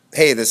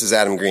Hey, this is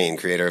Adam Green,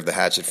 creator of the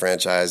Hatchet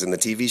franchise and the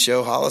TV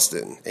show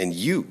Holliston, and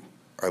you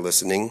are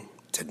listening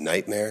to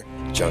Nightmare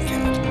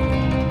Junkhead.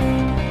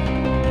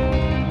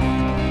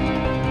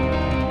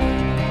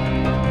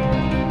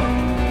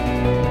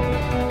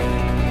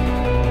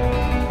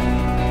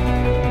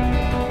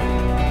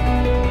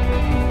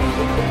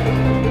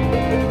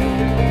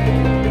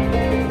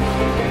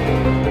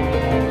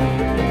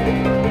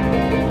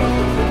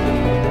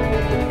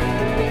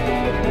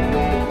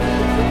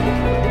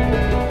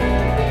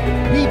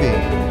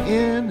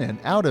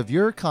 Out of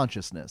your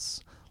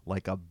consciousness,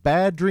 like a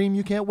bad dream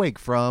you can't wake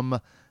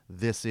from,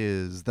 this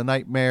is the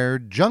Nightmare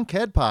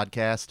Junkhead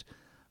Podcast,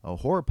 a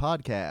horror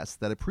podcast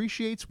that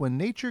appreciates when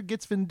nature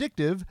gets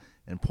vindictive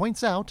and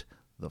points out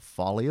the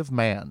folly of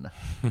man.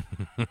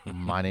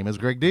 My name is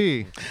Greg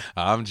D.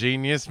 I'm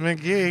Genius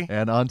McGee.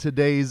 And on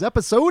today's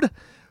episode,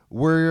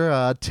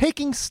 we're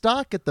taking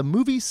stock at the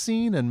movie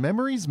scene and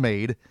memories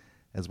made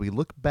as we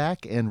look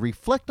back and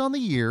reflect on the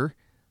year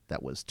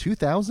that was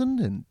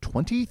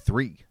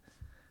 2023.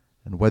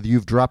 And whether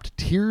you've dropped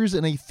tears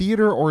in a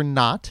theater or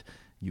not,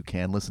 you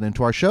can listen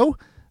into our show.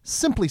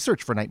 Simply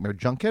search for Nightmare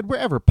Junkhead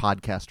wherever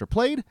podcasts are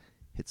played.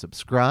 Hit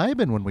subscribe,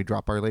 and when we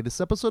drop our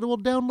latest episode, it will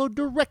download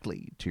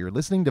directly to your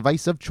listening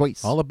device of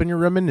choice. All up in your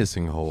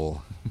reminiscing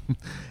hole.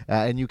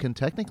 And you can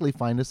technically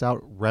find us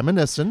out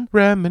reminiscing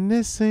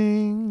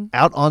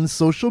out on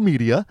social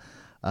media.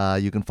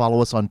 You can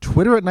follow us on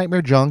Twitter at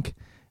Nightmare Junk,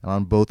 and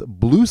on both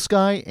Blue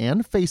Sky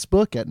and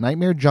Facebook at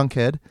Nightmare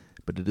Junkhead.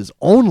 But it is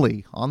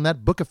only on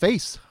that Book of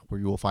Face where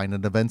you will find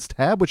an events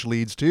tab, which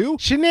leads to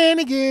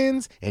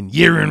shenanigans and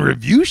year in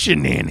review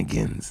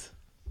shenanigans.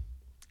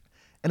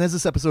 And as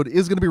this episode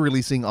is going to be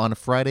releasing on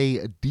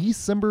Friday,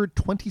 December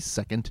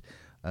 22nd,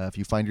 if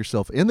you find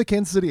yourself in the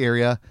Kansas City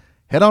area,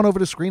 head on over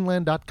to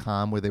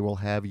screenland.com where they will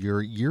have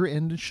your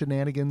year-end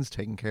shenanigans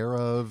taken care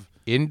of.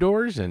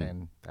 Indoors,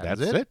 and that's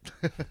it.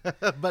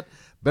 But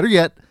better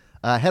yet,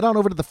 head on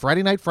over to the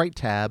Friday Night Fright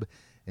tab,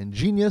 and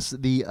Genius,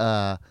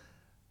 the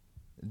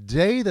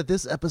day that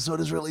this episode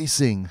is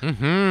releasing.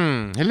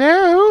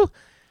 Hello.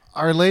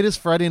 Our latest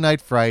Friday Night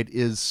Fright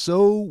is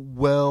so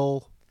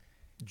well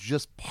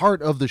just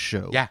part of the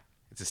show. Yeah,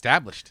 it's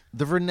established.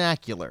 The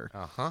vernacular.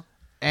 Uh-huh.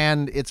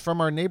 And it's from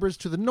our neighbors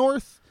to the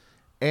north.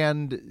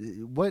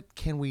 And what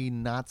can we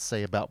not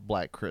say about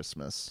Black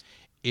Christmas?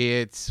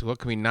 What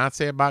can we not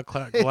say about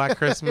Black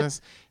Christmas?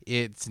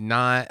 It's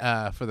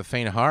not for the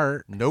faint of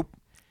heart. Nope.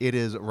 It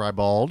is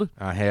ribald.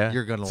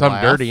 You're gonna some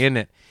laugh. Dirty in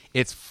it.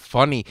 It's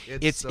funny.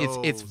 It's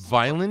so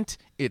violent.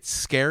 It's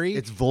scary.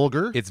 It's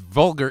vulgar. It's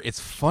vulgar. It's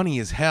funny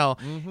as hell.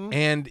 Mm-hmm.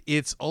 And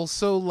it's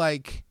also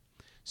like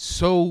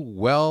so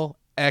well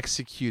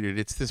executed.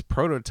 It's this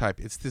prototype.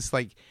 It's this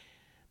like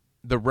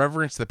the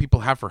reverence that people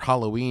have for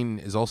Halloween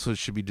is also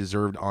should be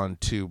deserved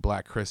onto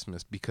Black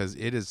Christmas because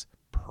it is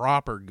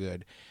proper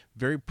good,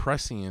 very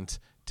prescient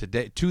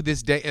today to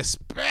this day,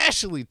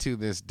 especially to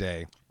this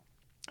day,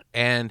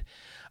 and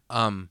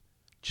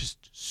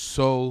just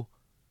so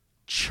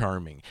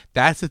charming.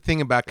 That's the thing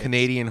about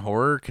Canadian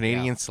horror,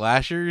 Canadian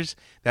slashers.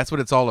 That's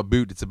what it's all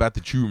about. It's about the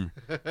charm.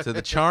 So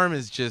the charm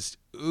is just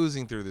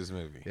oozing through this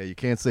movie. Yeah, you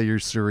can't say you're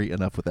Surrey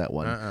enough with that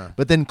one.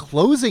 But then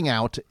closing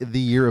out the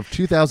year of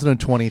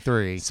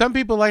 2023. Some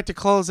people like to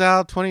close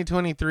out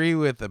 2023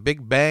 with a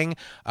big bang.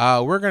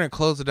 We're going to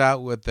close it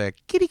out with a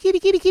kitty, kitty,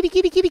 kitty, kitty,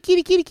 kitty, kitty,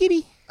 kitty, kitty,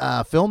 kitty.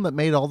 Film that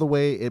made it all the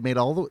way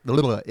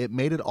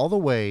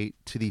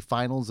to the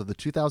finals of the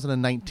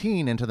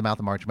 2019 Into the Mouth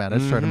of March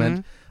Madness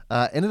tournament.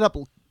 Ended up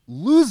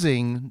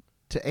losing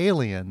to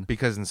Alien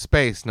because in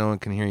space no one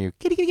can hear you.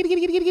 Kitty, kitty, kitty,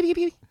 kitty, kitty, kitty,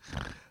 kitty.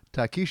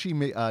 Takashi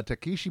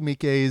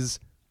Miike's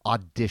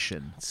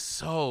Audition.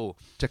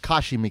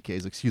 Takashi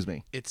Miike's, excuse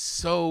me.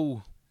 It's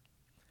one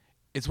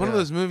of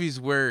those movies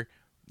where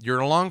you're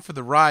along for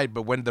the ride,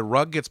 but when the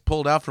rug gets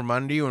pulled out from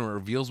under you and it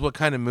reveals what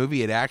kind of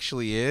movie it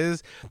actually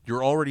is,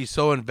 you're already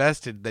so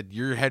invested that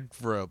you're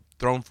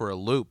thrown for a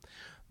loop.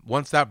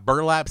 Once that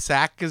burlap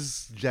sack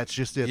is... That's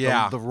just it.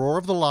 Yeah. The roar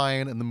of the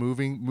lion and the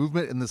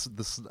movement and this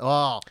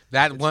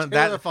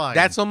terrifying.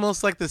 That's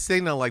almost like the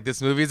signal, like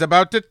this movie is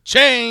about to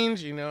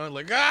change,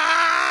 like,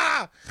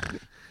 ah!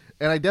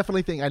 And I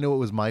definitely think, I know it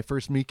was my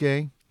first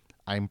Miike.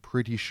 I'm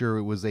pretty sure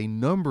it was a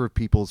number of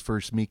people's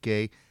first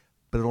Miike,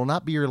 but it'll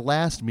not be your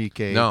last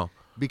Miike. No.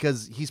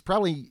 Because he's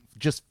probably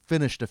just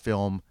finished a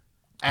film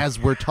as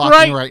we're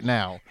talking right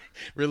now.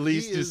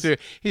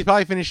 He's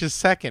probably finished his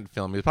second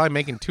film. He's probably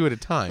making 2 at a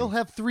time. He'll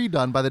have 3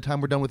 done by the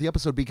time we're done with the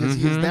episode because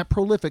he is that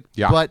prolific.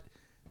 Yeah. But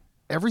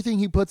everything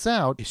he puts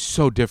out is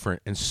so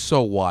different and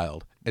so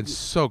wild and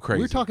so crazy.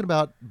 We're talking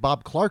about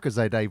Bob Clark as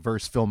a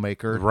diverse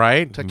filmmaker.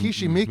 Right.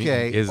 Takeshi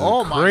Miike is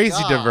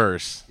crazy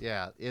diverse.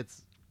 Yeah,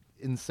 it's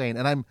insane.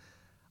 And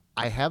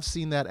I have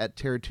seen that at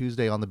Terror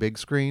Tuesday on the big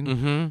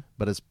screen,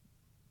 but as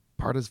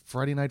part of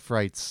Friday Night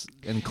Frights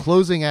and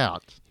closing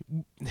out.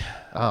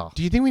 Oh.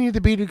 Do you think we need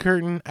the beaded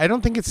curtain? I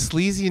don't think it's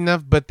sleazy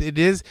enough, but it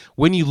is.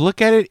 When you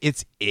look at it,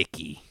 it's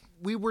icky.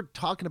 We were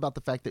talking about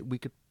the fact that we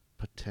could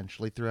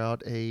potentially throw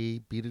out a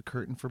beaded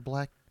curtain for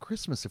Black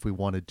Christmas if we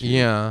wanted to.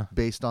 Yeah.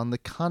 Based on the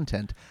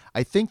content.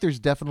 I think there's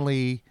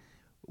definitely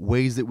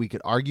ways that we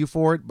could argue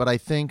for it, but I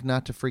think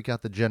not to freak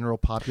out the general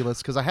populace,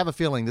 because I have a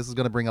feeling this is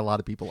going to bring a lot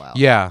of people out.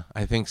 Yeah,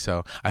 I think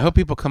so. I hope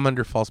people come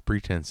under false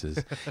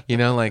pretenses.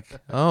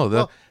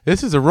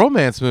 This is a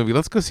romance movie.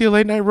 Let's go see a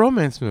late night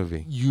romance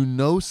movie. You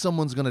know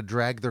someone's going to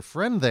drag their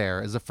friend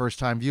there as a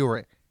first-time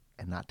viewer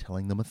and not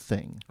telling them a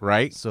thing.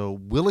 Right? So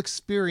we'll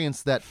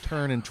experience that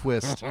turn and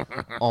twist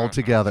all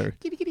together.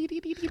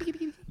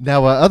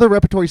 Now, other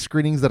repertory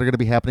screenings that are going to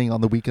be happening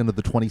on the weekend of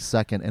the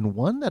 22nd, and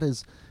one that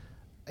is,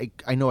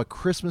 I know, a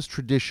Christmas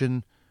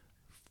tradition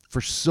for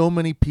so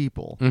many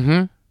people,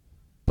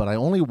 but I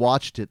only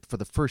watched it for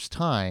the first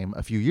time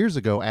a few years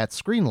ago at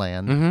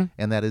Screenland,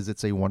 and that is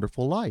It's a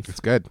Wonderful Life. It's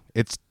good.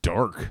 It's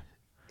dark.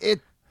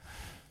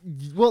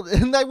 Well,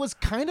 and I was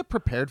kind of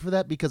prepared for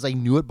that because I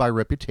knew it by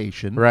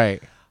reputation.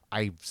 Right.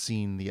 I've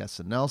seen the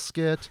SNL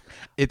skit.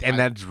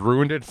 That's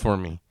ruined it for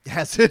me.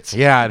 Has it?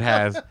 Yeah, it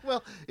has.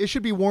 Well, it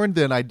should be warned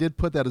then. I did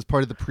put that as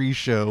part of the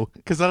pre-show.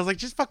 Because I was like,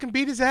 just fucking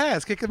beat his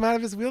ass. Kick him out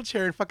of his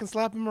wheelchair and fucking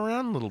slap him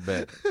around a little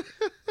bit.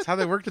 That's how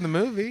they worked in the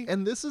movie.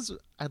 And this is,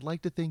 I'd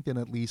like to think then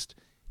at least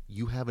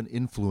you have an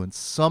influence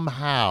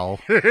somehow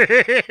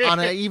on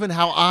even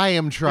how I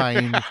am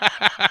trying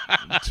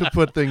to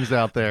put things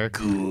out there.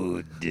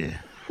 Good.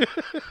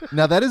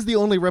 Now, that is the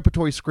only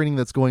repertory screening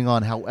that's going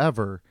on.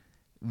 However,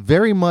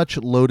 very much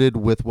loaded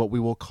with what we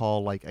will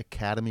call like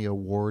Academy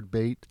Award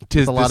bait.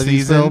 Tis a lot the of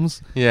these season.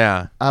 films.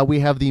 Yeah.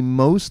 We have the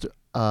most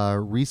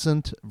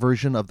recent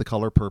version of The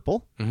Color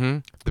Purple.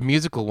 The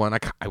musical one.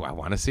 I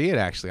want to see it,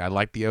 actually. I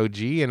like the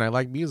OG and I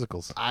like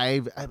musicals.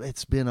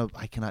 It's been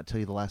I cannot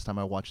tell you the last time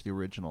I watched the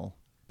original,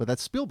 but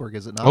that's Spielberg,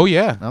 is it not? Oh,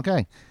 yeah.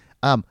 Okay.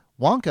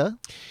 Wonka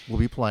will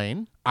be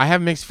playing. I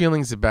have mixed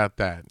feelings about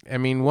that. I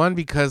mean, one,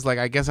 because I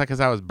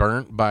was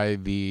burnt by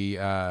the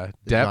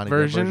Depp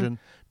version.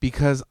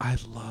 Because I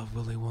love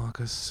Willy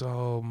Wonka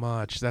so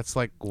much. That's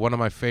like one of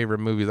my favorite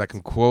movies. I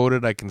can quote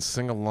it. I can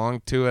sing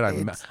along to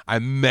it. I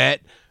met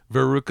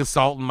Veruca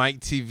Salt and Mike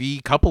TV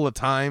a couple of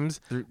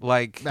times.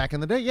 Back in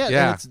the day,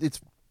 yeah. And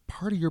it's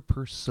part of your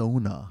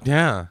persona.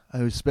 Yeah.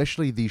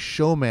 Especially the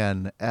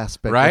showman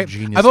aspect right? of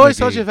Genius. I've always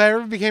told you if I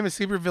ever became a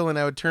supervillain,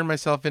 I would turn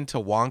myself into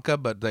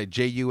Wonka, but like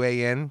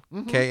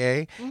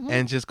Juanka,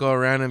 and just go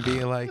around and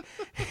be like...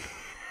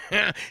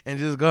 and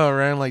just go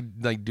around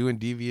like doing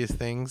devious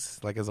things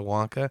like as a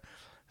Wonka.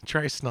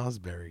 Try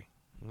Snosberry.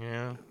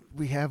 Yeah.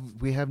 We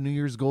have New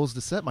Year's goals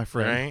to set, my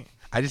friend. Right?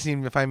 I just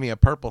need to find me a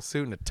purple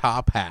suit and a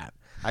top hat.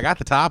 I got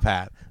the top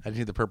hat. I just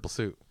need the purple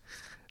suit.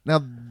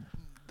 Now,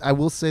 I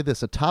will say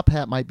this. A top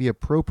hat might be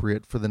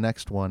appropriate for the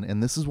next one,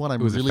 and this is one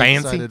I'm really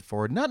fancy? excited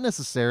for. Not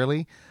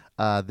necessarily.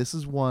 This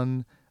is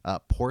one,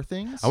 Poor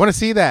Things. I want to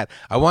see that.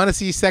 I want to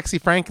see Sexy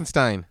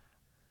Frankenstein.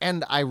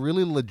 And I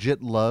really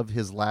legit love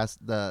his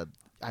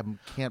I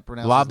can't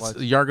pronounce his last.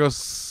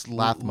 Yargos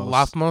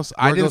Lanthimos.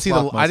 I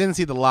didn't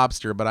see the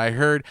lobster, but I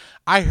heard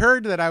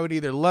that I would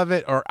either love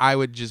it or I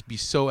would just be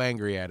so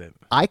angry at it.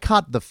 I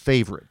caught The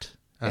Favorite,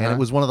 and it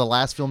was one of the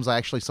last films I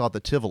actually saw at the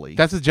Tivoli.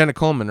 That's with Jenna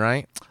Coleman,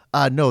 right?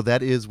 No,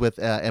 that is with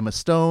Emma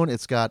Stone.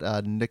 It's got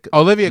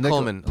Olivia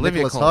Colman.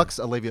 Nicholas Hux,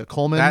 Olivia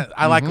Colman.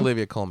 I like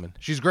Olivia Colman.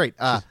 She's great.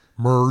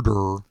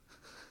 Murder.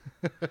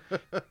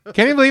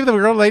 Can you believe the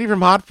girl lady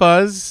from Hot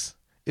Fuzz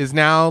is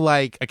now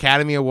like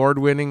Academy Award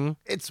winning?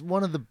 It's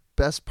one of the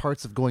best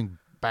parts of going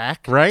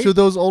back to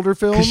those older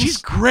films. Because she's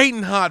great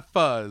in Hot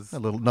Fuzz.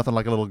 Nothing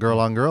like a little girl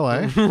on girl,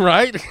 eh?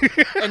 Right?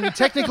 And you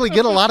technically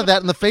get a lot of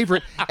that in The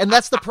Favorite, and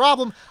that's the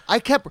problem. I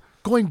kept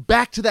going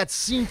back to that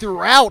scene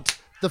throughout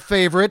The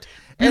Favorite.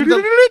 And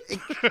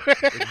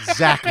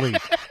exactly.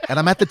 And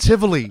I'm at the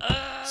Tivoli,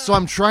 so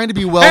I'm trying to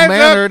be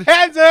well-mannered.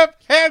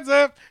 Hands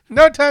up,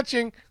 no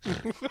touching.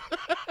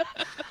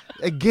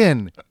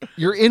 Again,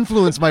 your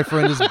influence, my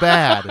friend, is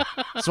bad.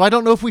 So I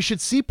don't know if we should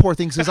see Poor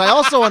Things, because I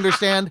also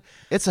understand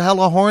it's a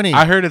hella horny.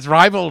 I heard it's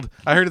rivaled.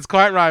 I heard it's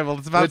quite rivaled.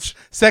 It's about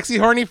sexy,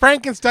 horny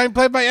Frankenstein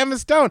played by Emma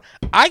Stone.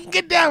 I can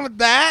get down with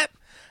that.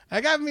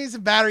 I got me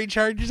some battery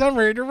chargers. I'm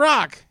ready to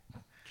rock.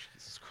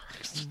 Jesus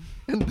Christ.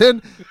 And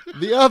then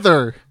the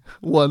other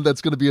one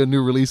that's going to be a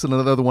new release, and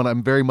another one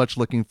I'm very much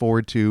looking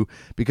forward to,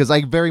 because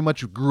I very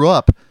much grew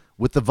up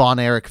with the Von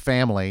Erich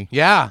family.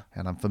 Yeah.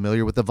 And I'm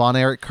familiar with the Von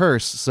Erich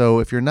curse. So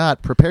if you're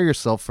not, prepare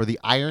yourself for the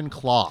Iron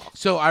Claw.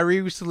 So I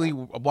recently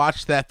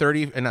watched that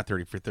 30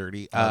 for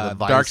 30.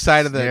 Dark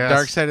Side of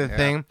the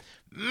thing.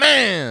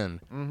 Man.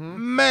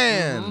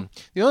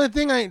 The only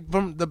thing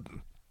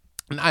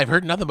I've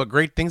heard nothing but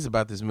great things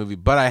about this movie,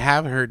 but I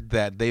have heard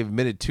that they've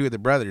admitted two of the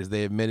brothers.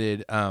 They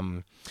admitted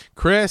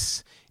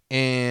Chris,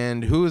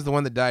 and who was the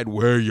one that died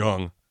way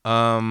young?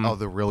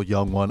 The real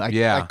young one.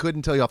 I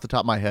couldn't tell you off the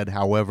top of my head.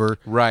 However,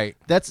 right,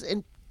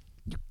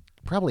 you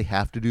probably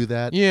have to do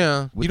that.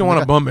 Yeah, you don't want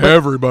to bum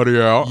everybody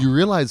out. You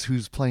realize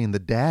who's playing the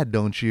dad,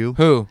 don't you?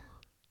 Who?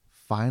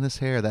 Finest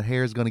hair. That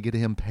hair is going to get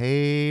him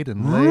paid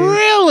and laid.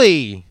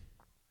 Really?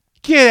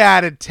 Get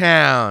out of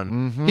town.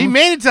 Mm-hmm. He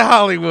made it to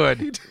Hollywood.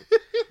 You're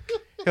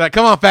like,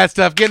 come on, fat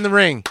stuff, get in the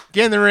ring.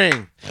 Get in the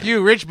ring.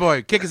 You, rich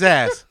boy, kick his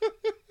ass.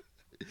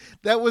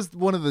 That was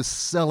one of the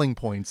selling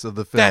points of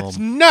the film. That's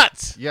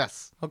nuts.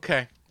 Yes.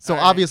 Okay. So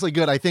All obviously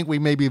good. I think we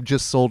maybe have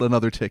just sold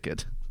another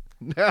ticket.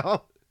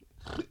 Now,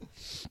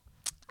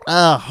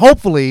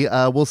 hopefully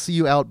we'll see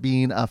you out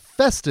being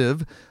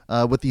festive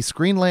with the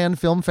Screenland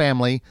film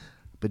family.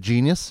 But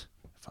Genius,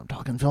 if I'm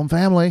talking film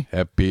family,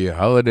 Happy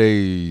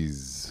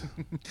holidays.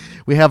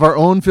 we have our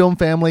own film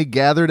family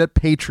gathered at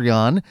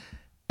Patreon.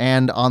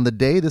 And on the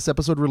day this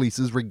episode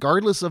releases,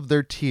 regardless of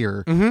their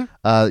tier,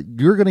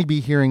 you're going to be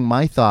hearing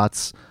my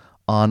thoughts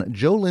on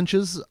Joe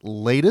Lynch's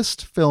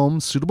latest film,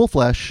 Suitable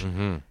Flesh,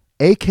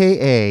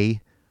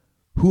 a.k.a.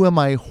 Who Am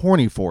I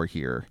Horny For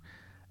Here?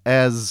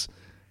 As,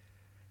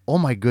 oh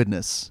my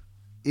goodness,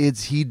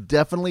 he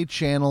definitely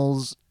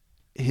channels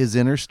his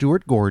inner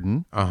Stuart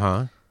Gordon.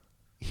 Uh-huh.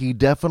 He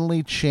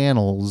definitely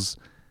channels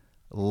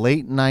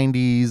late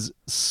 90s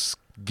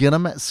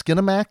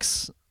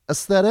Skinamax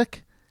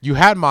aesthetic. You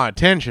had my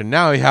attention.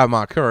 Now you have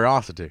my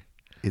curiosity.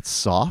 It's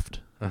soft,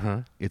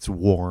 it's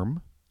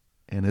warm,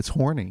 and it's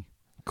horny.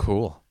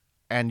 Cool.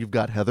 And you've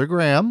got Heather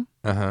Graham.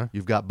 Uh-huh.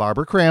 You've got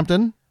Barbara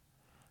Crampton.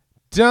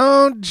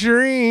 Don't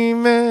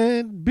dream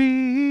it,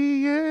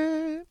 be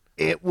it.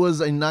 It was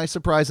a nice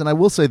surprise, and I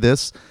will say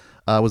this.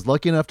 I was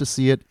lucky enough to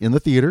see it in the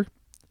theater,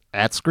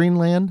 at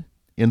Screenland,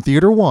 in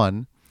Theater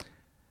 1.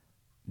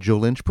 Joe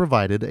Lynch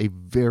provided a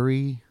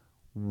very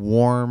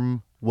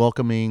warm,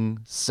 welcoming,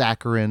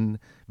 saccharine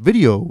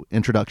video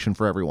introduction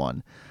for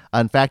everyone.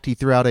 In fact, he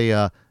threw out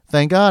a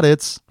thank God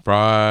it's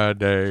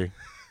Friday.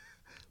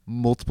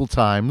 multiple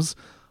times,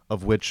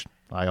 of which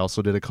I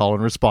also did a call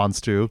and response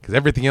to. Because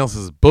everything else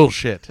is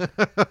bullshit.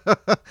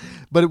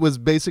 But it was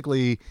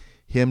basically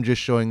him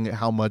just showing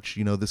how much,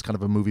 this kind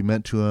of a movie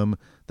meant to him.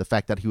 The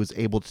fact that he was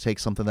able to take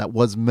something that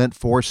was meant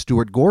for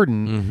Stuart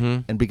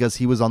Gordon, and because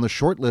he was on the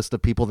short list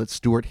of people that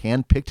Stuart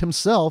handpicked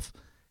himself,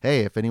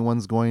 hey, if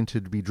anyone's going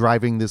to be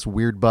driving this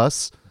weird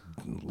bus,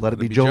 let it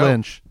be Joe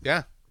Lynch.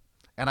 Yeah.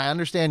 And I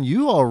understand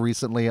you all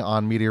recently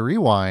on Media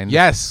Rewind.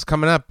 Yes,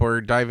 coming up,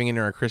 we're diving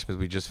into our Christmas.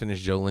 We just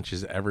finished Joe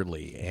Lynch's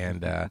Everly,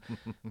 and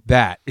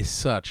that is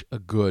such a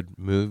good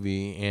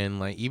movie. And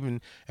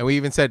we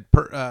even said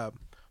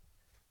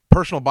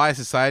personal bias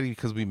aside,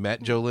 because we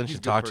met Joe Lynch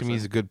and talked to him.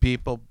 He's a good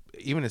people.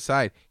 Even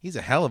aside, he's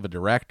a hell of a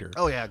director.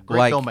 Oh yeah,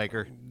 great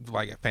filmmaker.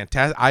 Like a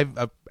fantastic.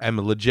 I'm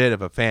a legit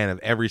of a fan of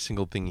every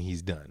single thing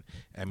he's done.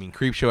 I mean,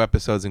 Creepshow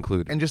episodes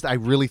included. And I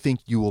really think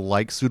you will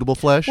like Suitable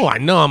Flesh. Well, I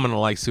know I'm going to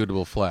like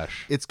Suitable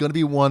Flesh. It's going to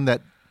be one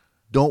that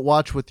don't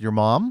watch with your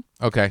mom.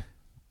 Okay.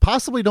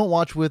 Possibly don't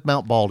watch with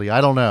Mount Baldy. I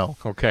don't know.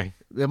 Okay.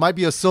 It might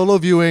be a solo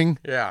viewing.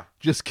 Yeah.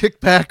 Just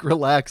kick back,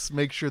 relax,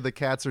 make sure the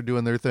cats are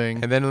doing their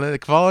thing. And then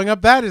following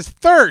up that is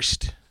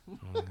Thirst.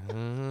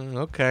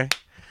 Okay.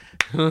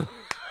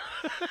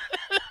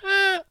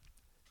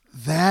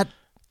 That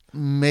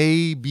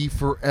may be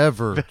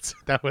forever.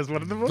 That was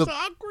one of the most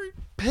awkward.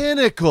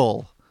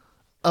 Pinnacle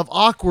of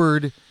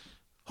awkward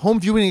home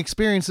viewing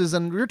experiences.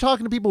 And we were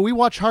talking to people. We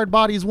watched Hard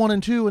Bodies 1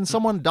 and 2, and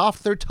someone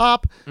doffed their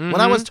top when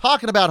I was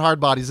talking about Hard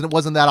Bodies, and it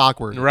wasn't that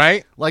awkward.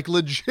 Right? Like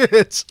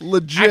legit.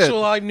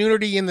 Actual like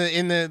nudity in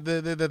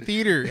the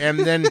theater, and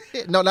then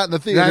no, not in the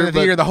theater. Not in the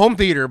theater, the home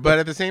theater, but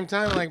at the same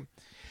time, like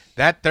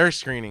that Thirst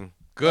screening.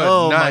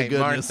 Good night,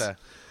 Martha.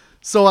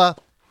 So,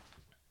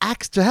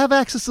 to have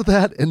access to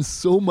that and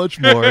so much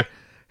more,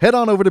 head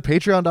on over to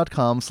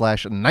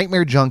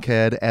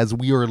patreon.com/nightmarejunkhead as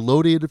we are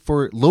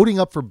loading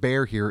up for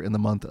Bear here in the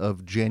month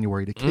of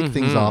January to kick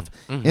things off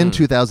in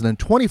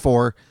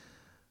 2024.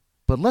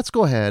 But let's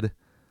go ahead.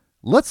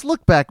 Let's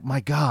look back, my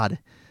God,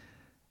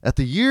 at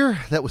the year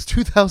that was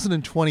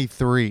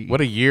 2023. What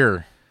a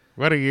year.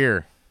 What a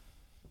year.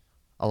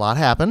 A lot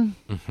happened.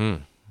 A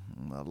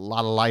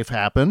lot of life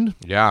happened.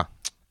 Yeah.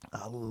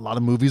 A lot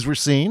of movies were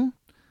seen.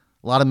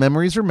 A lot of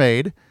memories were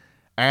made.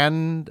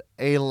 And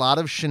a lot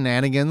of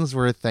shenanigans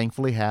were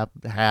thankfully had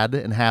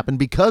and happened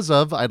because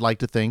of, I'd like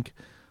to think,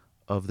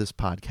 of this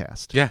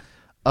podcast. Yeah.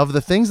 Of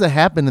the things that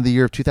happened in the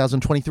year of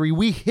 2023,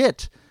 we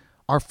hit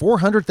our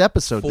 400th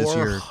episode this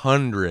year.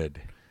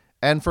 400.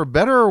 And for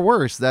better or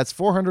worse, that's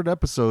 400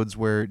 episodes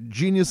where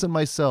Genius and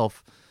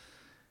myself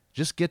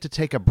just get to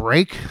take a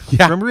break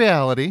from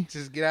reality.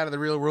 Just get out of the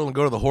real world and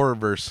go to the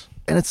horrorverse.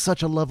 And it's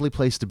such a lovely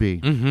place to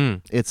be.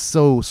 It's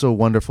so, so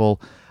wonderful.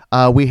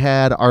 We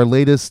had our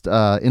latest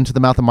Into the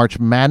Mouth of March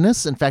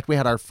Madness. In fact, we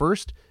had our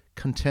first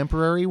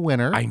contemporary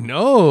winner. I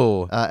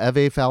know.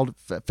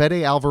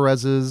 Fede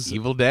Alvarez's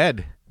Evil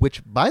Dead.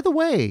 Which, by the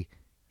way,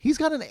 he's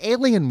got an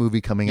Alien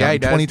movie coming out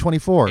in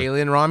 2024.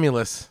 Alien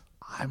Romulus.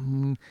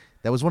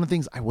 That was one of the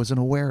things I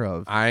wasn't aware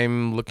of.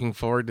 I'm looking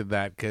forward to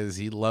that because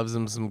he loves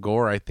him some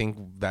gore. I think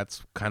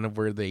that's kind of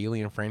where the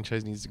Alien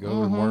franchise needs to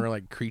go. More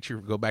like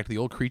go back to the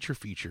old creature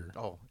feature.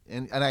 Oh,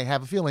 and I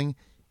have a feeling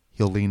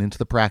he'll lean into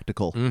the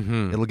practical.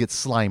 It'll get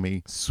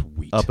slimy.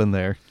 Sweet. Up in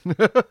there.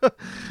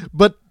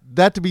 But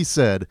that to be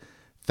said,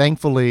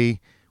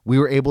 thankfully, we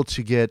were able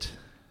to get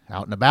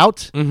out and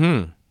about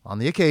on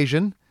the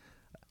occasion.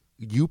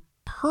 You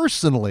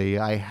personally,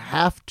 I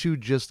have to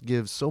just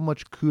give so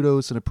much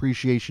kudos and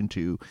appreciation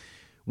to.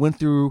 Went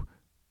through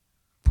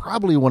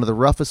probably one of the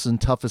roughest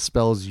and toughest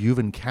spells you've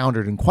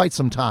encountered in quite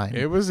some time.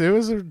 It was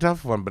a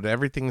tough one, but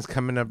everything's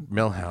coming up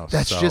Millhouse.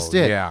 That's so, just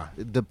it. Yeah.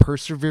 The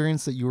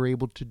perseverance that you were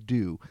able to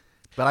do.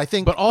 But I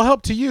think... But all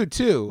help to you,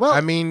 too. Well,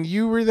 I mean,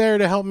 you were there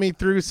to help me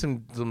through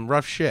some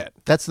rough shit.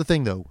 That's the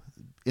thing, though.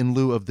 In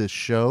lieu of this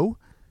show,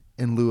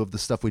 in lieu of the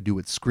stuff we do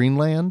at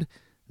Screenland,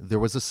 there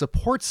was a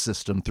support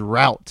system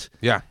throughout.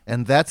 Yeah.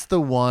 And that's the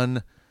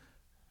one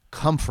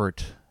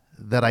comfort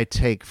that I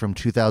take from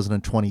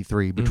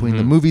 2023 between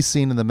the movie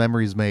scene and the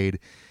memories made.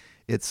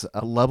 It's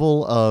a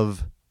level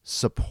of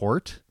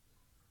support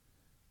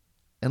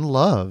and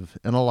love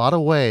in a lot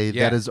of way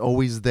that is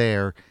always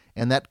there.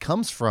 And that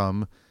comes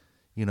from,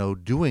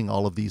 doing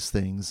all of these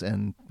things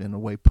and in a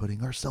way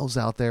putting ourselves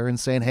out there and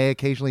saying, hey,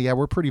 occasionally,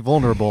 we're pretty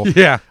vulnerable.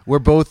 Yeah. We're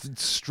both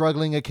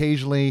struggling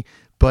occasionally,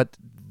 but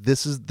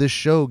this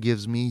show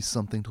gives me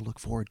something to look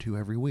forward to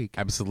every week.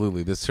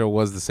 Absolutely. This show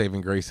was the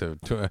saving grace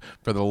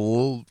for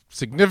the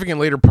significant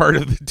later part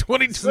of the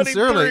 2023.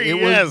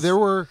 Sincerely, there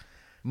were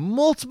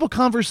multiple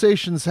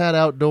conversations had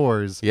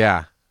outdoors.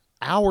 Yeah.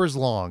 Hours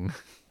long.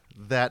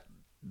 That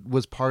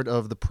was part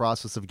of the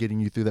process of getting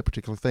you through that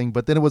particular thing.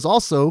 But then it was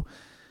also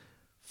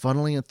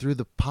funneling it through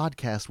the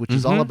podcast, which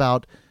is all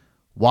about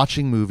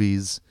watching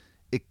movies,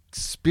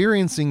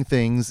 experiencing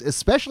things.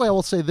 Especially, I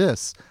will say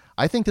this.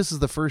 I think this is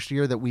the first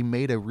year that we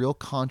made a real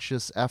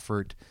conscious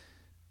effort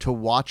to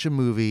watch a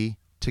movie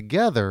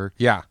together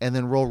and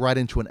then roll right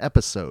into an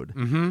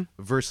episode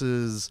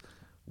versus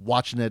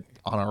watching it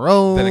on our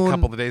own. Then a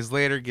couple of days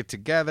later, get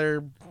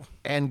together.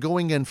 And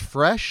going in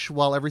fresh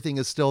while everything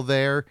is still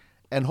there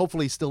and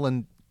hopefully still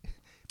in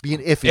being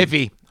iffy.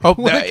 Iffy.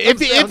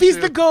 Iffy's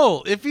the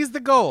goal. Iffy's the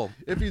goal.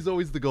 Iffy's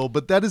always the goal.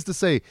 But that is to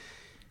say,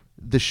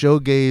 the show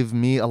gave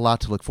me a lot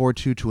to look forward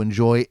to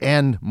enjoy,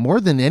 and more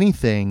than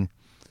anything,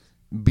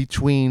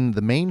 between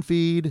the main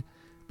feed,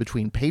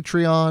 between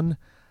Patreon,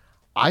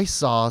 I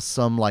saw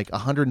some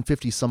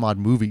 150 some odd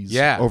movies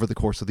over the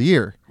course of the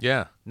year.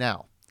 Yeah.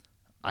 Now,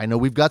 I know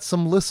we've got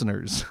some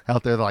listeners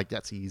out there that are like,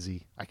 that's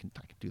easy. I can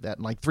do that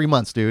in 3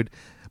 months, dude.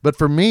 But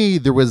for me,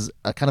 there was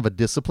a kind of a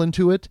discipline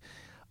to it,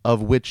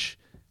 of which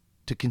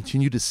to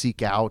continue to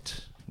seek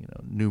out,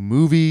 new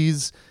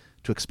movies,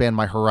 to expand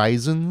my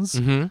horizons,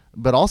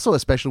 but also,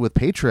 especially with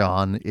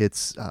Patreon,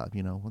 it's,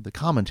 the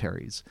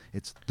commentaries,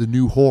 it's the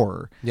new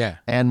horror. Yeah.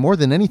 And more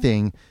than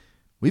anything,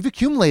 we've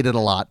accumulated a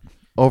lot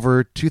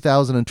over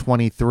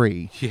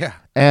 2023. Yeah.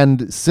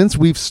 And since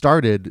we've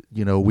started,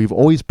 we've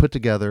always put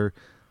together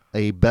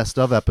a best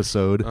of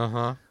episode,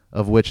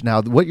 of which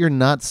now what you're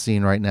not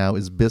seeing right now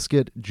is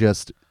Biscuit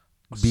just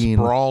being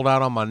sprawled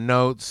out on my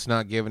notes,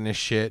 not giving a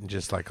shit, and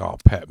just oh,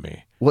 pet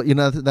me.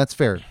 Well, that's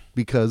fair,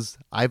 because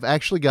I've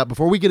actually got,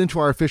 before we get into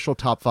our official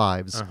top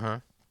fives,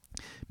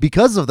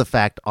 because of the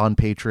fact on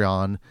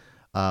Patreon,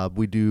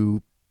 we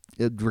do,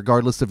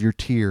 regardless of your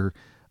tier,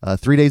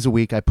 3 days a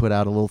week, I put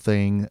out a little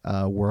thing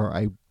where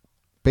I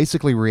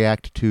basically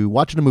react to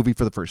watching a movie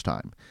for the first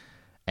time.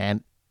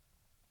 And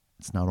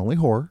it's not only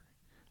horror,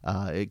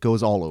 it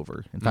goes all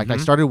over. In fact, I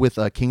started with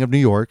King of New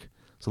York.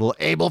 It's a little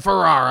Abel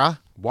Ferrara.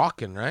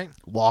 Walking, right?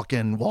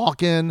 Walking.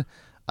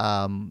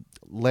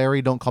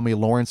 Larry, Don't Call Me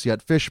Lawrence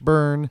Yet,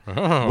 Fishburne.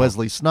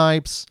 Wesley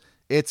Snipes.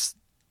 It's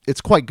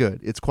quite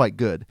good. It's quite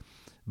good.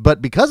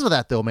 But because of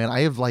that, though, man,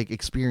 I have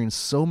experienced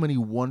so many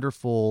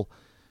wonderful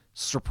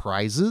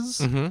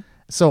surprises.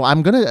 So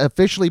I'm going to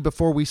officially,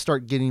 before we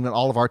start getting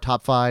all of our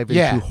top five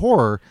into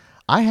horror,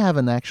 I have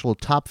an actual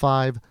top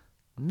five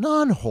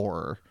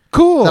non-horror.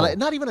 Cool.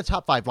 Not even a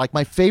top five,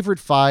 my favorite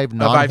five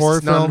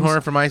non-horror films.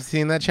 Non-horror from I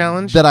Seen That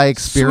Challenge? That I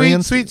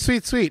experienced.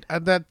 Sweet. I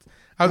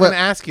was going to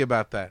ask you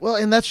about that. Well,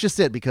 and that's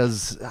just it,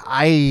 because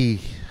I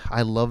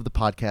love the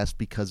podcast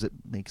because it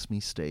makes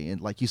me stay in,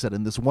 like you said,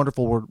 in this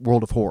wonderful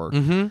world of horror.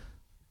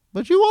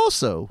 But you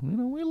also,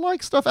 we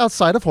like stuff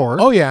outside of horror.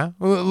 Oh, yeah.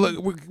 Well,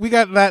 look, we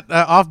got that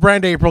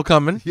off-brand April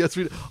coming. Yes,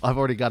 we do. I've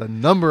already got a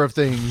number of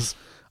things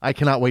I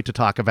cannot wait to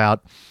talk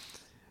about.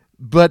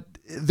 But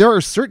there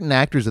are certain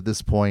actors at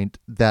this point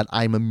that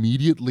I'm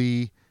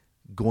immediately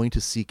going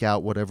to seek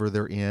out whatever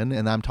they're in.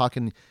 And I'm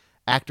talking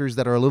actors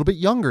that are a little bit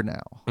younger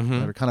now,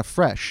 that are kind of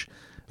fresh.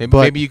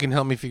 Maybe you can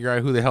help me figure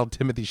out who the hell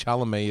Timothée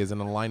Chalamet is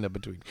in a lineup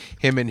between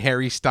him and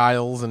Harry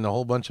Styles and a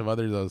whole bunch of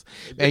other those.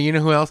 And you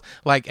know who else?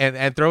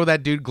 And throw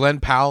that dude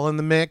Glenn Powell in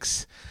the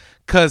mix,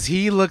 because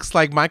he looks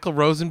like Michael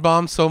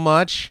Rosenbaum so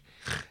much.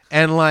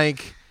 And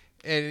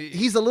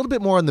he's a little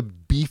bit more on the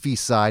beefy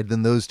side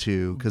than those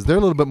two, because they're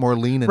a little bit more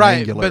lean and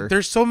angular. But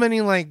there's so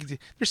many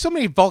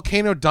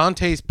Volcano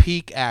Dante's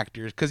Peak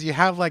actors, because you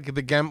have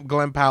the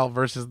Glenn Powell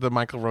versus the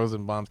Michael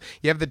Rosenbaums.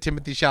 You have the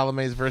Timothée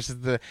Chalamets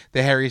versus the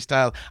Harry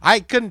Styles.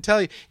 I couldn't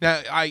tell you.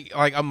 Now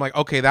I'm like,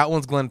 okay, that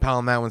one's Glenn Powell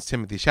and that one's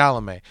Timothée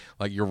Chalamet.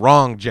 You're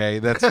wrong, Jay.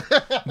 That's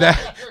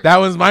that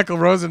was Michael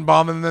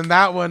Rosenbaum, and then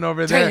that one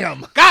over there.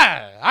 Damn.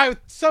 God, I was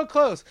so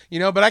close.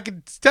 But I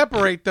could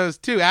separate those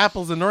two,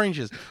 apples and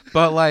oranges.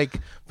 But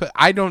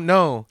I don't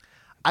know.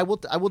 I will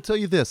tell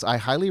you this. I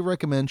highly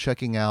recommend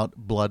checking out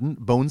Blood and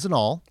Bones and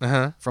All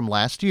from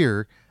last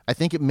year. I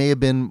think it may have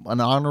been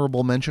an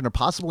honorable mention or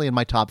possibly in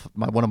my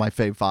one of my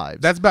fave fives.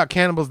 That's about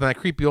cannibals and that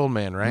creepy old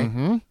man, right?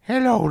 Mm-hmm.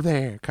 Hello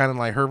there. Kind of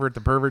like Herbert the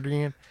pervert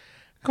again.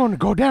 Going to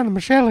go down to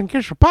Michelle and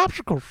get your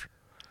popsicles.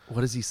 What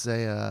does he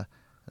say?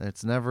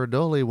 It's never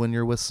Dolly when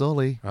you're with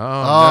Sully.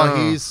 Oh,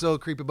 no. He's so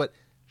creepy. But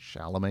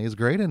Chalamet is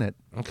great in it.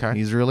 Okay.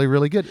 He's really,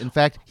 really good. In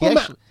fact,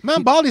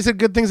 Mount Baldy said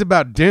good things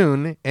about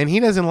Dune, and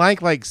he doesn't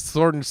like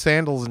sword and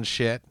sandals and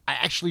shit. I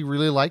actually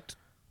really liked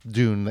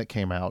Dune that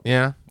came out.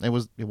 Yeah. It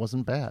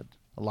wasn't bad.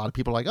 A lot of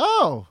people are like,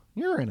 oh,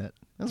 you're in it.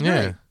 That's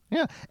Yeah. great.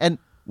 Yeah. And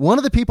one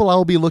of the people I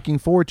will be looking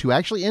forward to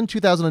actually in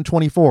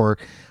 2024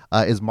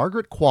 is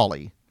Margaret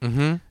Qualley.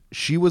 Mm-hmm.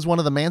 She was one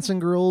of the Manson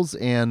girls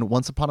in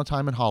Once Upon a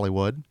Time in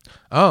Hollywood.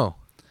 Oh.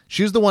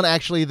 She was the one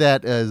actually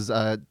that is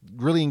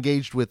really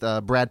engaged with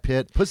Brad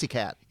Pitt.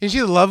 Pussycat. Is she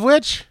the Love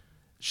Witch?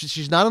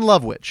 She's not in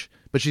Love Witch,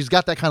 but she's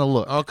got that kind of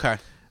look. Okay.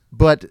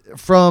 But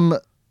from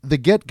the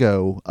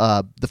get-go,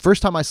 the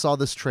first time I saw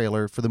this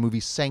trailer for the movie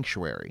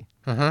Sanctuary,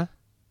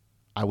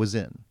 I was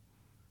in.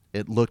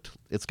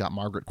 It's got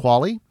Margaret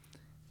Qualley.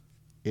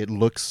 It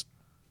looks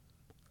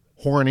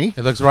horny.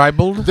 It looks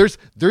ribald.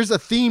 There's a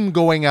theme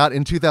going out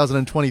in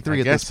 2023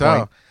 at this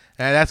point.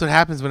 And that's what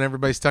happens when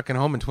everybody's stuck at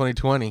home in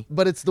 2020.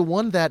 But it's the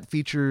one that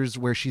features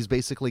where she's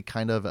basically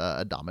kind of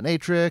a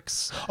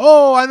dominatrix.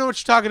 Oh, I know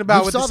what you're talking about.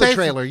 You with saw the the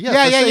trailer. Yes,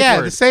 yeah, the yeah, safe yeah.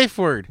 word. The safe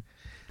word.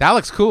 That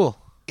looks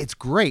cool. It's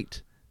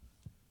great,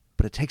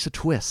 but it takes a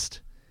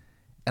twist.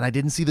 And I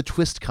didn't see the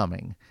twist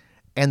coming.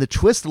 And the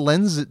twist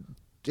lands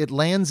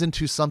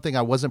into something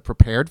I wasn't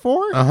prepared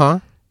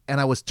for. And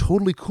I was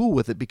totally cool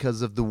with it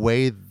because of the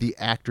way the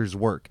actors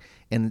work.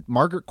 And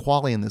Margaret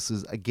Qualley in this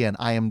is, again,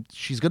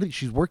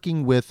 she's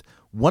working with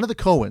one of the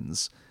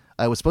Coens.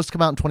 It was supposed to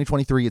come out in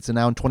 2023. It's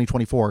now in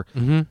 2024.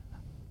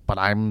 But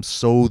I'm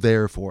so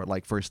there for it,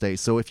 like first day.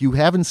 So if you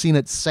haven't seen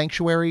it,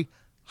 Sanctuary,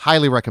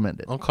 highly recommend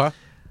it. Okay.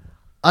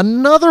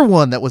 Another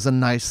one that was a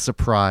nice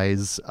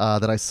surprise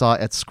that I saw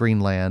at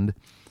Screenland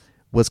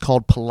was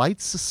called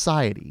Polite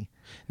Society.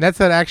 That's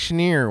that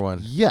actioneer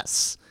one.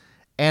 Yes.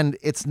 And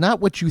it's not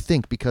what you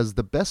think, because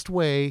the best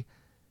way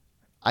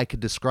I could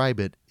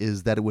describe it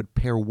is that it would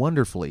pair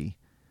wonderfully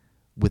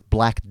with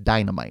Black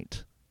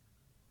Dynamite.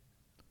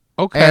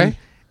 Okay.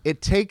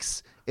 And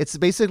it's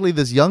basically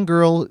this young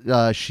girl.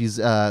 She's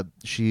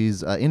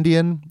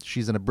Indian.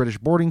 She's in a British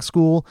boarding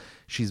school.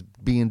 She's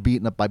being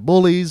beaten up by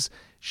bullies.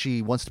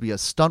 She wants to be a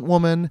stunt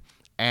woman,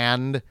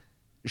 and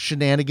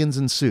shenanigans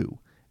ensue.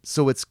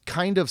 So it's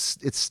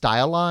it's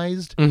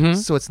stylized.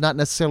 So it's not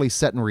necessarily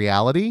set in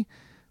reality,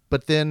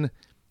 but then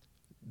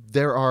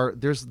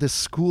there's this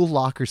school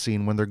locker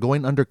scene when they're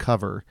going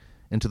undercover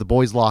into the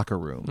boys' locker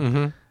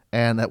room.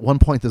 And at one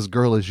point, this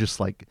girl is just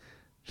like,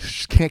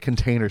 she can't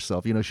contain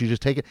herself. You know, she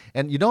just take it.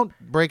 And you don't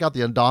break out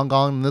the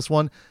ndongong in this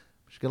one.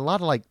 She's got a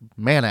lot of like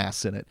man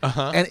ass in it.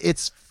 And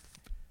it's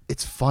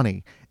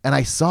funny. And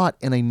I saw it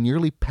in a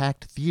nearly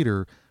packed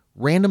theater,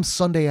 random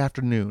Sunday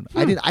afternoon.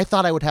 I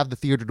thought I would have the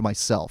theater to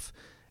myself.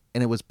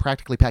 And it was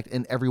practically packed,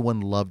 and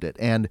everyone loved it.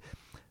 And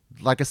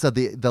like I said,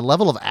 the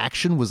level of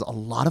action was a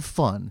lot of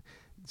fun.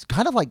 It's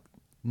kind of like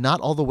not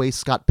all the way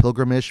Scott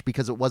Pilgrim-ish,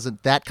 because it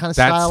wasn't that kind of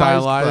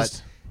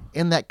stylized, but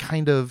in that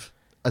kind of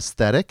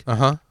aesthetic.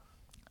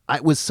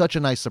 It was such a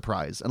nice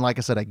surprise. And like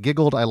I said, I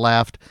giggled, I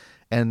laughed,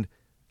 and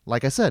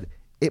like I said,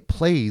 it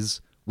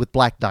plays with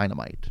Black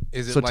Dynamite.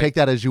 So take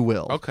that as you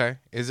will. Okay.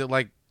 Is it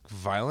like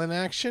violent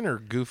action or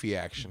goofy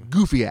action?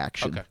 Goofy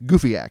action. Okay.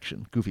 Goofy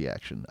action. Goofy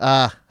action.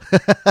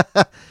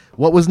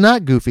 What was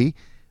not goofy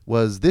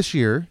was this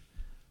year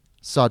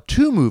saw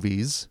 2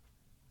 movies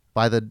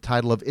by the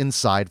title of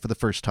Inside for the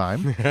first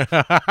time.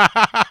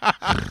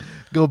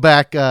 Go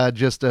back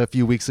just a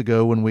few weeks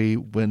ago when we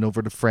went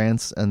over to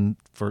France, and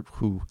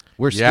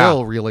we're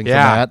still reeling from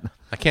that.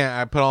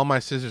 I put all my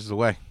scissors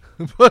away.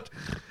 But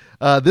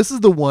this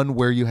is the one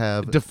where you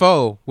have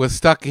Defoe was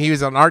stuck. He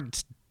was an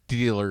art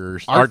dealer,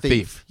 art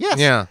thief. Yes.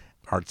 Yeah.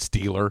 Art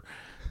stealer.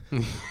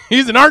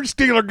 He's an art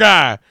stealer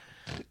guy.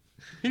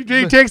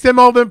 He takes them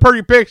all them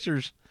pretty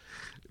pictures.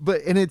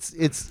 But that's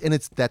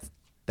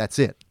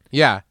it.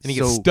 Yeah, and he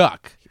gets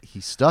stuck.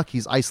 He's stuck.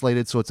 He's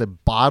isolated. So it's a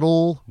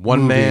bottle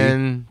one movie.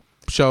 man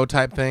show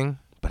type thing.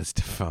 But it's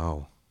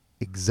Defoe.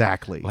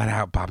 Exactly. Let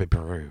out Bobby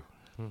Peru.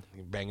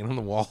 Banging on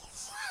the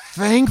walls.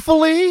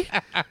 Thankfully,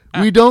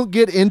 we don't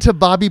get into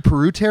Bobby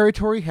Peru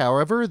territory.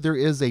 However, there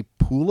is a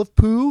pool of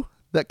poo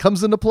that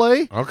comes into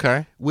play.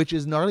 Okay. Which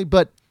is gnarly,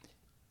 but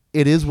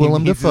it is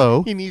Willem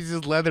Dafoe. He needs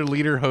his leather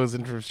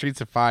lederhosen from Streets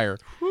of Fire.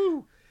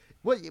 Whew.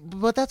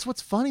 But that's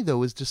what's funny,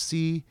 though, is to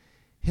see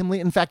him.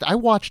 In fact, I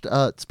watched,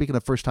 speaking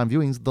of first-time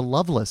viewings, The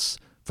Loveless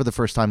for the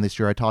first time this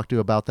year. I talked to you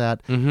about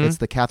that. It's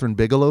the Catherine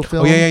Bigelow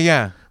film. Oh,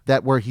 yeah.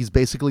 That where he's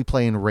basically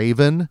playing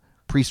Raven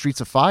pre-Streets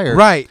of Fire.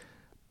 Right.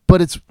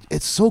 But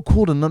it's so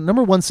cool to,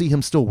 number one, see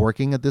him still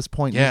working at this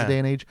point in this day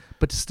and age,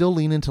 but to still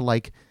lean into,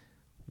 like,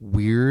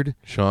 weird,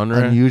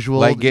 genre, unusual.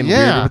 like getting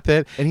weird with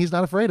it. And he's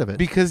not afraid of it.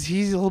 Because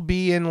he'll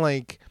be in,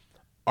 like,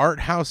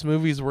 art house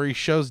movies where he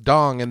shows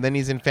dong, and then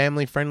he's in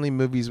family friendly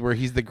movies where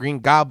he's the Green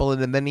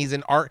Goblin, and then he's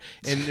in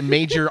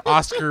major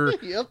Oscar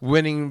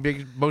winning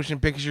big motion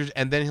pictures,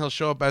 and then he'll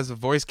show up as a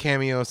voice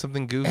cameo,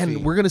 something goofy.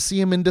 And we're gonna see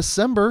him in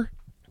December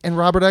in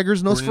Robert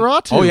Eggers'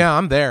 Nosferatu. Oh yeah,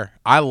 I'm there.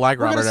 I like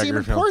we're Robert gonna see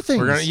Eggers him in Poor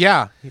Things.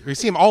 We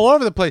see him all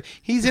over the place.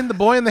 He's in The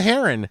Boy and the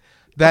Heron,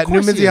 that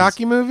new course he is.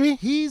 Miyazaki movie.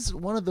 He's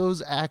one of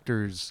those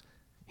actors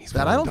He's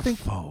that I don't think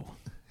Defoe.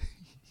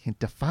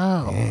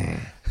 Yeah.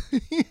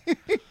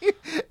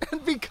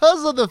 And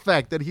because of the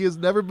fact that he has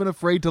never been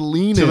afraid to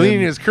lean To in, lean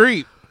in his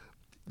creep.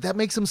 that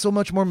makes him so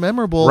much more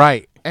memorable,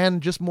 Right.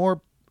 and just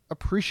more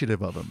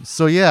appreciative of him.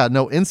 So yeah,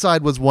 no,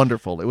 Inside was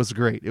wonderful. It was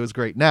great. It was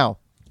great. Now,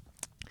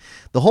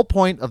 the whole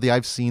point of the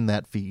I've Seen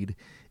That feed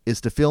is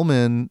to fill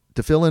in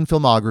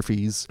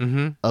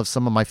filmographies of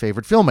some of my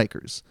favorite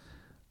filmmakers.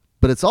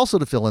 But it's also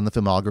to fill in the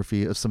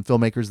filmography of some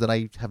filmmakers that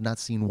I have not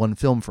seen one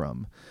film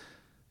from.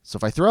 So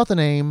if I throw out the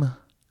name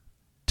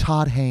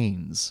Todd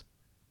Haynes,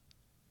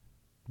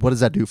 what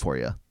does that do for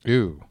you?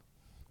 Ooh.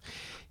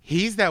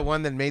 He's that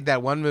one that made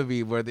that one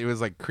movie where it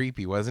was like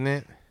creepy, wasn't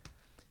it?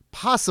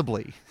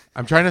 Possibly.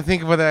 I'm trying to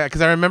think of that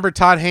because I remember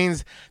Todd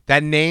Haynes,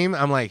 that name.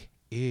 I'm like,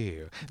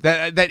 ew.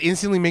 That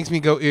instantly makes me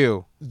go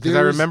ew. Because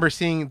I remember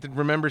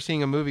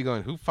seeing a movie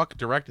going, who fuck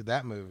directed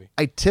that movie?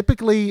 I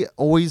typically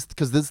always,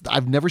 because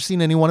I've never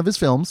seen any one of his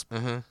films,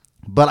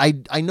 but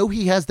I know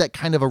he has that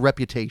kind of a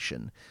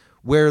reputation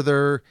where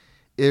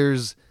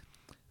there's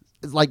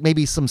like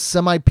maybe some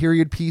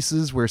semi-period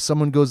pieces where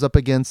someone goes up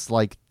against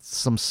like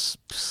some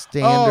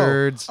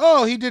standards.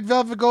 Oh, he did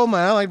Velvet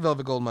Goldmine. I like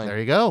Velvet Goldmine. There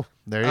you go.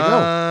 There you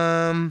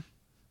go.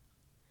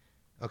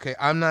 Okay,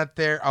 I'm not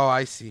there. Oh,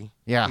 I see.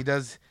 Yeah. He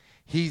does.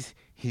 He's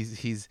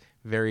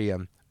very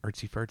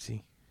artsy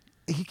fartsy.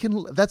 He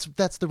can.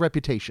 That's the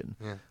reputation.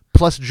 Yeah.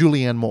 Plus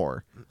Julianne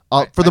Moore,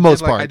 for the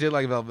most part. I did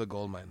like Velvet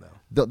Goldmine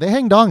though. They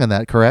hang dong on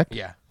that, correct?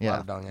 Yeah. Yeah. A lot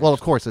of dong, Well,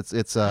 of course,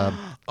 it's.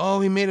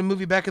 Oh, he made a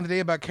movie back in the day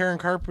about Karen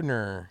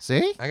Carpenter.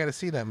 See? I got to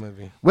see that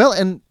movie. Well,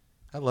 and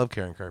I love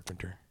Karen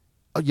Carpenter.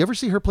 you ever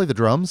see her play the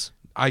drums?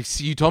 I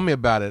see. You told me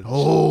about it.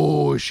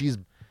 Oh, she's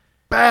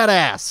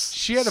badass.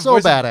 She had a so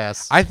voice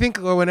badass. I think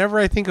whenever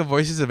I think of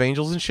voices of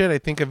angels and shit, I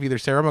think of either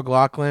Sarah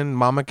McLachlan,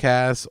 Mama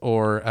Cass,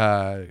 or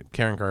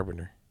Karen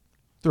Carpenter.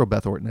 Throw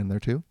Beth Orton in there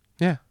too.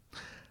 Yeah.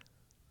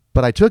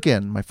 But I took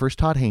in my first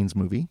Todd Haynes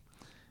movie,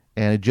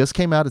 and it just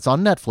came out. It's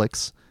on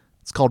Netflix.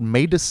 It's called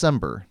May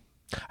December.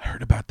 I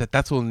heard about that.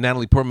 That's with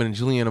Natalie Portman and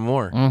Juliana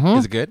Moore.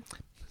 Is it good?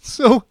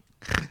 So,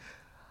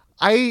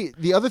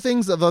 the other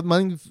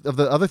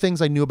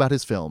things I knew about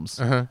his films,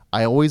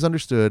 I always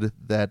understood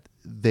that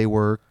they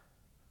were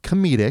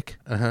comedic,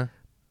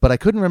 but I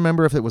couldn't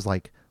remember if it was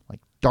like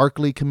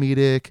darkly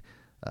comedic,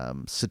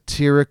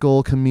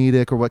 satirical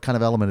comedic, or what kind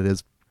of element it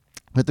is.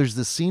 But there's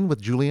this scene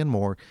with Julianne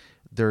Moore.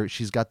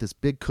 She's got this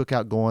big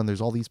cookout going.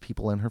 There's all these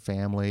people in her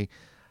family.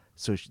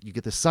 So you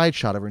get this side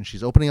shot of her, and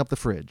she's opening up the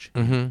fridge.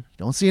 You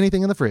don't see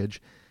anything in the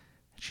fridge.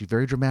 She's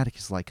very dramatic.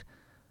 She's like,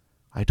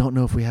 I don't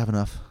know if we have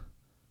enough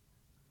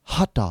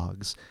hot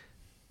dogs.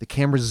 The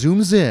camera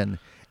zooms in,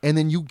 and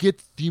then you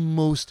get the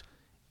most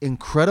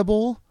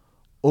incredible,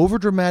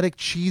 overdramatic,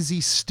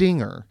 cheesy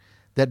stinger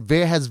that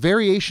has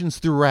variations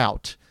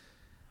throughout.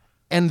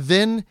 And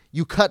then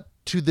you cut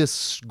to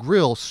this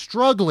grill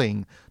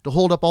struggling to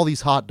hold up all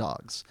these hot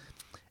dogs.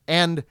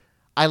 And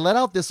I let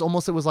out this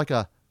almost, it was like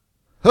a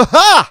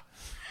ha-ha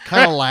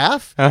kind of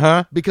laugh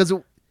because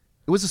it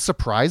was a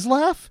surprise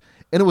laugh.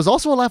 And it was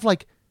also a laugh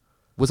like,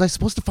 was I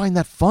supposed to find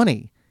that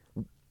funny?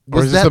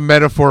 Or is this a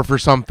metaphor for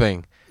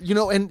something? You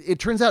know, and it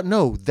turns out,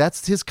 no,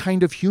 that's his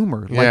kind of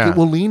humor. Like it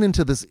will lean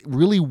into this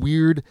really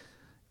weird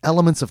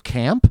elements of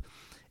camp.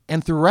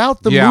 And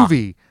throughout the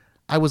movie,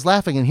 I was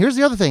laughing. And here's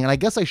the other thing, and I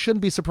guess I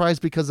shouldn't be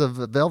surprised because of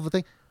the Velvet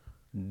thing.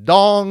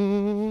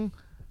 Dong.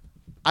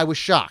 I was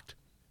shocked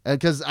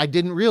because I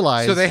didn't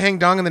realize. So they hang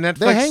dong in the Netflix?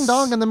 They hang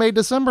dong in the May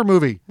December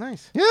movie.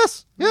 Nice.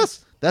 Yes.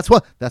 That's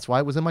why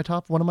it was in my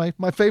top, one of my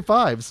fave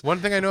fives. One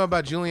thing I know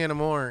about Juliana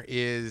Moore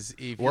is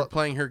if you're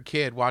playing her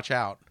kid, watch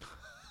out.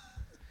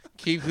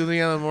 Keep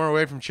Juliana Moore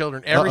away from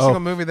children. Every single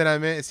movie that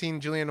I've seen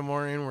Juliana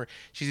Moore in where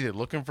she's either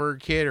looking for her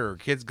kid or her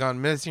kid's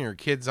gone missing or her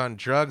kid's on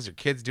drugs or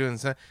kid's doing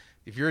something.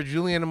 If you're a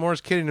Juliana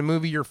Moore's kid in a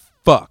movie, you're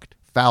fucked.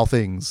 Foul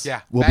things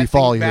will bad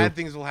befall you. Bad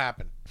things will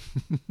happen.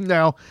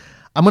 Now,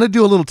 I'm going to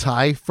do a little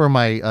tie for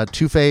my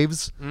two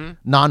faves,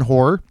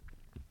 non-horror.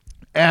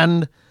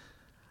 And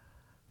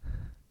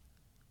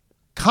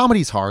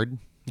comedy's hard.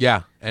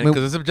 Yeah, and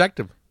because it's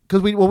objective.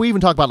 Because we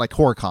even talk about like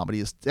horror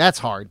comedy. That's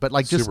hard. But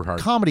like just super hard.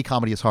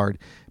 Comedy is hard.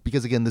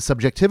 Because again, the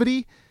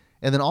subjectivity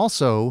and then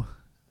also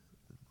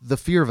the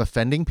fear of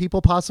offending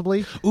people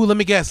possibly. Ooh, let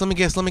me guess.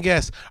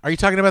 Are you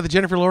talking about the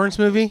Jennifer Lawrence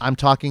movie? I'm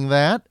talking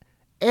that.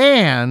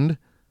 And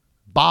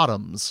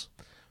Bottoms.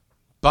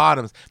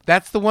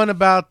 That's the one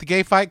about the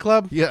gay fight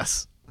club?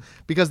 Yes.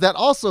 Because that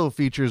also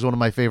features one of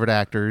my favorite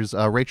actors,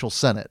 Rachel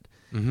Sennett.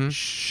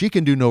 She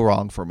can do no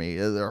wrong for me.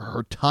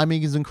 Her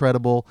timing is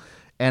incredible.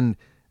 And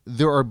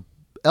there are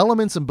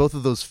elements in both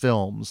of those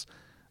films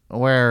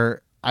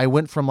where I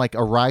went from like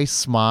a wry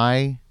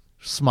smile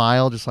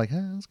smile, just like,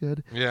 that's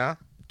good, Yeah.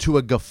 to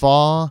a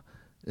guffaw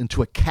and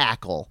to a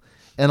cackle.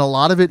 And a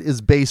lot of it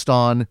is based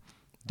on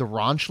the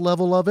raunch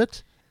level of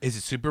it. Is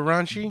it super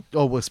raunchy?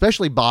 Oh,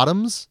 especially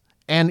Bottoms,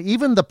 and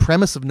even the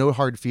premise of No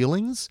Hard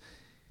Feelings.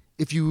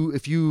 If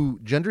you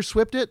gender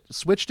switched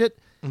it,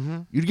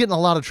 you'd get in a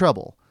lot of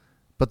trouble.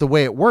 But the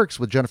way it works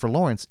with Jennifer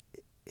Lawrence,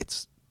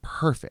 it's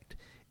perfect.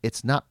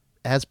 It's not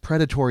as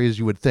predatory as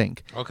you would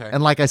think. Okay.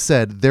 And like I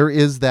said, there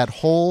is that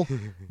whole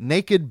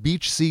naked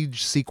beach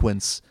siege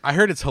sequence. I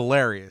heard it's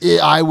hilarious.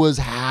 I was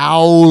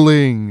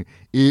howling.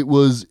 It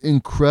was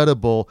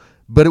incredible.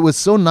 But it was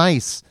so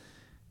nice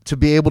to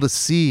be able to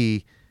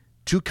see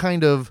two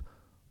kind of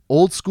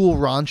old school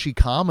raunchy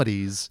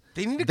comedies.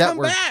 They need to that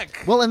come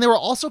back. Well, and they were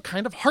also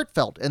kind of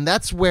heartfelt. And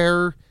that's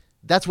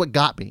what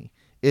got me,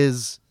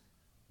 is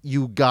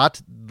you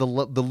got the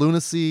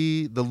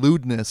lunacy, the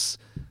lewdness,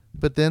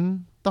 but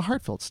then the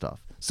heartfelt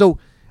stuff. So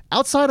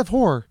outside of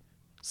horror,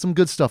 some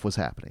good stuff was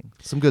happening.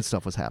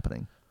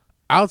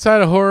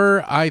 Outside of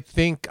horror, I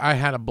think I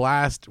had a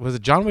blast. Was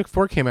it John Wick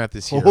 4 came out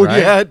this year, Oh, right?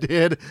 yeah, it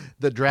did.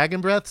 The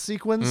dragon breath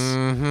sequence.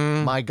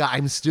 Mm-hmm. My God,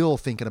 I'm still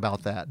thinking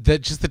about that.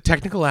 Just the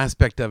technical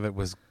aspect of it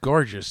was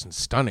gorgeous and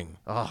stunning.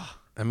 Oh,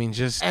 I mean,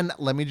 And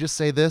let me just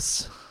say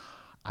this.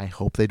 I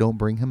hope they don't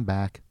bring him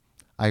back.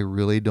 I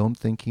really don't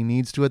think he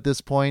needs to at this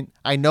point.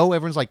 I know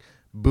everyone's like,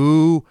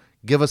 boo,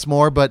 give us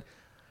more, but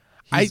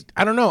I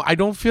don't know. I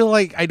don't feel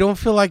like I'm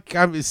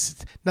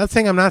not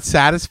saying I'm not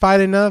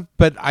satisfied enough,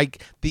 but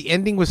the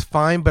ending was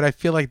fine, but I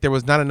feel like there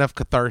was not enough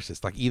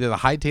catharsis. Like either the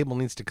high table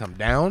needs to come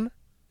down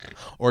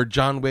or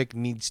John Wick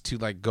needs to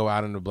like go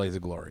out in a blaze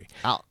of glory.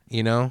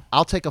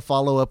 I'll take a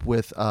follow-up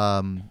with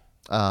with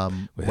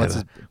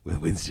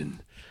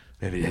Winston.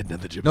 Maybe it had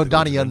nothing to do No, with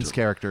Donnie Yen's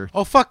character.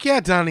 Oh, fuck yeah,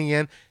 Donnie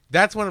Yen.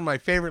 That's one of my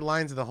favorite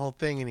lines of the whole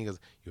thing. And he goes,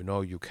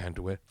 you can't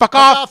do it. Fuck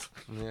off!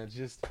 Yeah,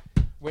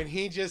 when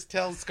he just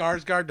tells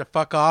Skarsgård to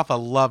fuck off, I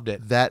loved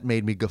it. That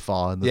made me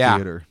guffaw in the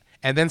theater.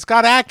 And then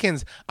Scott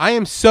Adkins. I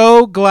am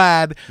so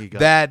glad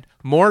that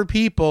more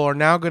people are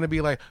now going to be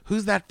like,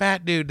 who's that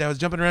fat dude that was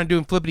jumping around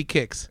doing flippity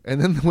kicks?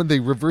 And then when they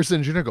reverse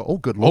engineer, go, oh,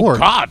 good Lord. Oh,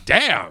 God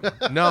damn.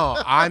 No,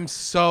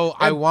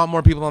 I want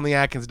more people on the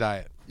Atkins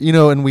diet.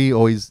 And we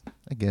always,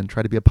 again,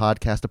 try to be a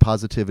podcast of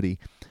positivity.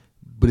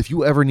 But if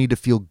you ever need to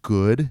feel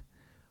good,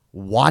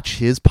 watch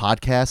his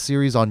podcast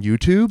series on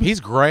YouTube. He's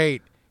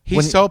great.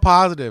 He's so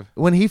positive.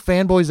 When he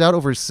fanboys out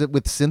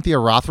with Cynthia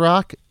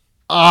Rothrock,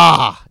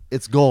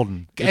 it's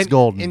golden. It's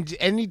golden. And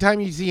anytime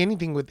you see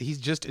anything he's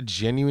just a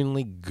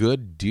genuinely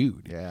good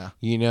dude. Yeah.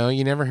 You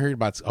never heard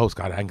about,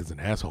 Scott Adkins is an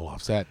asshole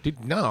off set.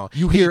 Dude, no.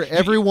 You hear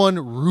everyone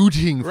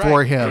rooting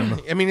for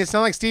him. I mean, it's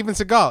not like Steven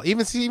Seagal.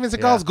 Even Steven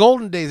Seagal's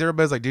golden days,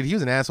 everybody's like, dude, he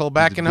was an asshole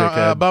back in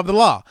Above the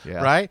Law.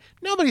 Yeah. Right?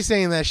 Nobody's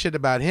saying that shit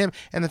about him.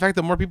 And the fact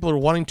that more people are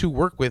wanting to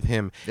work with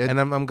him.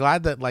 And I'm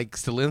glad that like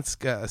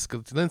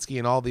Stilinski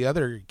and all the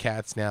other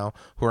cats now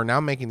who are now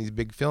making these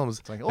big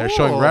films, they're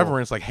showing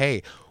reverence like,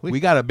 hey,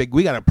 we got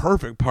a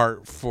perfect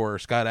part for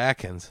Scott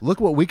Adkins. Look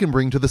what we can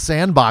bring to the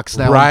sandbox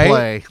now and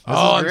play. This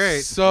I'm is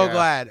great. so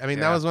glad. I mean,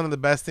 that was one of the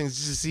best things,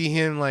 just to see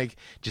him like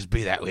just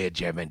be that way at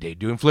Judgment Day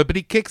doing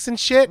flippity kicks and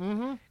shit.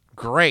 Mm-hmm.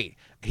 Great.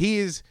 He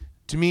is,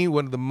 to me,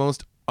 one of the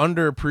most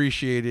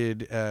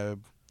underappreciated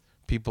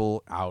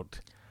people out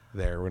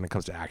there when it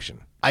comes to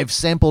action. I've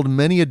sampled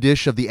many a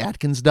dish of the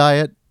Atkins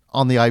diet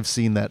on the I've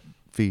Seen That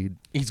feed.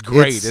 He's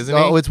great, isn't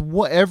he?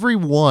 Oh, every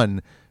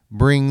one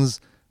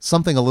brings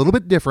something a little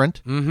bit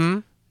different. Mm-hmm.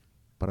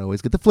 But I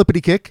always get the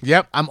flippity kick.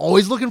 Yep. I'm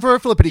always looking for a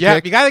flippity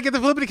kick. You got to get the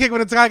flippity kick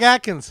when it's Scott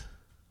Adkins.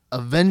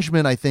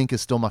 Avengement, I think,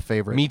 is still my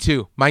favorite. Me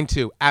too. Mine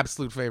too.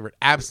 Absolute favorite.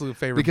 Because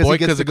Boy,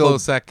 because a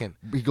close second.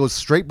 He goes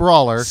straight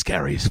brawler.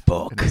 Scary as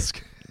fuck.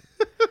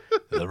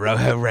 The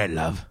red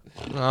love.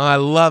 Oh, I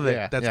love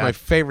it. That's my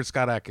favorite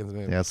Scott Adkins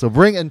movie. Yeah, so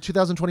in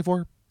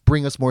 2024,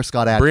 bring us more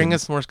Scott Adkins. Bring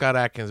us more Scott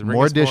Adkins.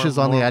 More dishes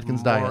on the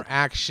Atkins diet. More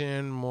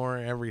action, more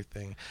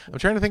everything. I'm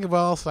trying to think of what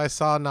else I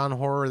saw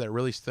non-horror that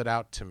really stood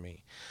out to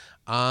me.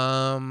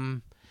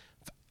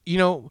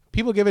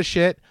 People give a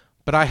shit,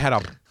 but I had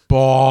a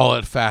ball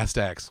at Fast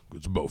X.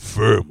 It's about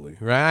family,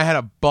 right? I had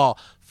a ball.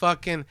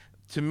 Fucking,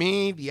 to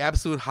me, the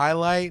absolute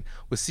highlight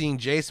was seeing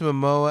Jason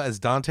Momoa as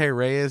Dante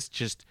Reyes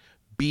just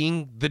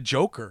being the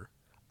Joker.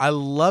 I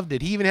loved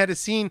it. He even had a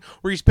scene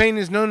where he's painting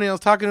his nails,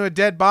 talking to a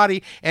dead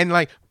body, and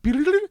like,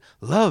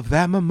 love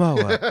that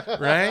Momoa,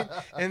 right?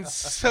 And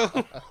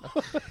so,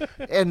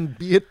 and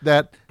be it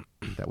that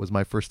was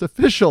my first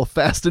official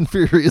Fast and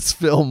Furious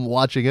film.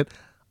 Watching it,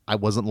 I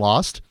wasn't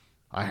lost.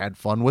 I had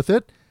fun with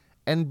it,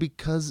 and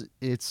because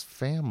it's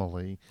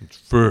family,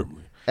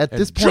 At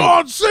this point,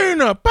 John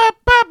Cena,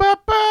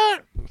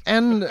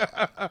 and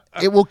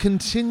it will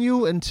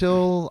continue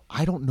until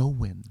I don't know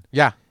when.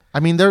 Yeah. I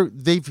mean,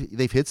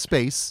 they've hit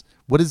space.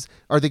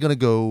 Are they going to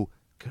go?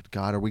 Good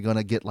God, are we going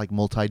to get like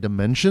multi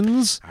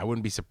dimensions? I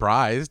wouldn't be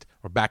surprised.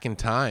 We're back in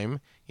time.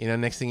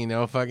 Next thing you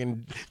know,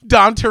 fucking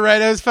Dom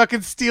Toretto's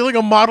fucking stealing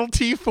a Model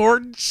T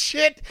Ford and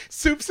shit,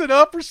 soups it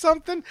up or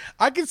something.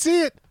 I can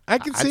see it.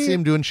 I'd see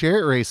him doing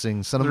chariot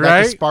racing, sending him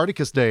back to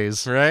Spartacus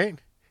days. Right?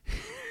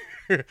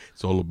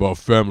 It's all about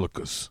family.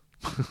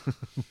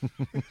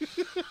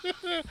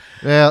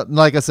 Yeah,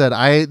 like I said,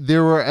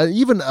 there were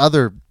even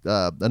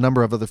a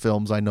number of other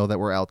films I know that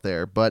were out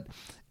there, but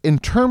in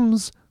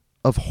terms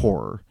of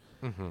horror,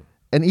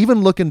 and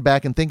even looking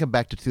back and thinking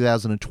back to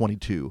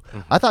 2022,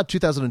 I thought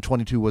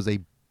 2022 was a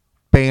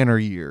banner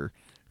year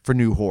for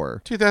new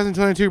horror.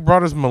 2022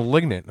 brought us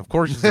Malignant. Of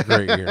course, it's a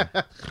great year.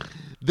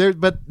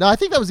 But no, I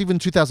think that was even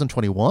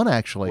 2021.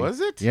 Actually, Was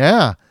it?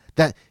 Yeah,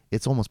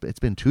 it's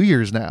been 2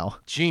 years now.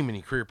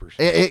 Jiminy creepers.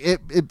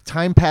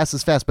 Time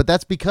passes fast, but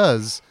that's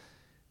because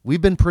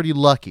we've been pretty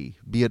lucky,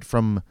 be it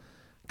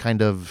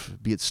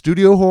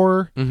studio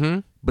horror,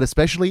 but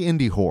especially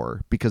indie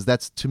horror, because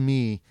that's, to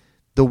me,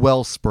 the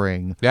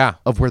wellspring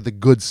of where the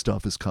good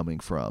stuff is coming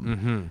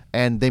from.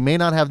 And they may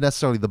not have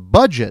necessarily the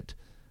budget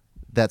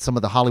that some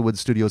of the Hollywood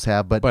studios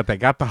have, but they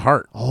got the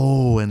heart.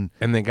 Oh, and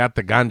they got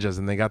the ganjas,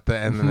 and they got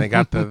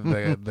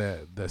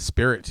the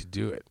spirit to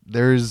do it.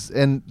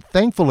 And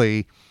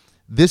thankfully,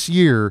 this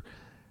year,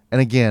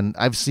 and again,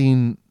 I've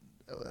seen,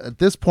 at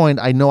this point,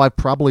 I know I've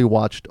probably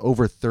watched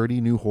over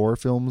 30 new horror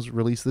films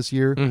released this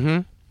year.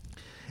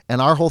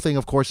 And our whole thing,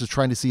 of course, is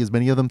trying to see as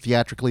many of them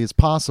theatrically as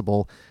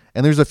possible.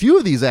 And there's a few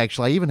of these,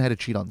 actually. I even had to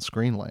cheat on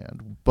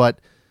Screenland. But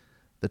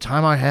the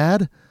time I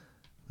had,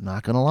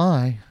 not going to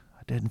lie,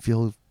 I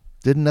didn't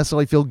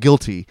necessarily feel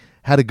guilty.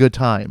 Had a good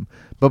time.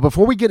 But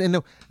before we get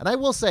into, and I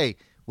will say,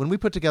 when we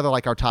put together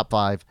like our top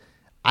 5,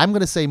 I'm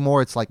going to say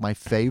more it's like my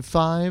fave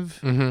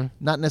 5,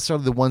 not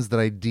necessarily the ones that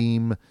I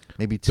deem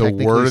maybe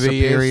technically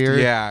superior.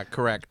 Yeah,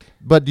 correct.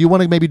 But do you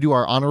want to maybe do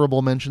our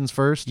honorable mentions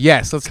first?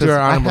 Yes, let's do our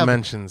honorable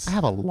mentions. I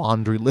have a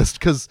laundry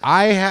list because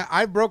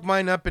I broke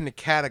mine up into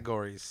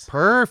categories.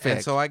 Perfect.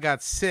 And so I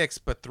got 6,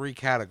 but 3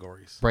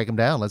 categories. Break them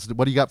down.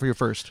 What do you got for your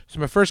first? So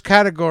my first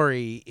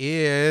category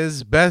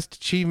is Best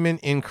Achievement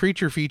in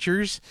Creature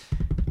Features.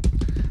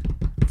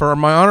 For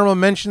my honorable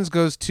mentions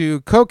goes to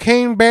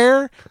Cocaine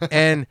Bear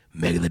and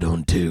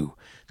Megalodon 2.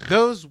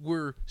 Those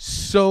were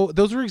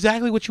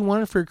exactly what you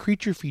wanted for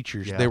creature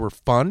features. Yeah. They were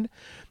fun,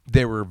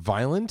 they were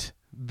violent,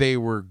 they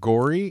were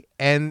gory,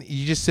 and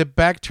you just sit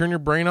back, turn your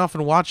brain off,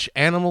 and watch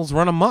animals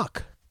run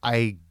amok.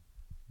 I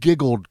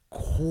giggled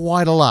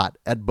quite a lot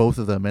at both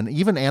of them, and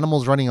even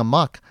Animals Running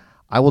Amok.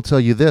 I will tell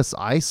you this: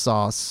 I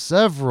saw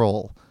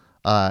several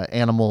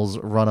Animals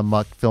Run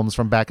Amok films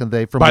from back in the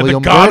day from By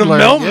William the God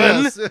Burdler. of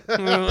Melvin.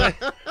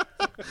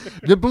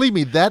 Yes. Believe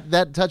me,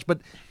 that touch,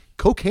 but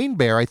Cocaine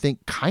Bear, I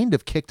think, kind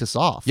of kicked us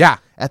off. Yeah,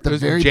 at the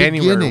very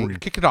beginning, beginning,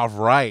 kick it off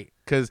right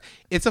because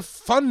it's a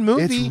fun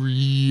movie. It's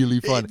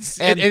really fun,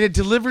 and it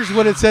delivers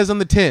what it says on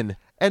the tin.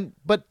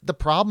 But the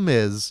problem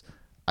is,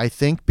 I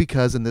think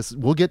because in this,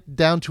 we'll get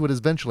down to it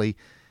eventually.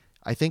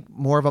 I think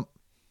more of a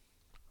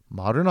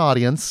modern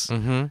audience.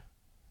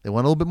 They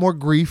want a little bit more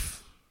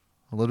grief,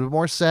 a little bit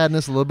more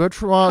sadness, a little bit of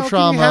trauma. How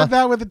can you have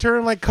that with a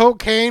term like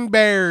Cocaine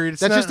Bear?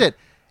 That's just it.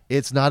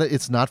 It's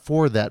not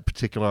for that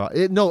particular.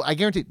 No, I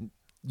guarantee.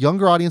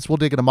 Younger audience will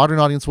dig it. A modern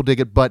audience will dig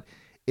it, but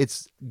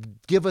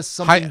give us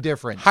something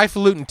different.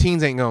 Highfalutin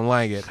teens ain't gonna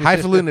like it.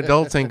 Highfalutin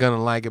adults ain't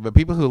gonna like it. But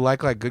people who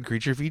like good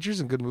creature features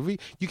and good movie,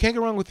 you can't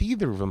go wrong with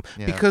either of them.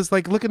 Yeah. Because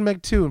like look at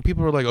Meg 2, and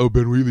people are like, "Oh,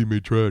 Ben Wheatley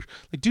made trash."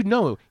 Like, dude,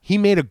 no, he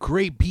made a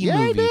great B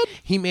movie.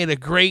 He made a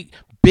great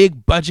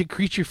big budget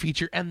creature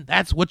feature, and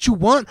that's what you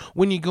want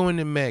when you go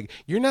into Meg.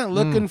 You're not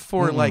looking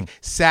for like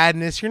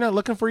sadness. You're not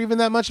looking for even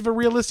that much of a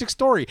realistic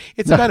story.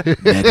 It's about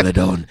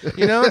Megalodon.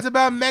 It's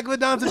about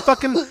megalodons and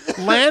fucking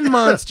land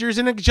monsters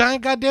and a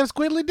giant goddamn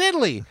squiddly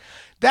diddly.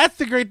 That's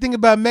the great thing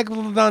about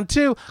Megalodon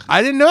 2.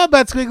 I didn't know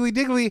about Squiggly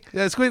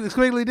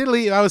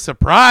Diddly. I was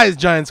surprised,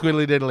 giant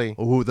Squiggly Diddly.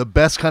 Oh, the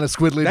best kind of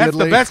Squiddly Diddly. That's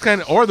the best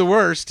kind, or the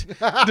worst.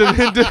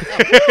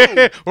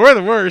 Or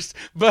the worst.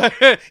 But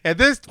at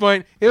this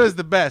point, it was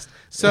the best.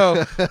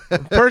 So,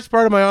 first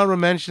part of my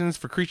honorable mentions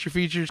for creature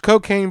features,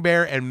 Cocaine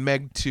Bear and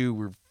Meg 2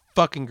 were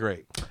fucking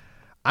great.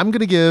 I'm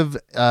going to give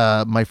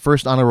my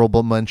first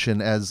honorable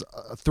mention as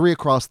 3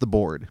 across the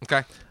board.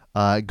 Okay.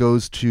 It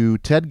goes to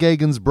Ted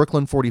Gagan's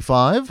Brooklyn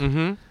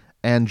 45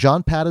 and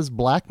John Pata's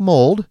Black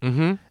Mold,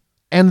 and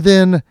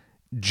then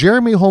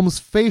Jeremy Holmes'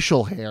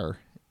 facial hair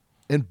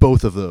in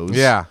both of those.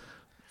 Yeah.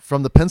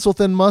 From the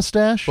pencil-thin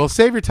mustache. Well,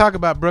 save your talk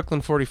about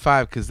Brooklyn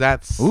 45 because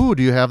that's... Ooh,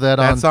 do you have that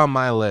on? That's on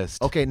my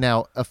list. Okay,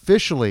 now,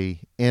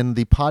 officially in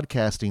the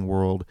podcasting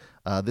world,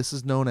 this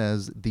is known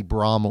as the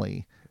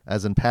Bromley,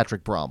 as in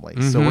Patrick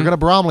Bromley. So we're going to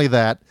Bromley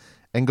that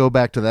and go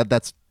back to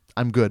that.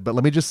 I'm good. But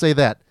let me just say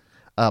that.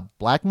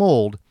 Black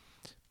Mold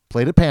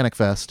played at Panic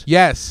Fest.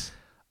 Yes.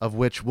 Of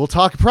which we'll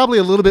talk probably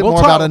a little bit more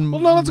about in Well,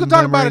 no, let's go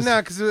talk about it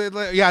now.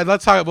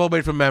 Let's talk. We'll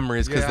wait for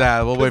memories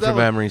we'll wait for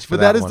memories for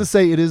that. But that is to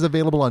say, it is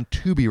available on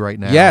Tubi right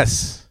now.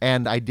 Yes.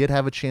 And I did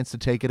have a chance to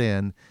take it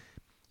in.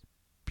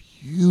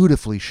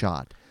 Beautifully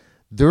shot.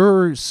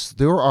 There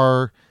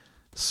are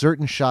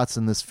certain shots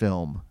in this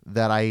film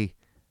that I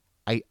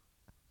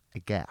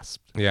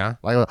gasped. Yeah.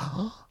 Like,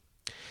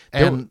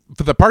 and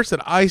for the parts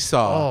that I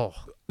saw,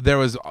 there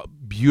was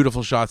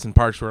beautiful shots in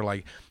parts where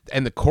like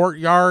in the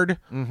courtyard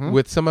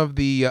with some of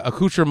the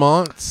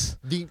accoutrements.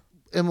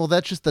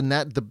 That's just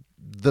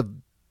the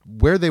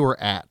where they were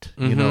at.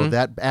 You know,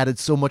 that added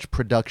so much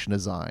production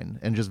design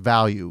and just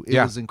value.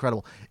 It was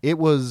incredible. It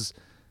was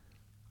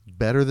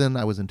better than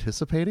I was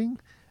anticipating,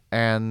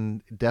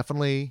 and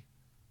definitely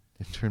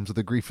in terms of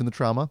the grief and the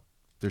trauma,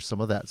 there's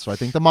some of that. So I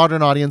think the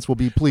modern audience will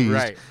be pleased.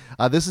 Right.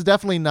 This is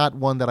definitely not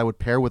one that I would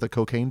pair with a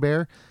Cocaine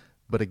Bear,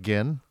 but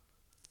again,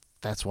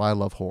 that's why I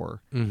love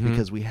horror,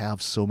 because we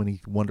have so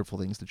many wonderful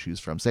things to choose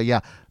from. So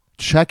yeah,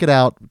 check it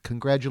out.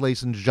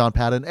 Congratulations, John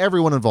Patton,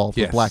 everyone involved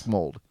with Black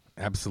Mold.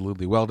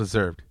 Absolutely. Well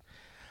deserved.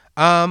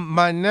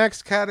 My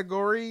next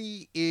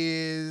category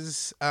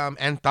is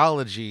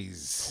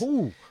anthologies.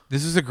 Ooh.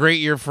 This is a great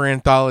year for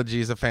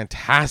anthologies, a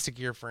fantastic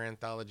year for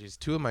anthologies.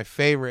 Two of my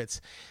favorites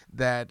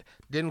that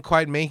didn't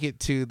quite make it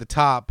to the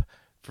top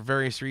for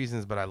various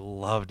reasons, but I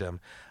loved them.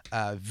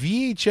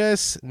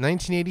 VHS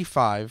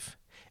 1985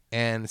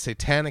 and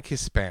Satanic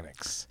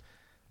Hispanics.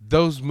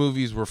 Those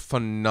movies were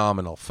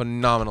phenomenal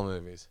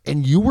movies.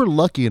 And you were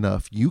lucky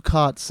enough, you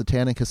caught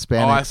Satanic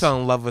Hispanics. Oh, I fell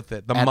in love with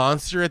it. The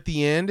monster at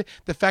the end,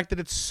 the fact that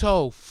it's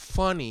so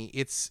funny.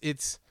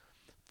 It's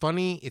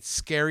funny, it's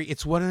scary.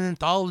 It's what an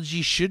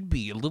anthology should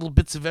be, little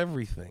bits of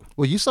everything.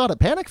 Well, you saw it at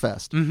Panic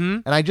Fest.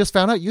 And I just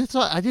found out you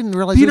saw I didn't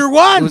realize Theater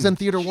 1. It was in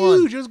Theater 1.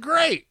 Huge, it was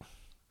great.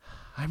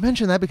 I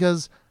mentioned that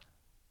because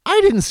I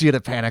didn't see it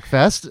at Panic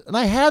Fest, and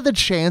I had the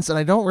chance, and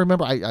I don't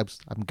remember.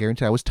 I'm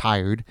guaranteed I was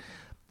tired.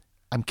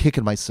 I'm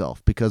kicking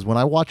myself because when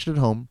I watched it at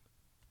home,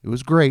 it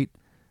was great.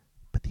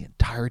 But the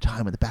entire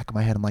time in the back of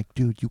my head, I'm like,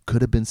 dude, you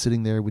could have been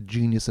sitting there with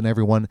Genius and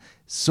everyone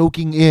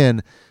soaking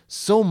in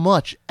so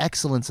much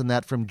excellence in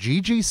that from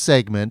Gigi's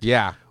segment.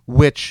 Yeah.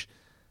 Which...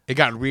 It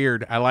got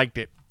weird. I liked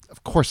it.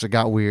 Of course it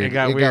got weird. It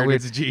got weird.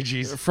 It's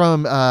Gigi's.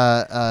 From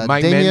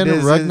Mike Damien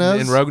Mendez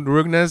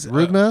Rugnas. and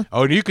Rugna.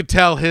 And you could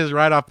tell his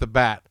right off the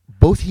bat.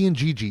 Both he and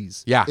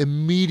Gigi's. Yeah.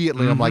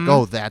 Immediately, I'm like,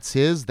 oh, that's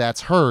his,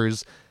 that's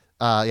hers.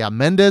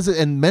 Mendez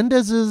and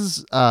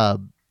Mendez's the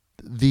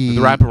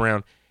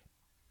wraparound.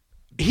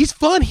 He's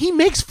fun. He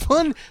makes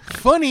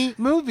funny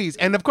movies,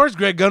 and of course,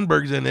 Greg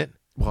Gunberg's in it.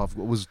 Well,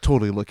 I was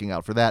totally looking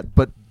out for that.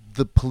 But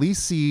the police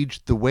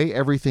siege, the way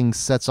everything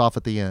sets off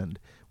at the end.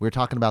 We were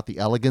talking about the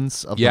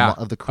elegance of the creature,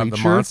 of the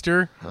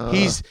monster.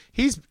 He's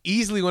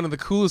easily one of the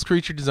coolest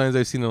creature designs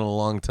I've seen in a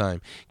long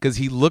time because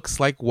he looks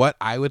like what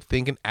I would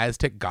think an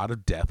Aztec god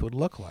of death would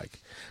look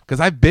like. Because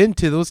I've been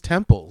to those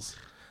temples.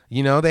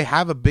 You know, they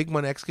have a big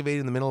one excavated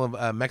in the middle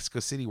of Mexico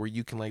City where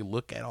you can like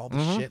look at all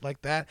the shit like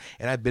that.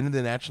 And I've been to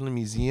the National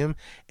Museum,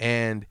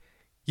 and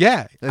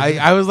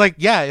I was like,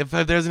 if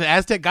there's an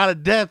Aztec god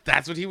of death,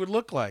 that's what he would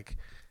look like.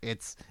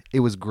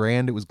 It was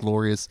grand, it was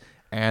glorious,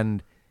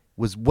 and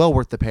was well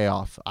worth the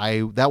payoff.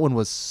 That one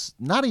was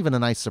not even a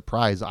nice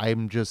surprise.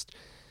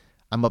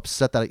 I'm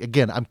upset that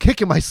again I'm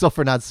kicking myself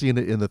for not seeing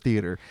it in the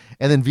theater.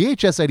 And then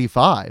VHS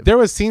 85. There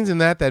was scenes in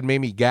that made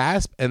me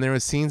gasp, and there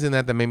was scenes in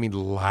that made me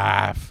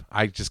laugh.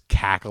 I just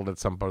cackled at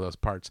some of those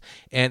parts.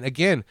 And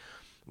again,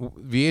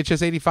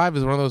 VHS 85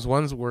 is one of those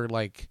ones where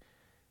like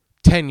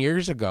 10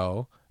 years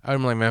ago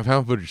I'm like, man,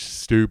 found footage is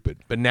stupid.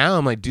 But now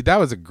I'm like, dude, that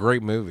was a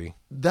great movie.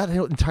 That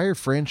entire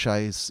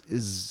franchise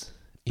is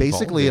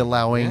basically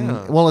evolving.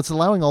 it's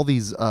allowing all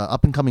these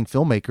up and coming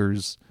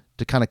filmmakers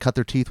to kind of cut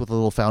their teeth with a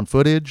little found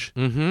footage,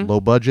 low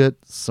budget,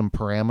 some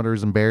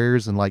parameters and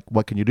barriers, and like,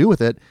 what can you do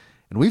with it?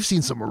 And we've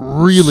seen some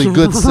really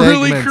good segments,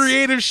 really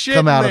creative shit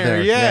come out there. of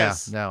there.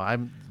 Yes. Yeah. No,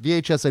 I'm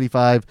VHS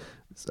 85,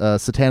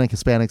 Satanic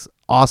Hispanics,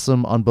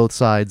 awesome on both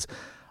sides.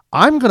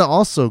 I'm gonna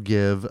also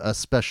give a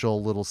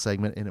special little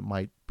segment, and it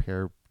might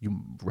pair. You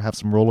have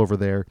some rollover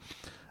there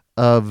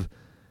of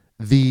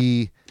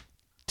the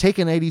take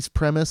an 80s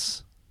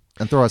premise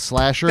and throw a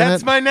slasher in it.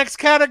 That's my next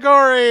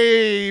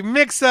category.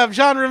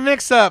 Genre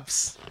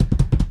mix-ups.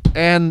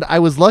 And I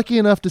was lucky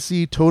enough to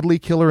see Totally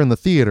Killer in the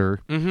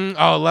theater.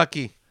 Oh,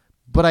 lucky.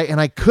 But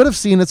I could have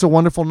seen It's a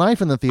Wonderful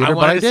Knife in the theater,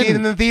 but I didn't. I wanted to see it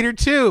in the theater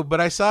too, but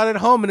I saw it at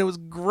home, and it was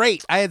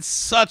great. I had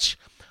such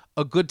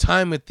a good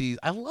time with these.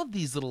 I love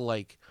these little,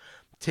 like,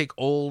 take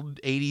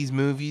old 80s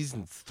movies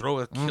and throw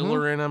a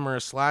killer in them or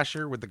a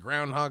slasher with the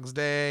Groundhog's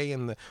Day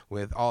and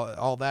with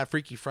all that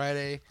Freaky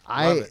Friday.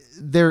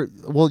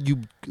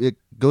 It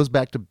goes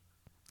back to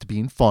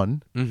being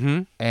fun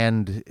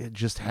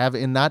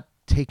and not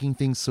taking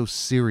things so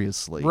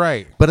seriously.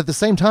 Right. But at the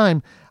same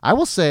time, I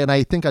will say, and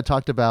I think I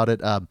talked about it,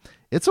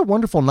 It's a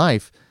Wonderful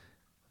Knife,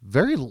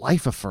 very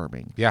life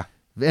affirming. Yeah.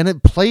 And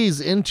it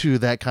plays into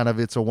that kind of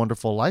It's a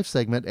Wonderful Life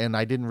segment, and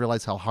I didn't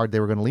realize how hard they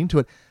were going to lean to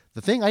it. The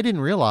thing I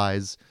didn't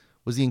realize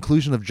was the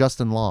inclusion of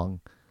Justin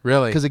Long.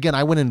 Really? Because again,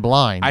 I went in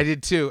blind. I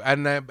did too,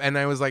 and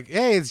I was like,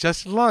 "Hey, it's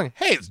Justin Long.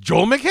 Hey, it's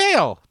Joel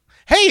McHale.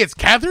 Hey, it's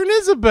Catherine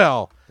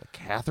Isabel."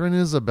 Catherine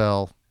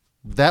Isabel.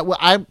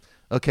 I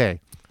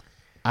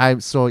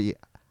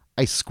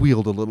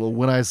squealed a little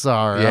when I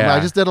saw her. Yeah. I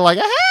just did it like,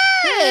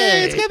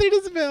 hey, it's Catherine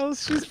Isabel.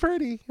 She's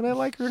pretty, and I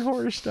like her in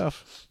horror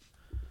stuff.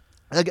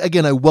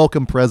 Again, I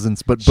welcome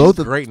presence, but She's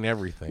great in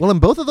everything. Well, in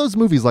both of those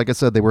movies, like I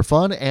said, they were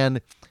fun,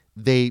 and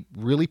they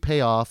really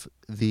pay off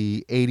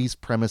the 80s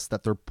premise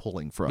that they're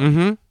pulling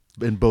from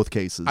in both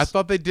cases. I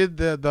thought they did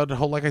the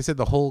whole, like I said,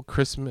 the whole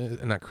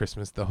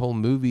the whole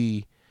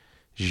movie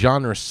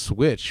genre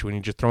switch when you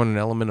just throw in an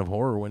element of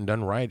horror when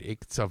done right.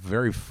 It's a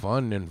very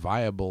fun and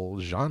viable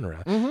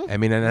genre. I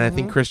mean, and I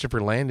think Christopher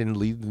Landon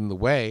leading the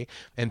way,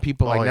 and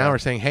people now are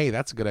saying, hey,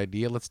 that's a good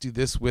idea. Let's do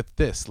this with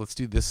this. Let's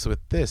do this with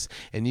this.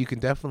 And you can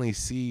definitely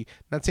see,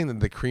 not saying that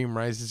the cream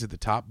rises to the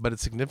top, but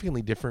it's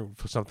significantly different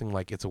for something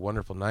like It's a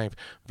Wonderful Knife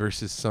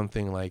versus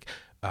something like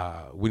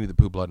Winnie the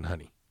Pooh, Blood and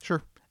Honey.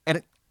 Sure.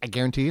 And I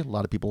guarantee a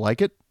lot of people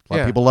like it. A lot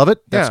of people love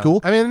it. That's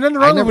cool. I mean, nothing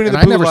wrong with Winnie the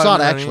Pooh. I never saw it,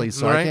 Blood and actually, Honey,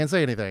 so I can't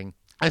say anything.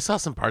 I saw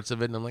some parts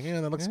of it, and I'm like, yeah,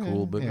 that looks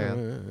cool, but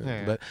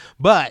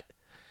but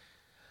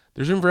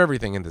there's room for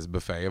everything in this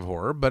buffet of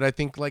horror. But I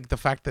think like the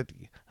fact that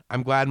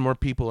I'm glad more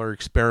people are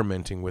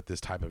experimenting with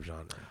this type of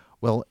genre.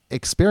 Well,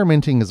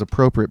 experimenting is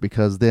appropriate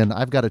because then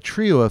I've got a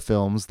trio of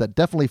films that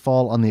definitely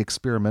fall on the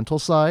experimental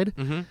side,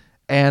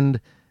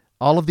 and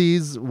all of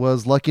these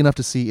was lucky enough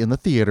to see in the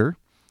theater.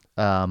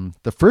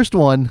 The first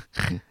one,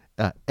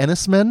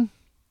 Ennis Men.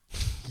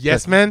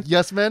 Yes, Men.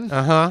 Yes, Men.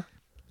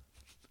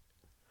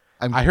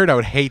 I heard I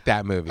would hate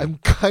that movie. I'm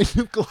kind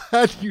of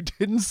glad you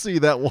didn't see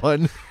that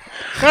one.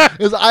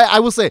 Because I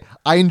will say,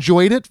 I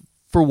enjoyed it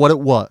for what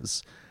it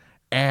was.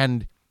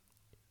 And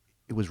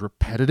it was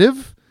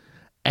repetitive.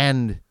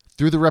 And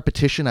through the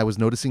repetition, I was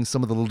noticing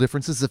some of the little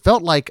differences. It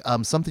felt like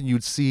something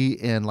you'd see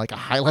in like a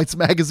highlights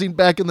magazine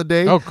back in the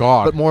day. Oh,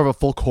 God. But more of a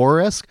full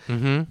horror-esque.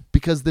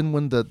 Because then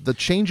when the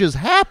changes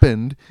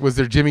happened... Was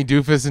there Jimmy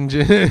Doofus and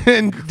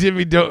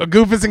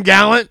Goofus and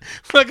Gallant?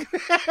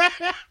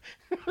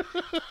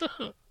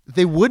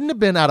 They wouldn't have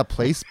been out of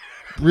place,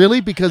 really,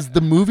 because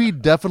the movie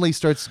definitely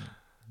starts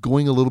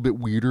going a little bit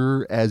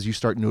weirder as you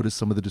start notice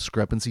some of the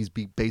discrepancies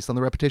based on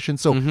the repetition.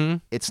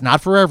 So it's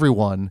not for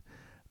everyone,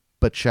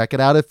 but check it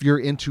out if you're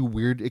into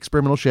weird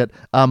experimental shit.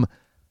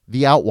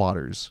 The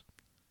Outwaters.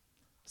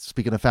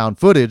 Speaking of found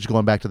footage,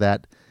 going back to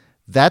that,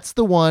 that's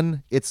the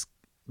one. It's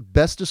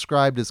best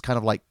described as kind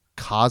of like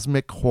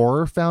cosmic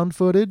horror found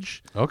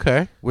footage.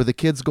 Okay. Where the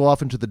kids go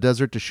off into the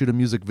desert to shoot a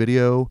music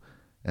video.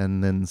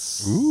 And then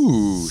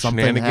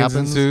something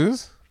happens.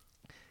 Ensues.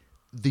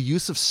 The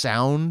use of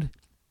sound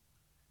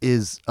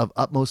is of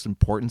utmost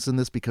importance in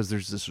this because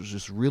there's this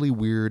just really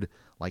weird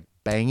like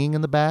banging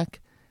in the back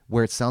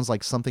where it sounds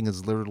like something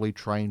is literally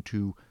trying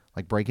to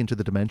like break into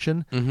the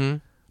dimension.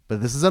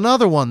 But this is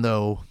another one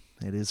though.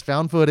 It is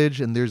found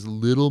footage, and there's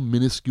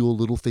minuscule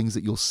little things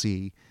that you'll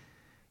see.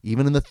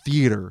 Even in the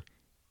theater,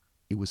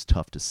 it was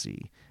tough to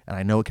see. And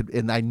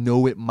I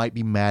know it might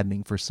be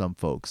maddening for some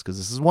folks because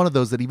this is one of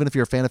those that even if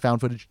you're a fan of found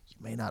footage, you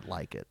may not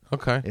like it.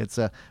 Okay. It's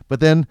but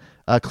then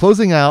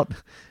closing out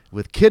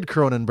with Kid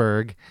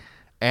Cronenberg,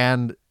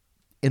 and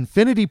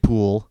Infinity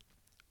Pool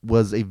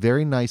was a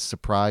very nice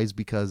surprise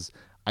because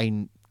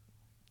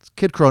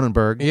Kid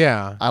Cronenberg.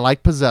 Yeah. I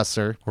like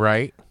Possessor.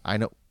 Right. I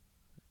know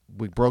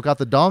we broke out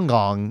the dong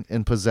gong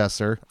in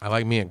Possessor. I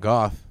like Mia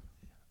Goth.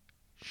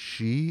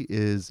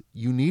 You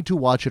need to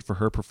watch it for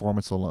her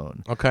performance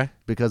alone. Okay.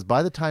 Because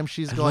by the time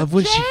she's going,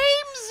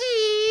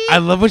 I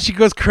love when she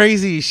goes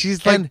crazy.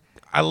 She's like,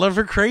 I love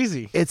her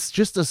crazy. It's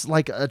just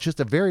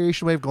a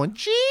variation way of going,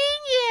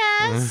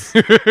 genius.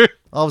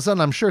 All of a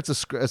sudden, I'm sure it's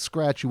a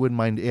scratch you wouldn't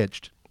mind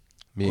itched.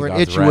 Or an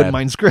itch you wouldn't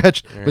mind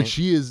scratched. Right. But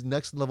she is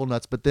next level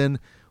nuts. But then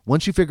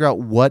once you figure out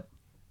what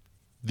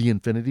the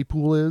Infinity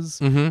Pool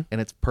is and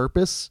its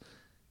purpose,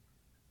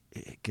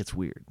 it gets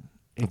weird.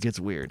 It gets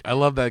weird. I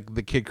love that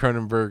the Kid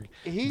Cronenberg,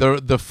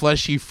 the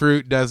fleshy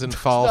fruit doesn't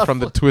fall from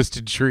the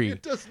twisted tree.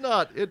 It does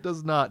not. It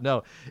does not.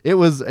 No, it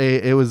was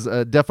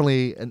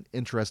definitely an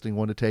interesting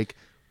one to take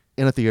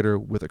in a theater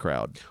with a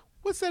crowd.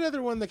 What's that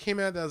other one that came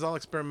out that was all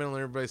experimental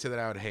and everybody said that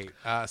I would hate?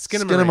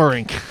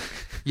 Skinamarink.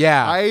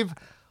 Yeah. I've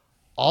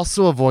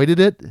also avoided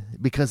it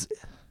because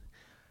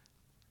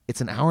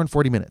it's an hour and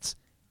 40 minutes.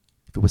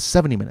 If it was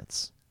 70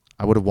 minutes,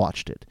 I would have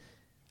watched it.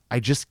 I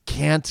just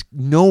can't,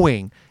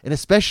 knowing, and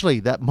especially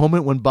that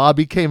moment when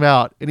Bobby came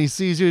out and he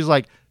sees you, he's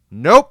like,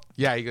 nope.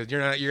 Yeah, he goes, you're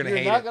gonna hate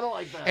it. You're not gonna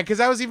like that. And because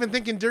I was even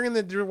thinking during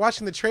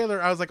watching the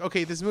trailer, I was like,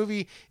 okay, this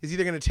movie is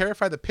either gonna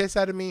terrify the piss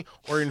out of me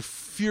or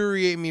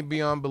infuriate me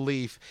beyond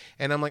belief.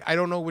 And I'm like, I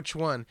don't know which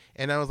one.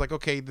 And I was like,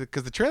 okay,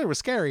 because the trailer was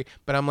scary,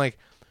 but I'm like,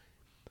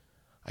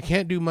 I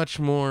can't do much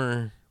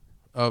more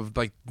of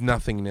like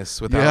nothingness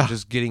without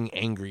just getting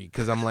angry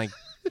because I'm like,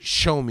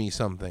 show me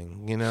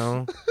something, you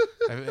know.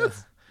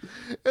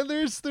 And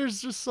there's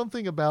just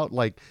something about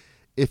like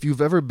if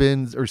you've ever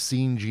been or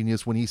seen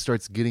Genius when he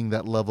starts getting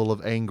that level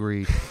of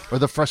angry or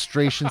the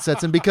frustration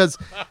sets in, because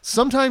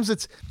sometimes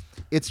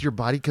it's your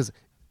body, because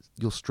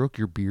you'll stroke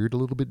your beard a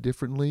little bit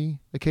differently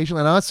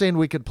occasionally. And I'm not saying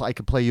I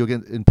could play you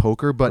again in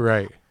poker, but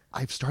right.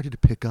 I've started to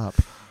pick up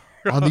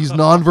on these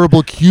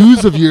nonverbal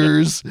cues of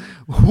yours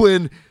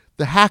when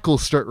the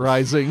hackles start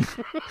rising.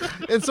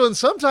 And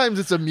sometimes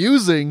it's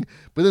amusing,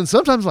 but then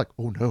sometimes like,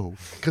 oh no,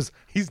 because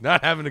he's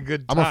not having a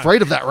good time. I'm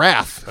afraid of that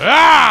wrath.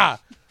 Ah!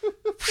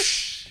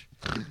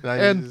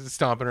 And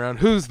stomping around.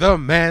 Who's the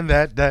man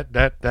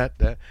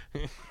that?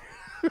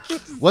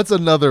 What's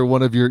another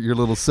one of your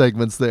little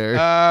segments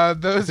there?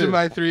 Those are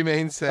my three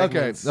main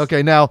segments.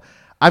 Okay. Now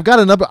I've got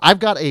a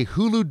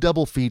Hulu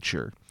double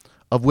feature,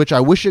 of which I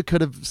wish it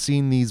could have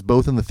seen these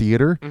both in the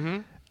theater.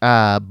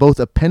 both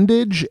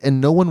Appendage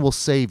and No One Will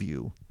Save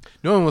You.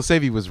 No One Will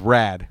Save You was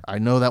rad. I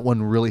know that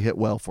one really hit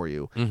well for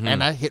you. Mm-hmm.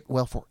 And that hit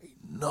well for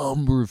a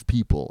number of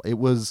people. It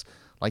was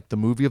like the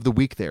movie of the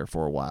week there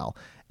for a while.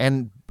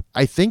 And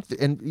I think,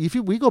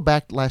 we go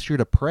back last year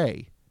to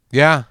Prey.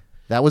 Yeah.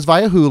 That was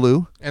via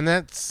Hulu. And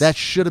that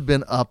should have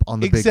been up on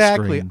the big screen.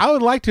 Exactly. I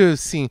would like to have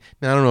seen,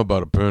 now I don't know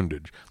about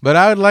Appendage, but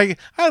I'd like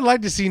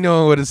to see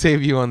No One Would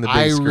Save You on the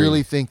big screen. I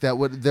really think that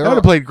would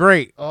have played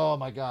great. Oh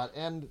my God.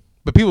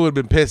 But people would have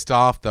been pissed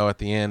off though at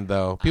the end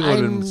though. People would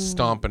have been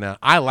stomping out.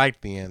 I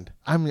liked the end.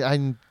 I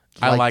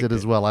liked it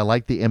as well. I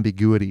liked the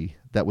ambiguity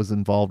that was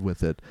involved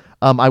with it.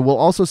 I will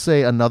also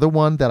say another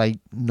one that I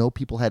know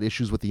people had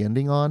issues with the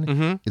ending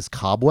on is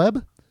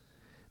Cobweb,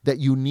 that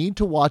you need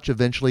to watch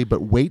eventually,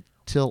 but wait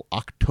till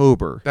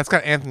October. That's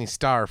got Anthony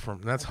Starr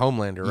that's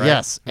Homelander, right?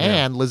 Yes,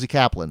 Yeah. and Lizzie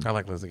Kaplan. I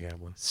like Lizzie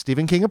Kaplan.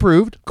 Stephen King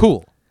approved.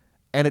 Cool.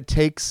 And it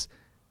takes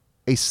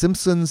a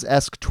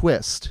Simpsons-esque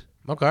twist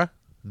Okay.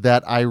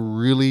 that I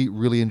really,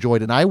 really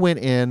enjoyed. And I went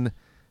in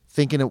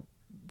thinking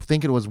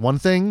it was one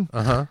thing,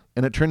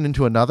 and it turned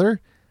into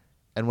another.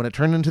 And when it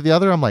turned into the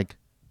other, I'm like,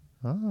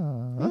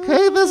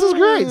 okay, this is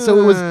great.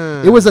 So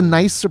it was a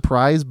nice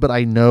surprise, but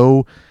I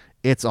know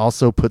it's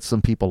also put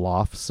some people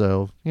off.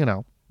 So,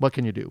 what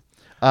can you do?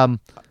 I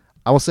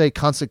will say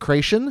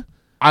Consecration.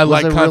 I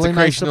like really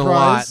Consecration nice a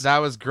lot. surprise. That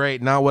was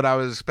great. Not what I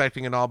was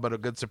expecting at all, but a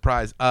good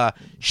surprise.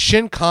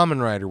 Shin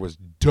Kamen Rider was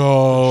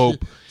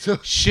dope.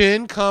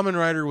 Shin Kamen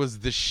Rider was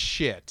the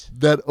shit.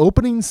 That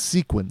opening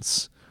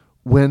sequence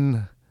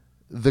when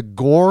the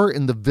gore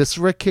and the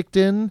viscera kicked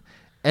in,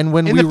 and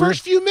when the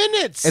first few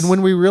minutes, and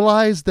when we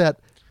realized that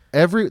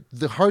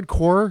the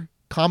hardcore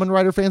Kamen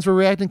Rider fans were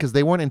reacting because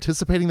they weren't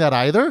anticipating that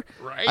either.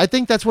 Right. I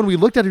think that's when we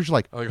looked at it. It was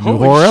like new holy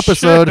horror shit.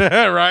 episode.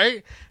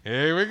 Right?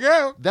 Here we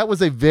go. That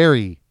was a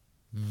very,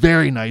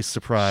 very nice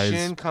surprise.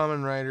 Shin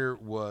Kamen Rider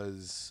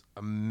was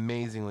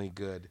amazingly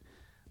good.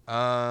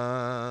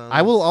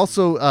 I will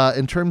also,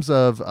 in terms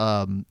of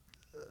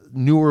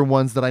newer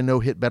ones that I know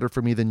hit better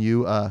for me than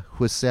you,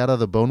 Huesera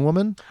the Bone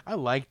Woman. I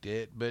liked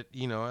it, but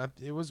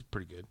it was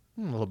pretty good.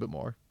 A little bit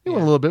more. You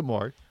want a little bit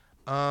more.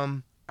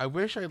 I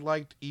wish I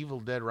liked Evil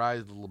Dead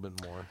Rise a little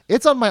bit more.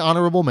 It's on my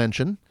honorable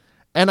mention,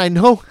 and I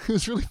know it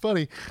was really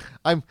funny.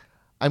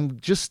 I'm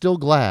just still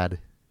glad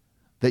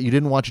that you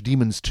didn't watch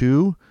Demons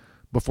 2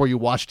 before you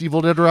watched Evil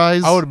Dead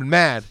Rise. I would have been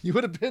mad. You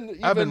would have been.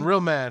 I've been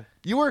real mad.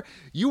 You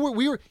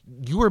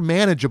were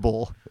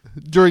manageable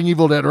during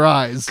Evil Dead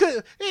Rise.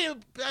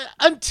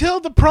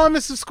 Until the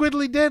promise of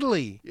Squiddly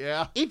Diddly.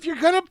 Yeah. If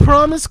you're gonna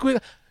promise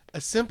a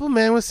simple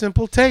man with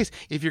simple taste.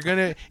 If you're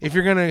gonna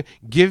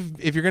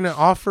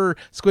offer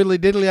Squiddly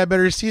Diddly, I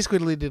better see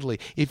Squiddly Diddly.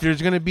 If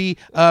there's gonna be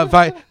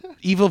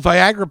evil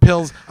Viagra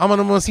pills, I'm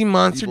gonna want to see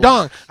Monster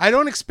Dong. I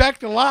don't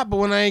expect a lot, but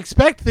when I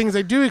expect things,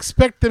 I do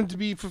expect them to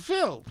be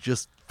fulfilled.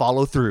 Just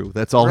follow through.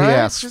 That's all he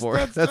asks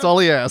for. That's all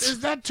he asks.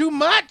 Is that too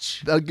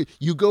much?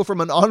 You go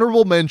from an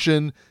honorable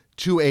mention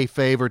to a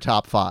fave or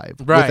top 5,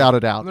 right. Without a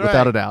doubt. Right.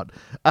 Without a doubt.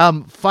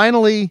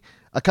 Finally,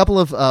 a couple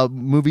of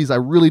movies I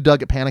really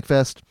dug at Panic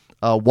Fest.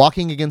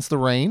 Walking Against the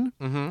Rain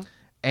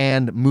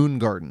and Moon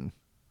Garden.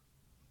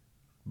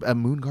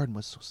 Moon Garden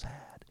was so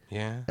sad.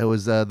 Yeah. It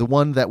was the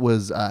one that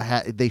was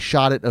they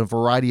shot it a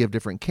variety of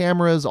different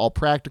cameras, all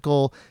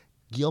practical,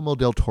 Guillermo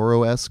del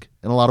Toro-esque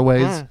in a lot of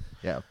ways.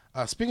 Yeah.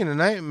 Speaking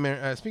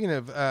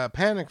of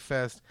Panic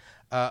Fest,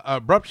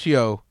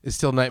 Abruptio is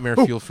still nightmare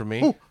fuel for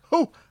me.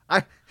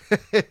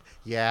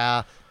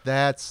 Yeah,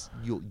 that's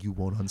you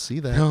won't unsee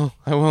that. No,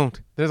 I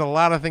won't. There's a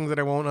lot of things that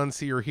I won't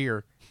unsee or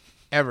hear,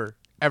 ever.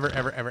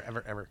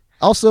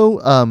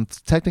 Also,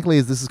 technically,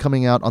 as this is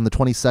coming out on the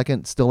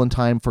 22nd, still in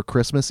time for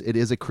Christmas, it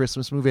is a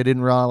Christmas movie. I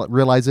didn't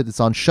realize it. It's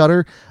on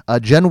Shudder.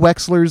 Jen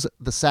Wexler's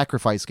The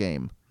Sacrifice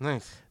Game.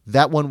 Nice.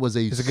 That one was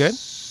Is it good?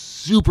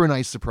 Super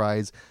nice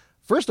surprise.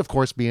 First, of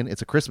course, being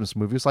it's a Christmas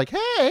movie. It's like,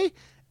 hey,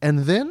 and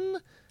then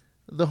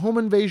the home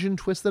invasion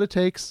twist that it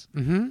takes.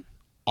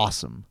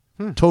 Awesome.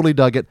 Totally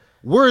dug it.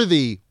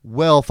 Worthy,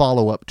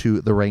 follow-up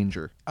to The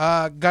Ranger.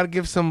 Got to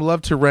give some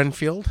love to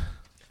Renfield.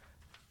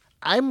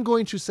 I'm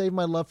going to save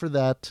my love for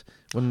that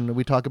when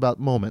we talk about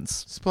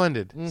moments.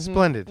 Splendid.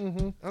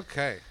 Splendid.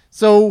 Okay.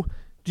 So,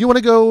 do you want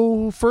to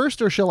go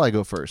first or shall I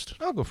go first?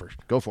 I'll go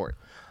first. Go for it.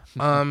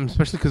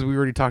 Especially because we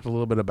already talked a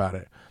little bit about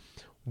it.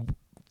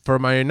 For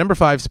my number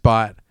 5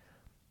 spot,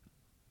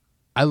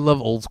 I love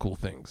old school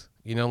things.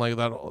 Like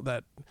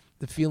that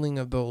the feeling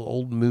of the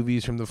old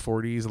movies from the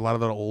 40s, a lot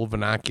of the old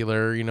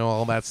vernacular,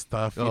 all that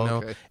stuff,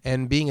 Okay.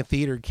 And being a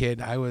theater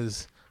kid, I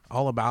was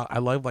all about, I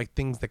love like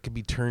things that could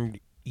be turned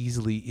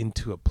easily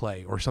into a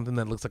play or something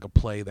that looks like a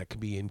play that could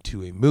be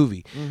into a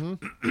movie.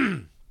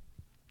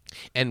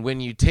 And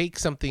when you take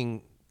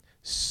something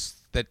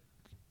that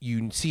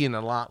you see in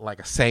a lot like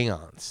a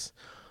seance,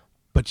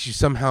 but you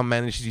somehow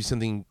manage to do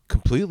something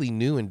completely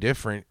new and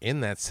different in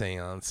that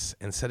seance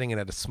and setting it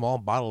at a small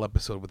bottle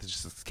episode with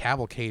just this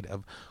cavalcade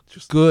of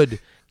just good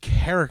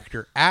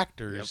character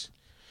actors,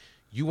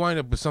 you wind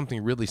up with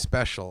something really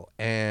special.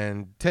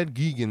 And Ted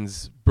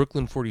Geoghegan's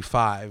Brooklyn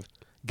 45,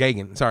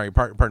 Gagan's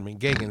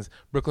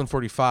Brooklyn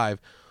 45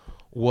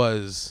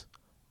 was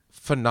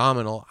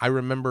phenomenal. I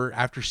remember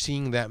after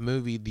seeing that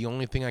movie, the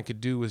only thing I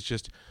could do was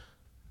just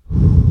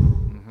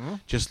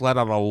let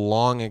out a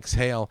long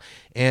exhale.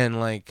 And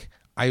like,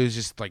 I was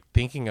just like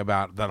thinking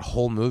about that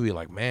whole movie,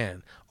 like,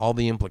 man, all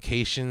the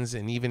implications.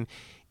 And even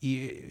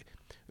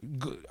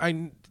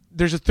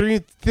there's a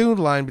through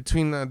line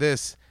between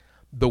this,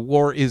 the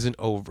war isn't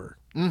over.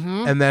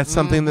 And that's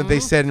something that they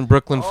said in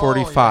Brooklyn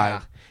 45.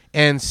 Yeah.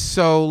 And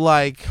so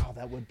like,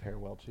 that would pair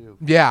well too.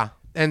 Yeah.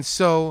 And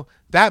so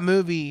that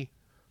movie,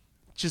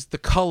 just the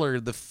color,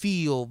 the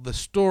feel, the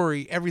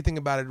story, everything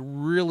about it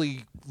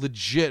really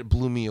legit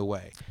blew me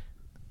away.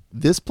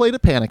 This played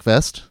at Panic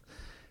Fest.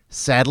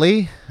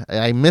 Sadly,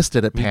 I missed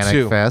it at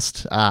Panic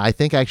Fest. I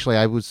think actually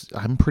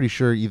I'm pretty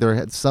sure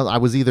I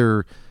was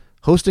either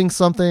hosting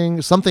something.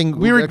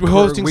 We were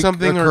hosting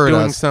something or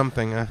doing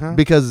something.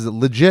 Because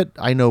legit,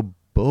 I know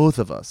both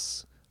of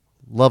us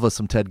love us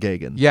some Ted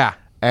Gagin. Yeah.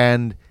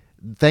 And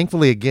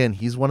thankfully, again,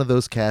 he's one of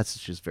those cats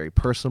that's just very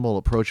personable,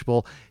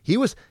 approachable. He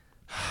was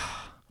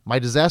my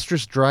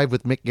disastrous drive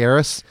with Mick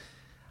Garris.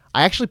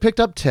 I actually picked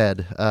up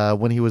Ted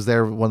when he was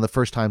there one of the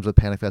first times with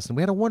Panic Fest, and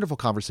we had a wonderful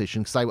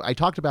conversation because I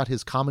talked about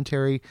his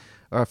commentary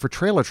for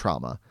Trailer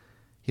Trauma.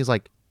 He's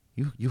like,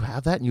 you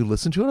have that and you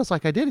listen to it? I was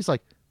like, I did. He's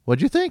like,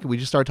 what'd you think? We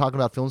just started talking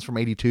about films from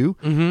 82.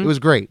 It was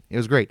great.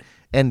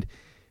 And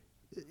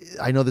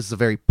I know this is a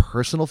very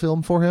personal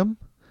film for him.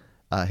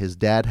 His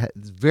dad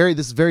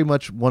this is very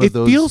much one of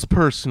those. It feels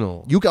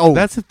personal.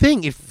 That's the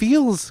thing. It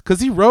feels,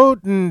 because he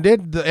wrote and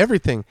did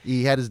everything.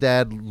 He had his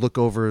dad look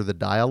over the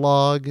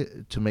dialogue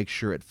to make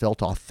sure it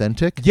felt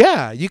authentic.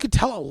 Yeah, you could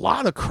tell a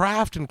lot of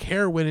craft and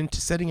care went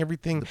into setting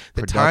everything.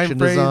 The time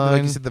frame,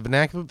 like you said, the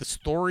vernacular, the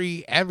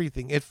story,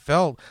 everything. It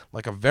felt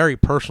like a very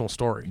personal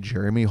story.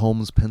 Jeremy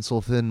Holmes'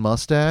 pencil-thin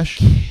mustache.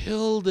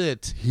 Killed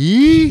it.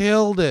 He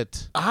killed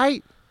it.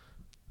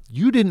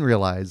 You didn't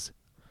realize.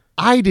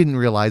 I didn't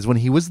realize when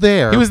he was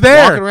there. He was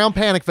there. Walking around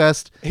Panic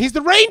Fest. He's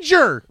the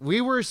Ranger. We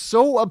were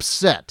so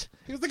upset.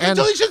 He was like,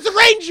 congratulations, the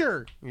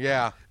Ranger.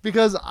 Yeah.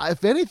 Because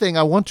if anything,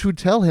 I want to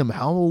tell him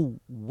how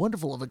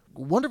wonderful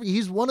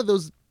he's one of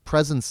those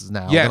presences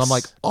now. Yes. And I'm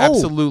like,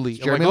 absolutely.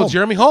 Jeremy Holmes.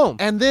 Jeremy Holmes.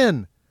 And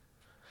then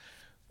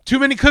Too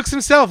Many Cooks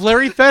himself,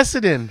 Larry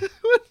Fessenden.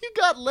 You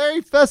got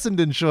Larry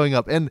Fessenden showing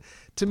up. And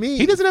to me,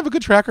 he doesn't have a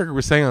good track record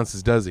with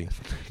seances, does he?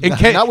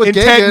 Not with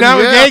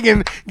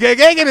Gagin.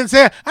 Gagin and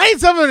seance. I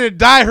need someone to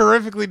die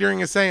horrifically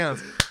during a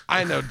seance.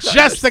 I know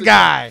just the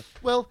guy.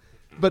 Well,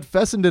 but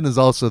Fessenden is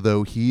also,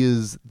 though, he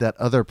is that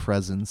other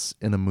presence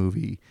in a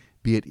movie,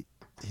 be it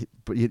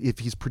if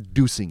he's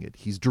producing it,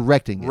 he's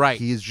directing it. Right.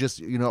 He is just,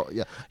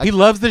 he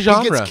loves the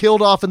genre. He gets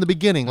killed off in the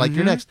beginning, like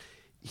your next.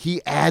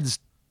 He adds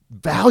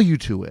value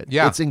to it.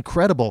 Yeah. It's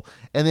incredible.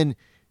 And then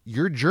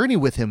your journey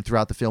with him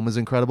throughout the film is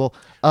incredible.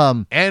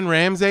 Anne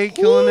Ramsey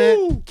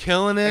killing it.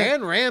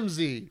 Anne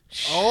Ramsey.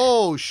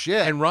 Oh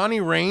shit. And Ronnie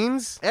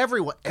Raines.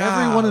 Everyone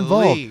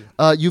involved.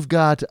 You've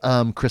got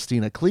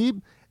Christina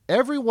Klebe.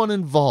 Everyone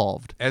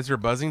involved. Ezra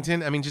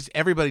Buzzington. I mean, just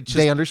everybody.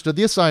 They understood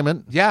the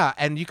assignment. Yeah,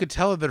 and you could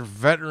tell that they're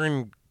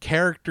veteran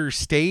character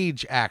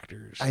stage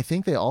actors. I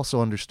think they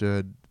also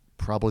understood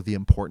probably the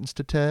importance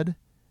to Ted,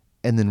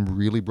 and then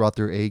really brought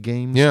their A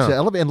games to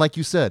elevate. And like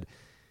you said,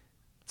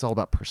 it's all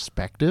about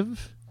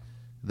perspective.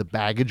 The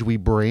baggage we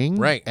bring,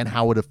 right, and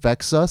how it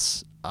affects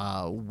us,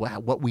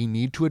 what we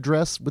need to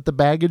address with the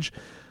baggage.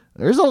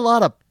 There's a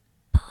lot of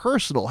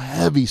personal,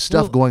 heavy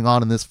stuff going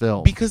on in this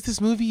film. Because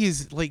this movie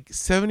is like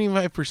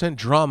 75%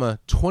 drama,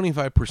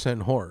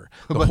 25% horror.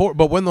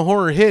 But when the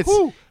horror hits,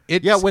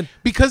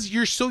 because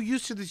you're so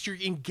used to this, you're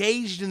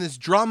engaged in this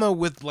drama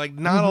with like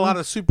not a lot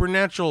of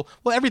supernatural.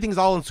 Well, everything's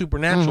all in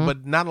supernatural,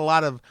 but not a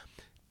lot of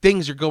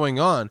things are going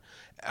on.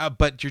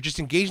 But you're just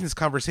engaged in this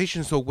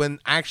conversation. So when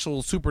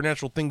actual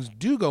supernatural things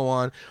do go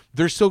on,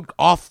 they're so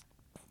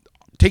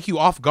take you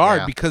off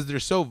guard because they're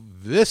so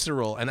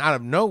visceral and out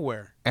of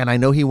nowhere. And I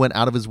know he went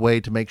out of his way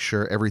to make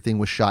sure everything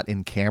was shot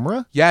in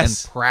camera.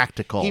 Yes. And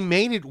practical. He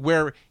made it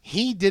where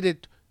he did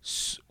it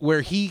where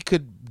he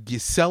could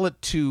sell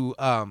it to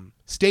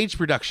stage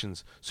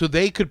productions so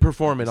they could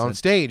perform it on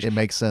stage. It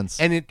makes sense.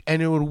 And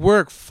it would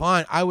work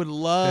fine. I would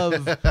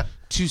love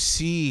to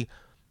see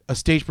a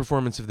stage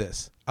performance of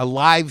this, a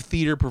live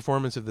theater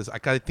performance of this.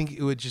 I think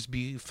it would just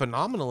be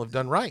phenomenal if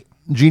done right.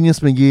 Genius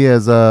McGee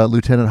as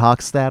Lieutenant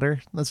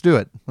Hochstadter. Let's do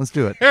it.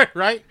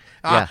 Right?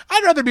 Yeah.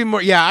 I'd rather be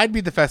more. Yeah, I'd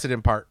be the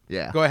Fessenden part.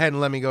 Yeah. Go ahead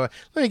and let me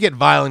get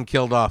Vile and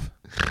killed off.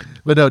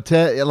 But no,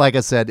 like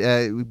I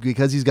said,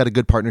 because he's got a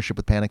good partnership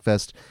with Panic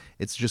Fest,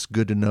 it's just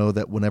good to know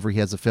that whenever he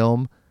has a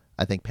film,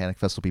 I think Panic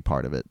Fest will be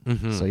part of it.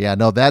 So yeah,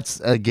 no, that's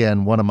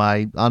again one of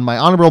my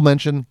honorable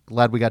mention.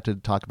 Glad we got to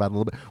talk about it a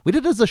little bit. We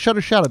did it as a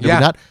Shutter shout out, did we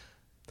not?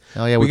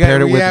 Oh yeah, we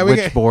paired it with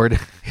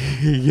Witchboard.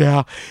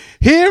 Yeah,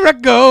 here I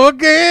go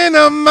again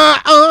on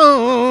my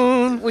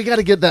own. We got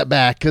to get that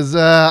back because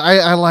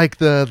I like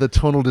the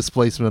tonal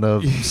displacement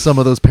of some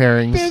of those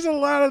pairings. There's a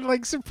lot of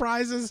like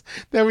surprises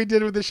that we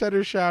did with the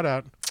Shutter shout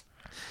out.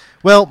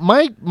 Well,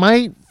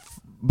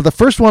 the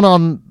first one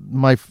on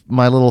my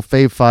little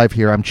fave 5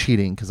 here, I'm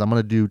cheating because I'm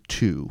going to do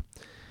 2.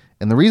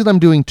 And the reason I'm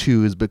doing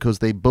 2 is because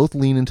they both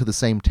lean into the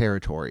same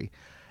territory.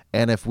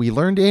 And if we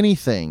learned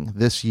anything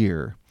this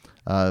year,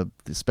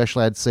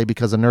 especially I'd say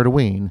because of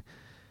Nerdoween,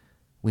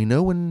 we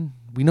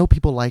know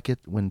people like it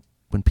when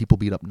people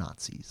beat up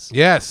Nazis.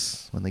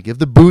 Yes. When they give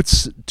the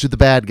boots to the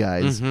bad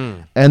guys.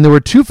 Mm-hmm. And there were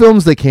 2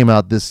 films that came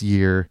out this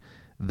year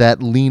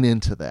that lean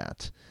into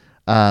that.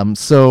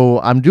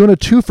 So I'm doing a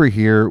 2-fer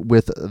here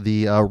with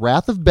the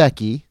Wrath of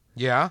Becky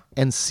Yeah.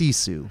 and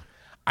Sisu.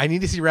 I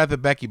need to see Wrath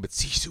of Becky, but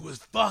Sisu was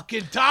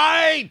fucking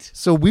tight.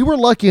 So we were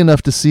lucky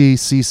enough to see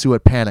Sisu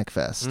at Panic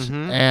Fest.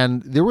 Mm-hmm.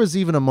 And there was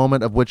even a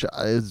moment of which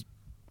is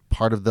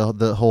part of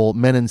the whole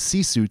men in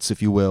sea suits,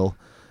 if you will.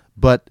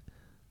 But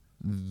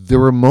there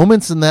were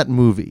moments in that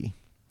movie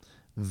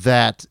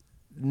that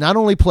not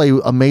only play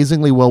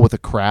amazingly well with a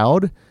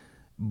crowd,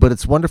 but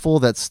it's wonderful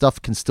that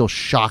stuff can still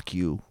shock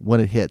you when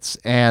it hits.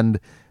 And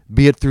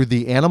be it through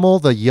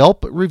the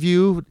Yelp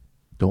review,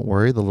 don't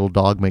worry, the little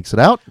dog makes it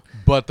out.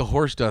 But the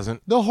horse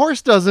doesn't. The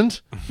horse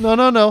doesn't.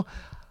 No.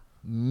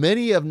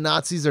 Many of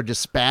Nazis are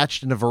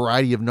dispatched in a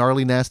variety of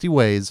gnarly, nasty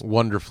ways.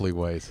 Wonderfully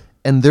ways.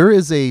 And there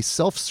is a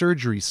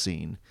self-surgery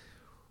scene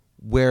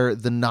where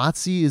the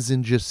Nazi is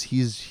in just,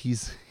 he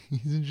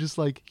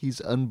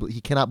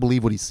cannot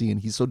believe what he's seeing.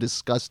 He's so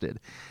disgusted.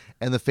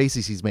 And the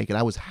faces he's making,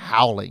 I was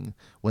howling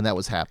when that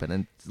was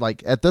happening.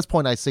 And at this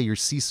point, I say you're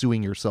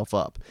Sisuing yourself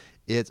up.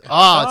 It's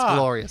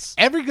glorious.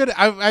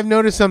 I've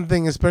noticed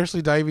something,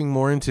 especially diving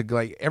more into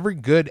every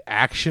good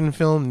action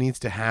film needs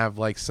to have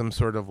some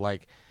sort of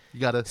You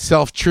gotta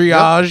self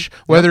triage,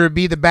 whether it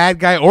be the bad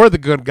guy or the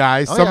good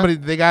guy.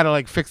 They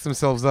gotta fix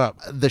themselves up.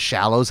 The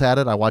Shallows had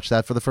it. I watched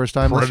that for the first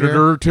time.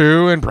 Predator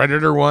 2 and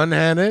Predator 1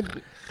 had it.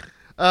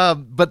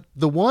 But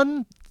the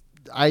one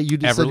you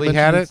just Everly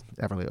had it.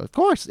 Everly, of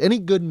course. Any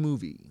good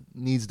movie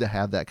needs to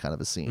have that kind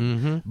of a scene.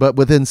 Mm-hmm. But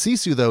within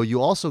Sisu, though, you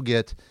also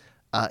get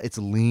it's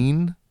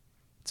lean,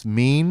 it's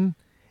mean,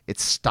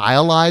 it's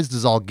stylized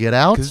as all get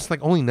out. Because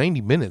it's only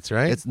 90 minutes,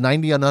 right? It's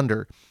 90 and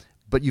under.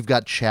 But you've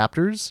got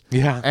chapters.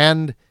 Yeah.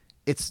 And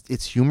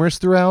it's humorous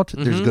throughout.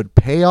 Mm-hmm. There's good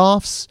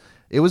payoffs.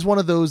 It was one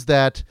of those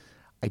that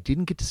I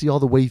didn't get to see all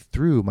the way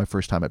through my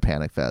first time at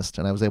Panic Fest,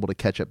 and I was able to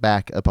catch it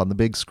back up on the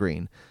big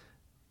screen.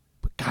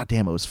 But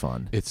goddamn, it was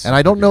fun. And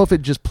I don't know if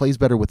it just plays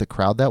better with the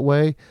crowd that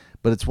way,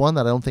 but it's one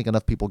that I don't think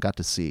enough people got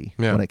to see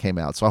when it came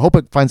out. So I hope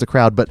it finds a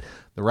crowd. But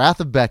The Wrath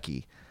of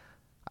Becky,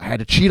 I had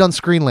to cheat on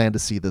Screenland to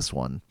see this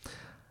one.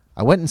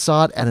 I went and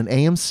saw it at an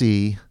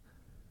AMC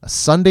a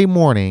Sunday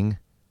morning,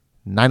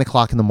 9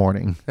 o'clock in the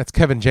morning. That's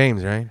Kevin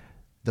James, right?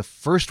 The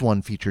first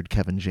one featured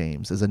Kevin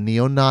James as a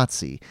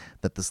neo-Nazi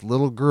that this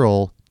little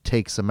girl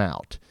takes him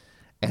out.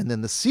 And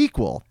then the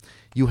sequel,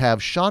 you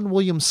have Sean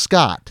William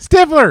Scott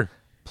Stifler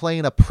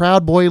playing a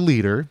Proud Boy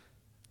leader,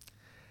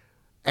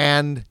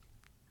 and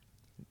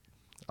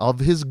of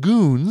his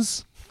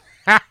goons,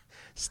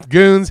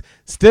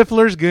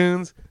 Stifler's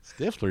goons.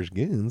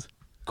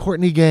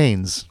 Courtney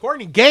Gaines.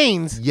 Courtney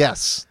Gaines?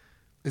 Yes.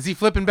 Is he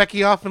flipping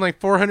Becky off in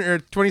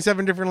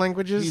 427 different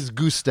languages? He's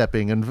goose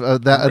stepping and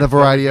a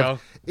variety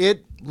of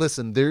it.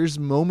 Listen, there's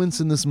moments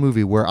in this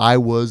movie where I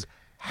was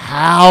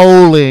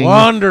howling.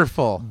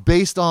 Wonderful.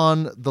 Based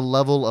on the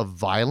level of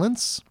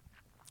violence,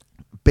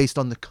 based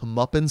on the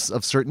comeuppance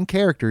of certain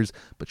characters,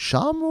 but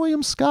Sean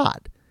William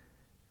Scott,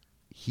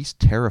 he's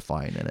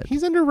terrifying in it.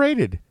 He's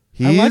underrated.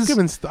 I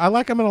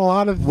like him in a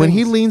lot of things. When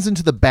he leans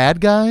into the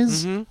bad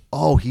guys,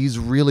 he's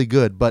really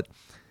good. But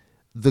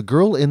the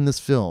girl in this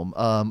film,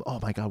 oh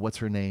my God, what's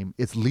her name?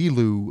 It's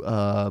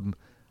Lilu.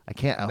 I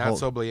can't. Not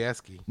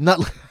Sobieski. No,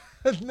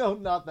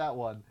 not that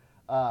one.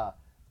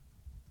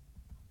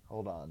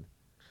 Hold on.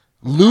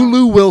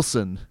 Lulu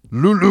Wilson.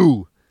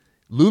 Lulu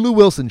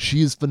Wilson.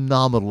 She is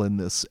phenomenal in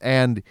this,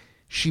 and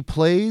she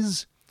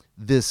plays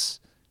this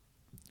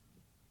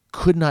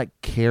could not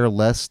care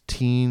less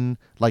teen.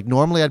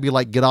 Normally I'd be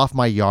like, get off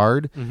my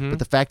yard, but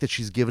the fact that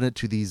she's given it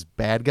to these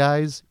bad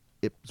guys,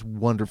 it's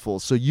wonderful.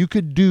 So you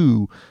could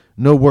do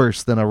no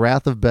worse than a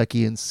Wrath of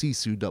Becky and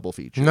Sisu double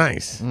feature.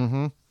 Nice.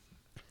 Mm-hmm.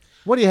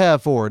 What do you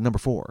have for number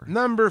 4?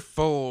 Number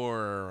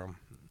 4.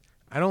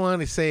 I don't want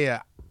to say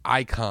a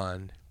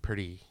icon.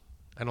 I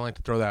don't like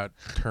to throw that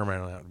term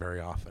out very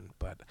often,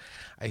 but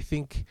I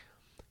think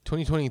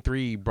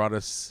 2023 brought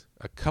us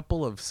a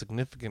couple of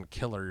significant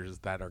killers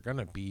that are going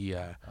to be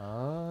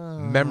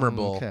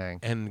memorable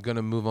and going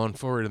to move on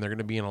forward, and they're going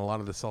to be in a lot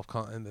of the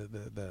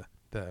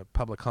the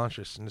public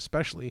conscious, and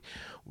especially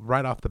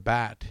right off the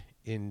bat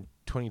in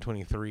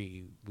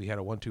 2023, we had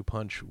a 1-2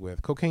 punch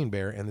with Cocaine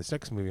Bear and this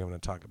next movie I'm going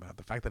to talk about.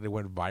 The fact that it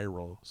went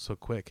viral so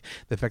quick.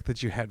 The fact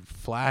that you had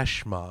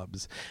flash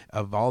mobs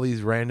of all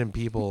these random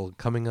people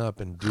coming up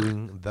and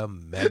doing the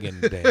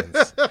Megan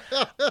dance.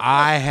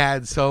 I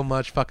had so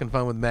much fucking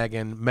fun with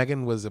Megan.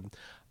 Megan was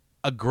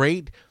a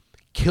great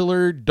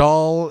killer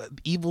doll,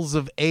 evils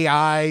of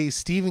AI,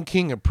 Stephen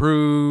King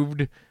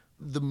approved.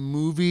 The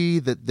movie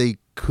that they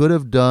could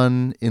have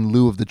done in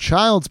lieu of the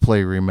Child's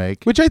Play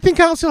remake, which I think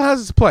also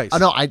has its place.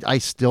 No,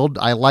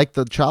 I like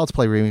the Child's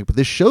Play remake, but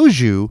this shows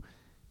you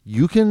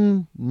you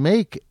can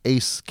make a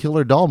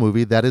killer doll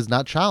movie that is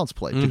not child's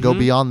play to go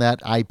beyond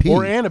that IP.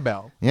 Or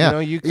Annabelle.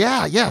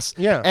 Yeah. Yes.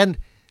 Yeah. And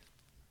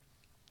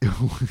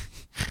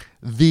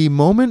the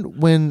moment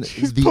when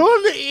She's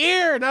pulling the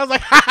ear, and I was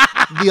like,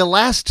 the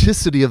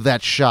elasticity of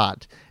that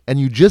shot, and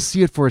you just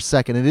see it for a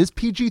second. It is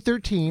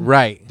PG-13.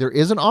 Right. There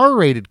is an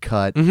R-rated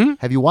cut.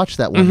 Have you watched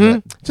that one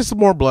yet? just some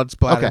more blood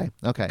splatter.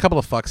 Okay. A couple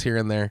of fucks here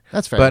and there.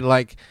 That's fair. But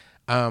like,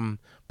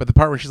 but the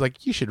part where she's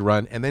like, you should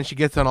run, and then she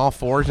gets on all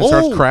fours and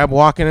starts crab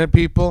walking at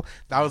people.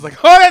 I was like,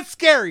 oh, that's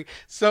scary.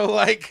 So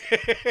like,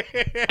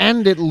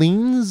 and it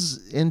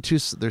leans into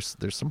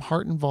there's some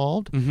heart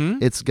involved.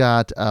 It's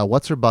got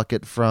what's her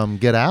bucket from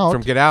Get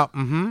Out.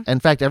 In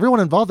fact, everyone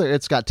involved there.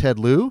 It's got Ted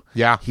Lieu.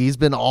 Yeah, he's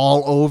been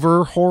all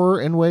over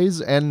horror in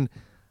ways, and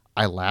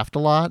I laughed a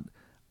lot.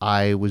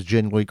 I was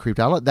genuinely creeped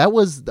out.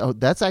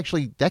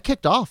 That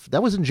kicked off.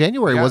 That was in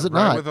January, was it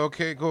not? With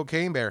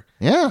Cocaine Bear.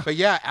 Yeah. But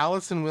yeah,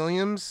 Allison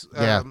Williams.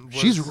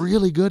 She's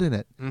really good in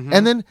it.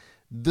 And then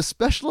the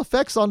special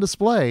effects on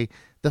display,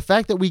 the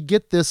fact that we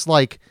get this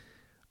like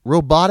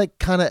robotic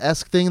kind of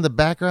esque thing in the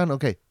background.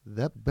 Okay,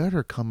 that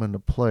better come into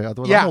play.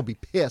 Otherwise, I'm gonna be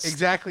pissed.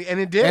 Exactly, and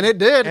it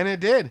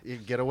did. You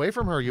get away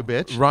from her, you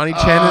bitch. Ronnie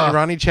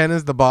Chen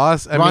is the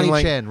boss.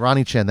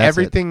 Ronnie Chen. That's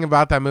everything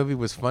about that movie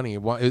was funny.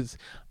 It was.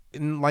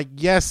 Like,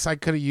 yes, I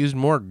could have used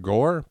more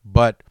gore,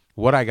 but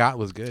what I got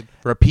was good.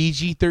 For a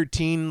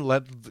PG-13,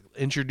 let's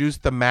introduce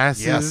the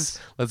masses. Yes.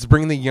 Let's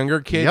bring the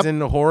younger kids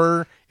into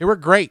horror. It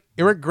worked great.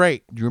 Do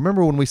you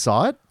remember when we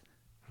saw it?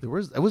 There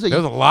was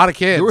a lot of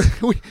kids.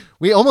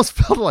 We almost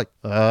felt like,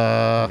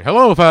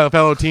 hello,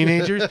 fellow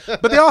teenagers.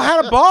 But they all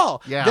had a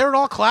ball. Yeah. They were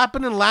all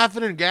clapping and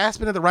laughing and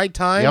gasping at the right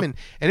time,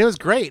 and it was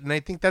great. And I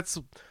think that's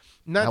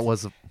not. That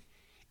was.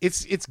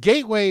 It's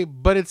gateway,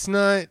 but it's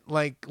not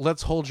like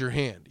let's hold your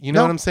hand. You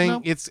know what I'm saying?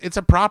 No. It's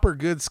a proper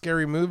good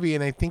scary movie,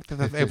 and I think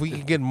that if we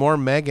can get more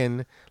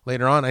Megan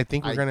later on, I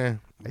think we're gonna.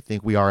 I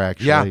think we are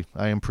actually. Yeah.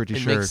 I am pretty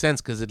sure. It makes sense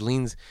because it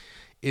leans.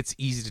 It's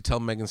easy to tell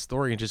Megan's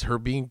story and just her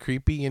being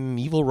creepy and an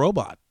evil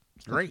robot.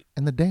 Great.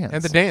 And the dance.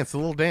 The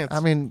little dance. I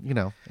mean,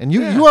 and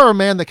you are a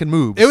man that can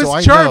move. It was so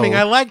charming.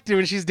 I liked it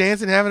when she's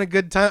dancing, having a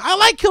good time. I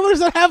like killers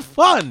that have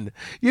fun.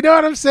 You know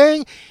what I'm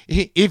saying?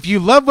 If you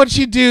love what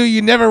you do,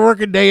 you never work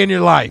a day in your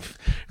life.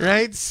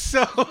 Right?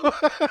 So.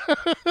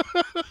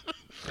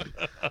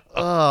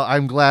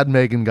 I'm glad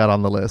Megan got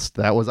on the list.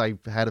 I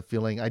had a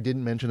feeling. I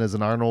didn't mention as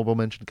an honorable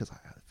mention because I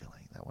had a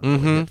feeling that one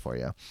was good for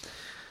you.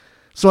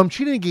 So I'm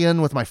cheating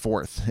again with my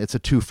fourth. It's a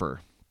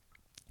twofer.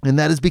 And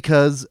that is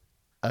because,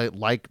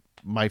 like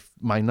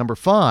my number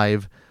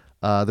 5,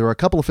 there were a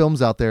couple of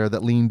films out there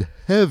that leaned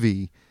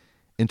heavy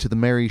into the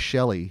Mary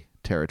Shelley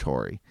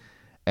territory.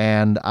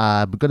 And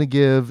I'm going to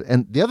give...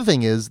 And the other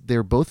thing is,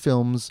 they're both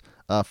films,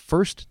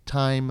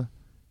 first-time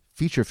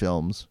feature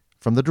films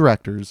from the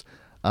directors.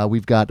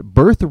 We've got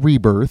Birth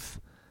Rebirth,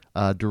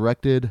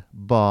 directed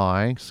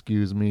by...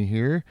 Excuse me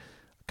here.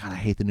 God, I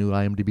hate the new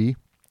IMDb.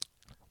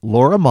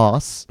 Laura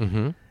Moss.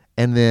 And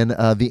then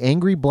The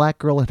Angry Black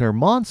Girl and Her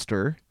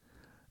Monster,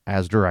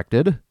 as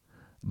directed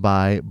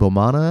by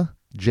Bomani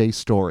J.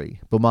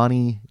 Story.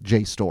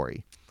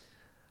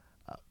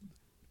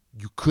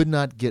 You could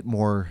not get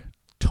more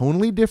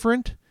tonally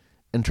different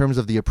in terms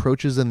of the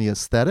approaches and the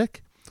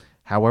aesthetic.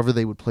 However,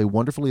 they would play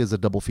wonderfully as a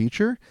double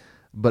feature.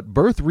 But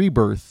Birth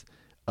Rebirth,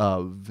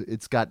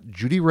 it's got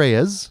Judy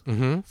Reyes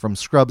from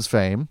Scrubs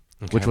fame,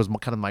 which was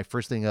kind of my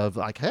first thing of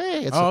like,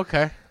 hey.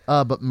 Okay.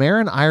 But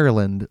Marin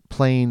Ireland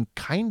playing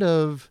kind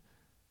of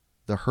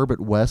the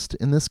Herbert West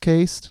in this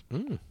case.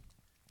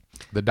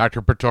 The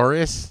Dr.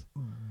 Pretorius?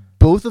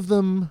 Both of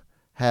them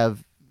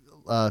have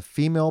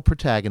female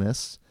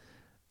protagonists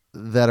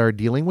that are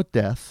dealing with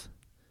death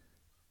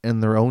in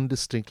their own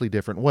distinctly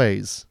different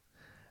ways.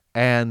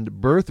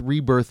 And Birth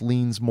Rebirth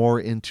leans more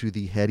into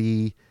the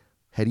heady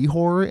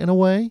horror in a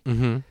way.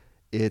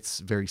 It's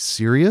very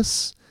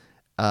serious,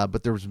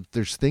 but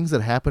there's things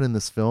that happen in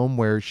this film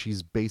where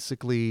she's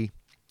basically...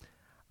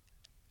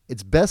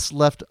 It's best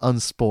left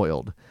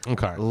unspoiled.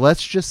 Okay.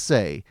 Let's just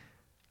say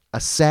a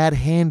sad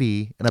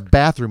handy in a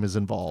bathroom is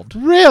involved.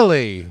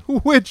 Really?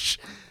 Which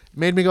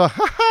made me go,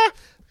 ha ha.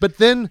 But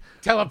then...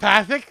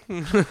 Telepathic?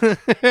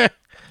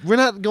 We're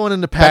not going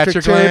into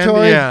Patrick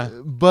territory. Yeah.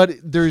 But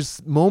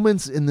there's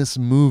moments in this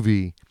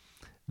movie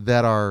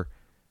that are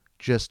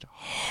just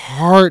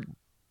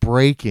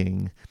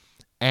heartbreaking.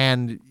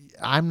 And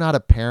I'm not a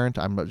parent.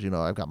 I've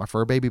got my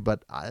fur baby,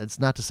 but it's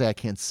not to say I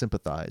can't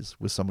sympathize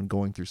with someone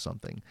going through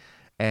something.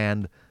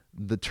 And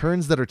the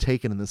turns that are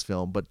taken in this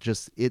film, but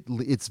just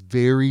it's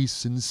very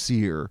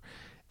sincere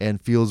and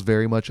feels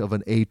very much of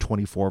an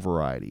A24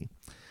 variety.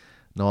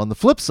 Now, on the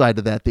flip side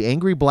of that, The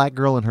Angry Black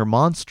Girl and Her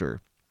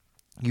Monster,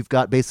 you've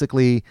got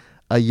basically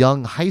a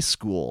young high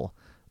school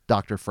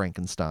Dr.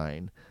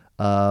 Frankenstein,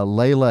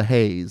 Layla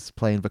Hayes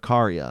playing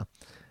Vicaria.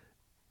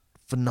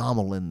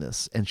 Phenomenal in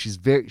this, and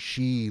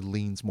she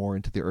leans more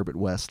into the Herbert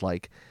West,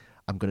 like,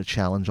 I'm going to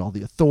challenge all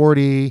the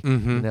authority.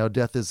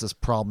 Death is this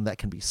problem that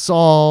can be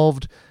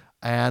solved,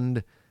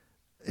 and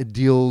it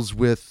deals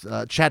with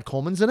Chad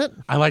Coleman's in it.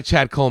 I like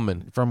Chad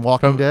Coleman from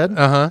Walking Dead.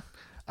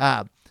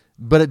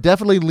 but it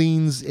definitely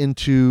leans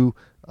into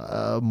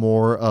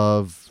more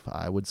of,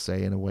 I would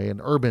say, in a way,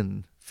 an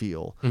urban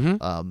feel.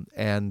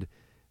 And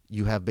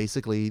you have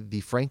basically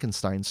the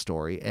Frankenstein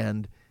story,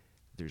 and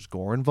there's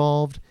gore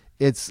involved.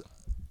 It's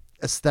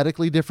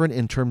aesthetically different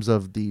in terms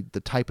of the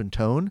type and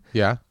tone.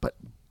 Yeah. But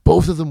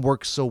both of them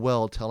work so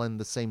well telling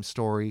the same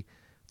story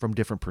from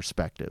different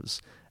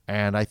perspectives.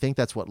 And I think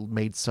that's what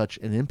made such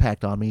an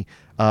impact on me.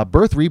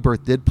 Birth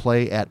Rebirth did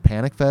play at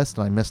Panic Fest,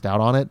 and I missed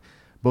out on it.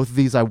 Both of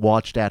these I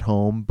watched at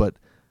home, but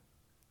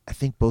I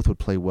think both would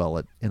play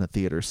well in a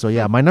theater. So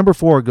yeah, my number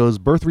 4 goes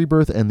Birth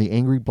Rebirth and The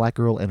Angry Black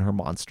Girl and Her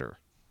Monster.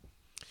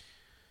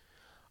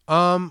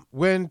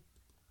 When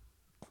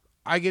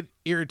I get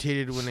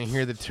irritated when I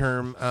hear the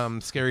term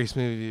scariest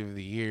movie of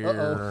the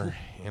year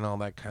and all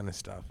that kind of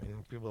stuff.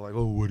 And people are like,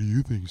 oh, what do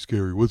you think is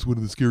scary? What's one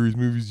of the scariest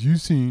movies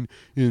you've seen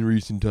in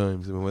recent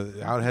times? And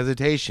without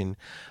hesitation,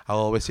 I'll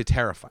always say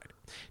Terrified.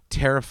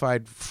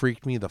 Terrified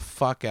freaked me the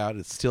fuck out.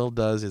 It still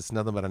does. It's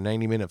nothing but a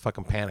 90-minute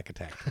fucking panic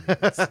attack.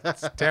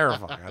 It's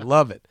terrifying. I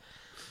love it.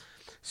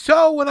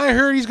 So when I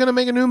heard he's going to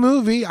make a new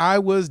movie, I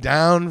was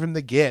down from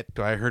the get.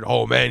 I heard,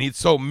 oh man, he's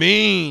so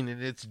mean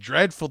and it's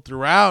dreadful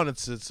throughout.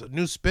 It's a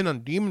new spin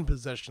on demon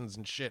possessions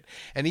and shit.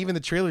 And even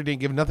the trailer didn't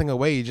give nothing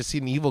away. You just see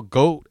an evil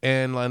goat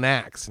and an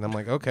axe. And I'm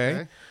like,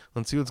 okay.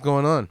 Let's see what's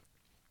going on.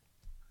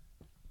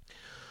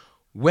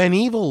 When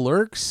evil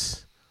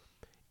lurks,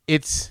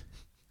 it's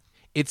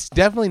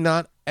definitely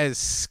not as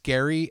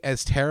scary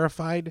as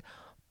Terrified,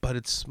 but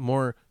it's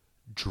more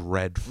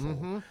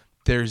dreadful.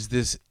 There's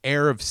this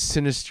air of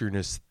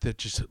sinisterness that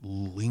just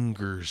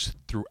lingers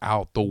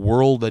throughout the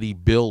world that he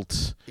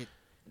built.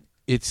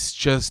 It's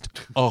just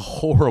a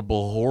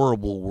horrible,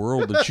 horrible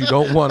world that you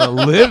don't want to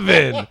live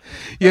in,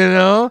 you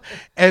know?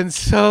 And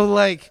so,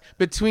 like,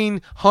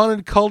 between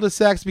haunted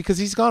cul-de-sacs, because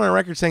he's gone on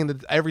record saying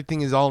that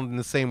everything is all in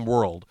the same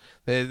world.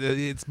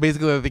 It's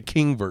basically like the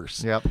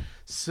Kingverse. Yep.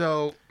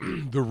 So,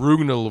 the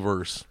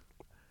Rugnalverse.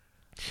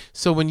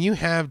 So when you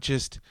have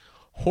just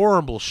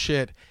horrible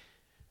shit,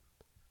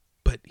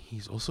 but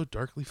he's also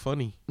darkly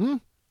funny.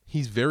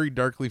 He's very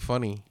darkly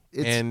funny.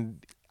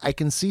 And I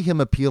can see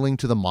him appealing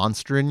to the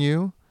monster in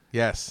you.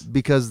 Yes.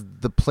 Because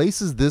the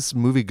places this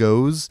movie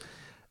goes,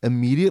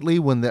 immediately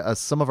when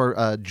some of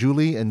our,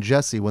 Julie and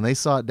Jesse, when they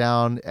saw it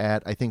down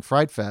at, I think,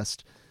 Fright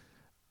Fest,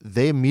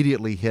 they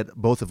immediately hit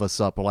both of us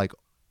up. We're like,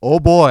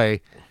 oh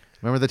boy,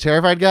 remember the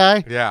Terrified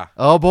guy? Yeah.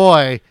 Oh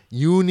boy,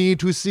 you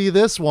need to see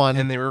this one.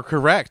 And they were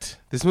correct.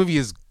 This movie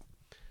is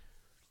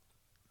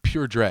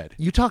pure dread.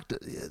 You talked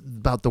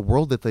about the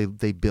world that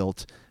they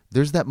built.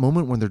 There's that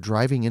moment when they're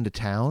driving into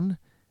town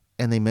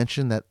and they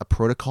mention that a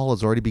protocol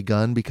has already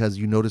begun because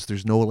you notice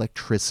there's no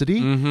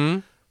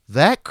electricity.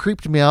 That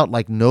creeped me out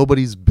like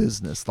nobody's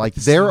business. Like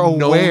they're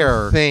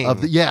aware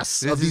of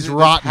these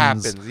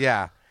rottens. Happens,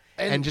 yeah.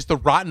 And just the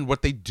rotten,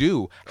 what they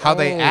do, how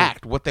they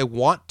act, what they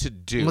want to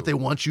do. What they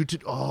want you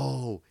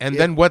to and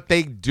then what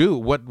they do,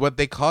 what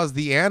they cause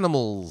the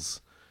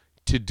animals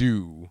to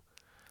do.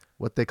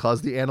 What they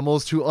cause the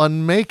animals to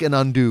unmake and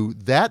undo.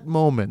 That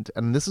moment,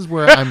 and this is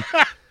where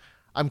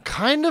I'm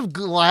kind of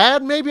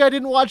glad maybe I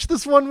didn't watch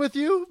this one with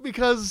you,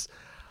 because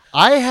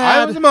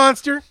I was a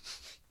monster.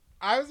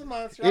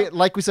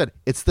 Like we said,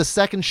 it's the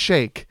second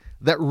shake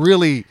that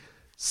really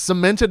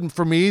cemented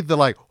for me the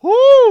like,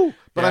 whoo!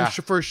 But I'm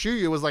sure for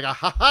you it was like a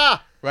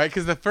ha-ha. Right,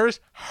 because the first,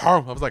 I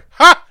was like,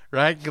 ha!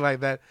 Right?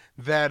 Like that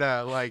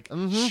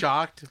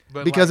shocked.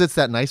 But because it's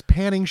that nice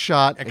panning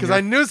shot. Because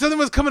I knew something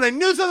was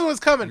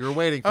coming. You're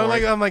waiting for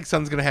it. I'm like,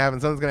 something's going to happen.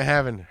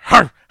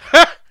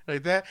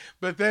 Like that.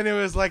 But then it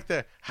was like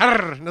the,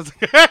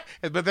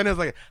 but then it was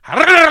like,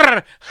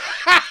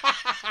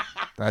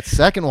 that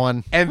second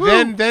one.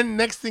 And then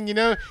next thing you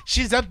know,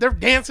 she's up there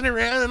dancing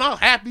around and all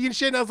happy and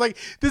shit. And I was like,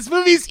 this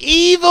movie's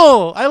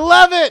evil. I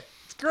love it.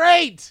 It's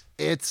great.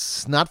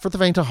 It's not for the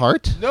faint of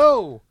heart.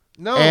 No.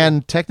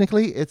 And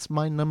technically, it's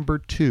my number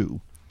 2.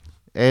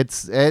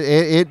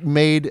 It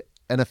made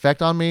an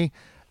effect on me.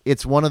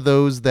 It's one of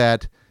those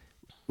that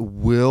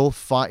will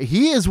find.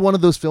 He is one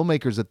of those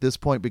filmmakers at this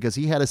point because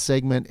he had a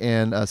segment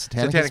in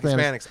Satanic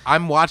Hispanics.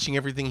 I'm watching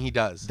everything he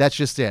does. That's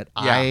just it.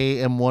 Yeah. I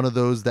am one of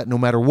those that no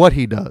matter what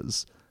he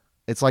does,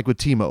 it's like with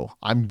Timo.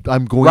 I'm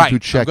going to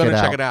check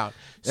it out.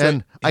 So,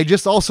 and I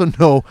just also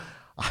know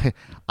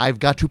I've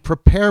got to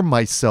prepare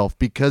myself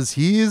because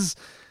he's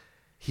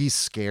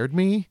scared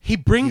me. He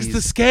brings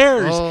the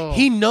scares.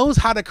 He knows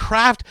how to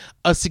craft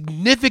a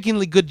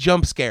significantly good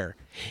jump scare.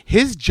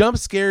 His jump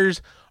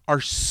scares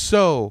are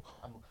so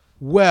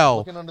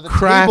well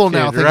crafted,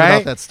 now, thinking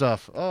about that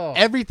stuff.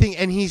 Everything,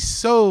 and he's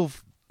so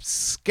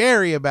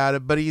scary about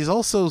it, but he's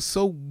also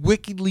so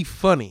wickedly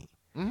funny.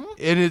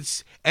 And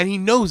he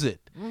knows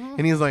it.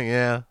 And he's like,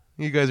 yeah,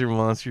 you guys are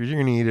monsters. You're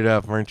gonna eat it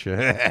up, aren't you?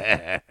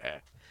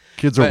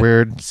 Kids are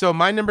weird. So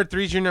my number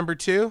 3 is your number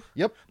 2.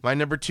 Yep. My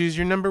number 2 is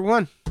your number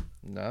 1.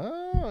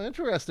 No,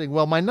 interesting.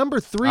 Well, my number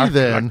 3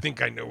 then. I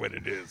think I know what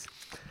it is.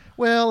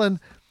 Well, and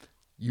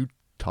you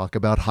talk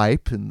about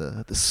hype and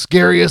the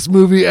scariest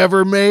movie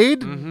ever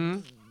made.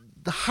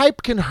 The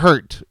hype can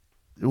hurt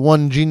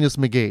one Genius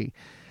McGee.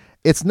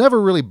 It's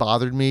never really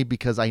bothered me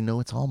because I know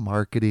it's all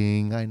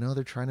marketing. I know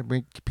they're trying to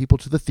bring people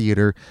to the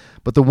theater.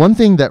 But the one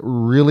thing that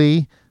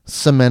really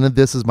cemented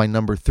this as my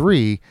number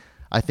 3,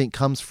 I think,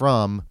 comes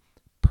from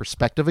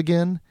perspective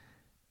again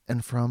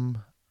and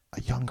from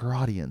a younger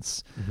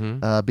audience.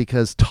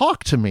 Because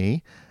Talk to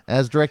Me,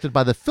 as directed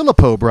by the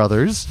Filippo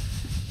brothers,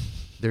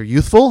 they're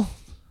youthful,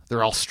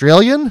 they're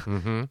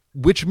Australian,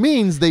 which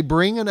means they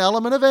bring an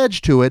element of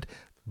edge to it,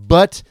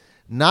 but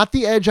not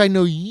the edge I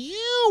know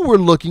you were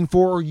looking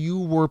for or you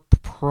were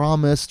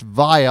promised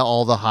via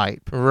all the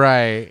hype.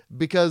 Right.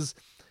 Because,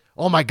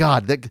 oh my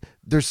God,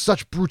 there's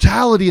such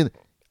brutality. And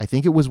I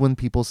think it was when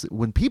people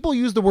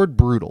use the word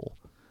brutal,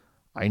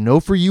 I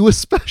know for you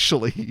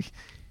especially,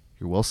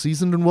 you're well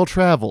seasoned and well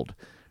traveled.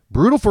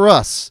 Brutal for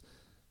us,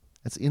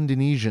 that's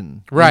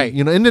Indonesian. Right.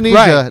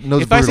 Indonesia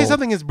knows if brutal. I say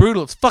something is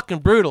brutal, it's fucking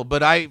brutal.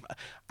 But I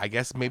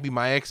guess maybe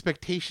my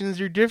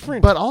expectations are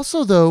different. But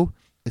also, though,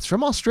 it's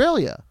from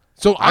Australia.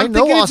 So I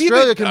know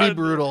Australia can be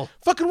brutal.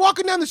 Fucking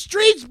walking down the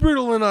street's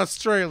brutal in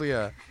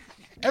Australia.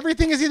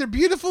 Everything is either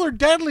beautiful or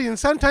deadly, and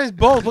sometimes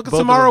both. Look at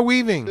Samara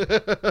Weaving.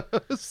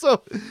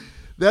 So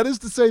that is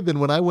to say, then,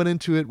 when I went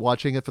into it,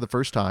 watching it for the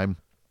first time,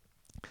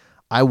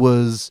 I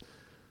was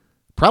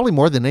probably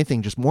more than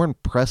anything just more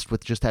impressed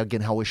with just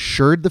how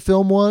assured the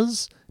film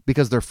was,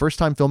 because they're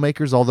first-time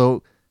filmmakers,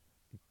 although,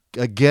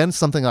 again,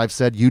 something I've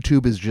said,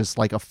 YouTube is just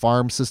like a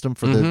farm system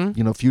for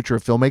the future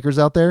of filmmakers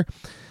out there.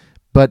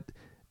 But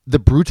the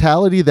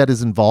brutality that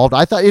is involved,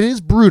 I thought it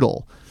is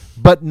brutal,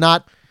 but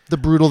not the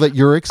brutal that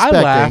you're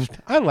expecting.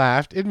 I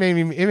laughed. It made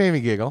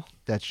me giggle.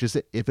 That's just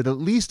it. If it at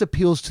least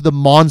appeals to the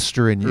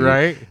monster in you,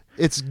 right?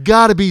 It's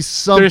got to be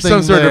something. There's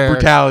some sort of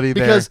brutality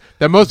because there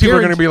that most people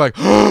are going to be like.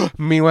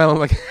 Meanwhile, I'm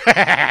like,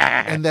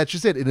 and that's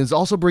just it. It is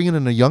also bringing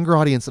in a younger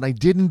audience, and I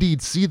did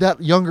indeed see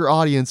that younger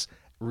audience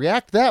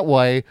react that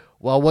way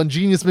while one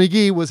Genius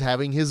McGee was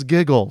having his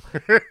giggle,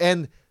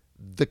 and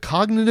the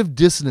cognitive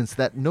dissonance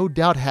that no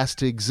doubt has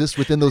to exist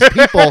within those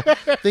people,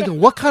 thinking,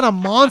 what kind of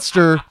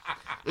monster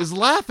is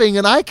laughing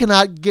and I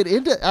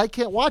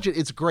can't watch it.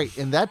 It's great.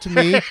 And that to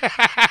me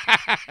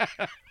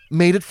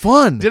made it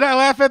fun. Did I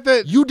laugh at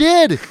the... You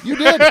did.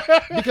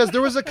 Because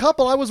there was a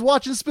couple I was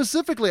watching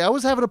specifically. I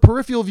was having a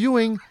peripheral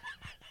viewing.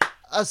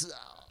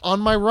 On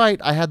my right,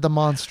 I had the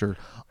monster.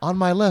 On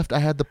my left, I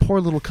had the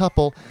poor little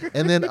couple.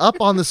 And then up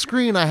on the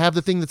screen, I have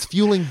the thing that's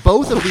fueling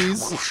both of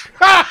these.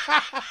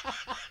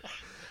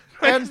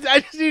 And I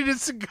just needed a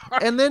cigar.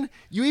 And then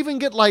you even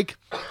get like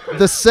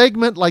the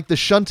segment, like the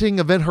shunting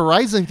Event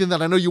Horizon thing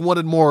that I know you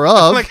wanted more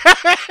of.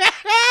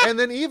 And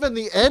then even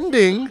the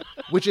ending,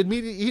 which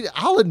immediately,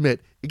 I'll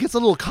admit, it gets a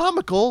little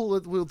comical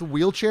with the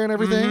wheelchair and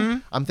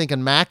everything. I'm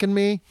thinking Mac and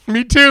Me.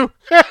 Me too.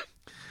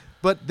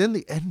 But then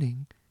the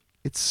ending,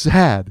 it's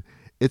sad.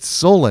 It's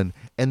sullen.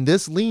 And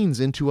this leans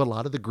into a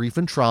lot of the grief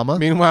and trauma.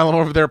 Meanwhile, I'm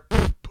over there,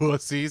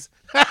 pussies.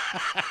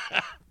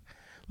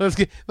 Let's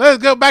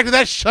go back to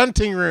that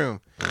shunting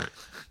room.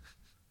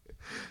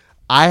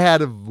 I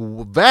had a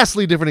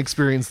vastly different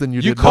experience than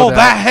you did. You call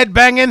that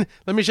headbanging?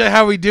 Let me show you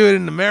how we do it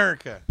in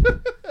America.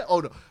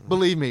 Oh no!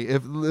 Believe me,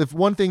 if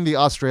one thing the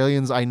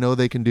Australians I know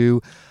they can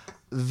do,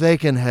 they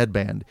can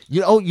headband.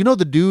 You know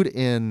the dude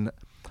in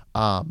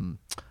Beyond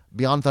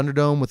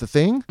Thunderdome with the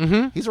thing?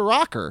 Mm-hmm. He's a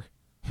rocker.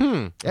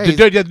 Yeah,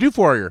 the dude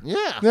warrior.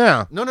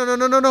 Yeah.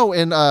 No.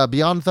 In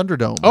Beyond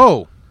Thunderdome.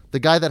 Oh, the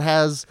guy that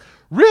has.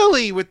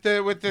 Really? With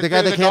the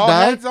guy that can't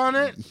die heads on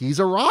it? He's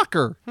a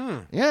rocker.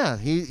 Yeah,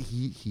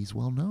 he's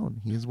well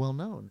known. He is well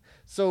known.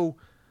 So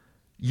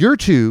your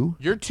two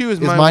is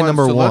my one,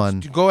 number so one.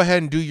 Let's go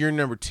ahead and do your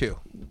number 2.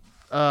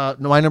 No,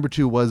 my number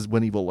 2 was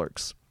When Evil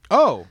Lurks.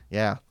 Oh.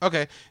 Yeah.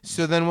 Okay.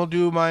 So then we'll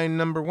do my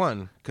number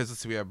 1. Because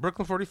let's see, we have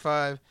Brooklyn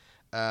 45,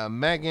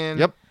 Megan.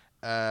 Yep.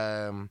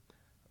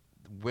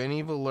 When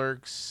Evil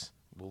Lurks.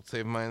 We'll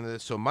save mine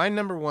this. So my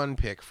number 1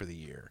 pick for the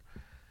year.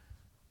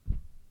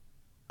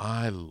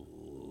 I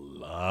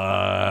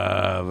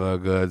love a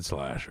good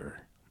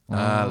slasher.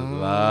 I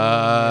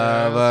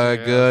love a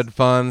good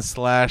fun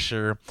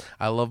slasher.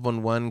 I love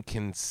when one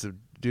can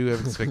subdue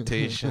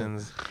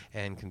expectations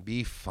and can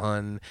be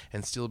fun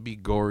and still be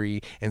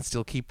gory and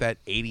still keep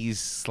that 80s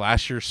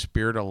slasher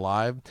spirit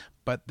alive,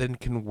 but then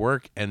can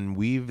work and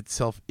weave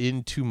itself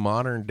into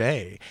modern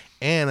day.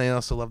 And I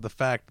also love the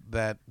fact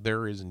that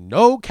there is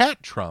no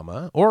cat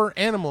trauma or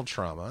animal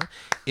trauma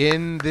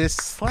in this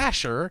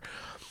slasher.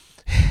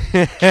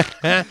 In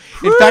fact,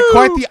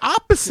 quite the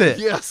opposite.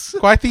 Yes.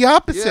 Quite the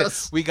opposite.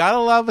 Yes. We gotta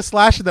love a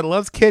slasher that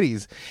loves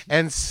kitties.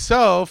 And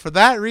so, for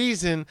that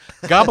reason,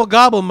 gobble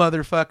gobble,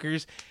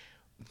 motherfuckers,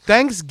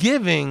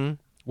 Thanksgiving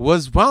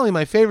was probably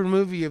my favorite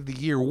movie of the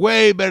year.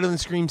 Way better than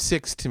Scream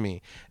 6 to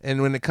me.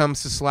 And when it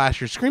comes to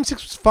slasher, Scream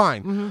 6 was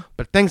fine.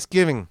 But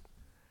Thanksgiving,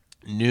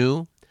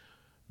 new,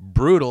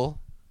 brutal,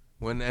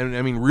 real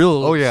some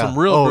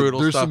real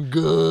brutal there's stuff. some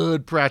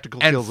good practical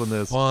kills in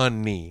this.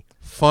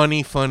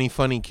 Funny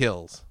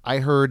kills. I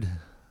heard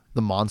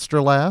the monster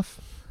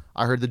laugh.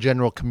 I heard the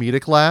general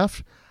comedic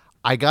laugh.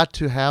 I got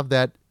to have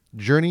that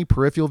journey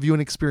peripheral viewing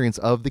experience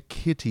of the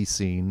kitty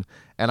scene.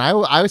 And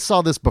I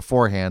saw this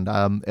beforehand,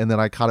 and then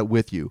I caught it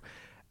with you.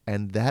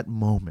 And that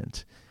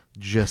moment,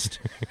 just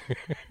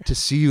to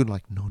see you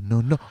like,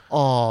 no.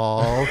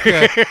 Oh,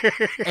 okay.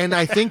 And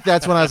I think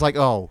that's when I was like,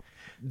 oh,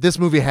 this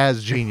movie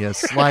has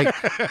genius. Like,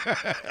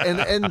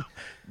 and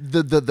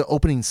the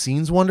opening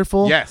scene's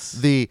wonderful. Yes.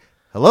 The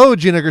hello,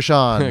 Gina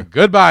Gershon.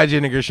 Goodbye,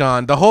 Jenna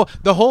Gershon. The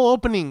whole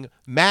opening,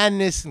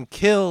 madness and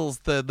kills,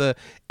 the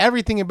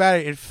everything about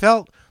it. It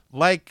felt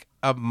like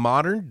a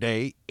modern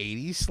day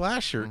 80s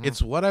slasher.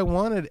 It's what I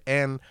wanted,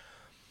 and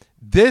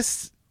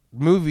this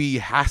movie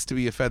has to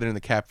be a feather in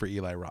the cap for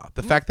Eli Roth.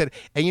 The fact that,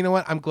 and you know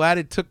what? I'm glad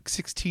it took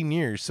 16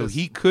 years so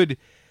he could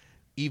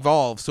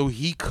evolve, so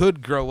he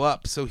could grow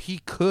up, so he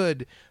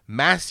could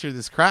master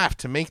this craft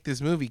to make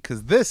this movie,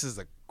 because this is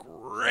a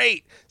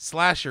great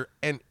slasher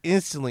and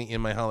instantly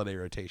in my holiday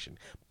rotation.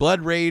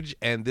 Blood Rage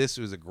and this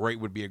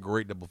would be a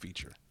great double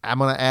feature. I'm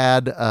gonna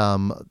add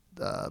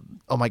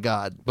oh my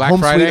God, Black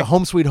Friday?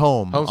 Home Sweet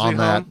Home Home on Sweet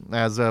that Home?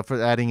 as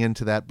for adding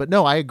into that. But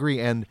no, I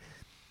agree, and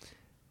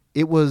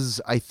it was,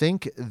 I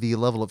think, the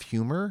level of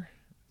humor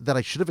that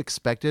I should have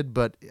expected,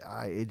 but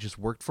it just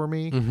worked for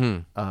me.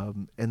 And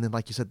then,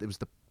 like you said, it was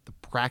the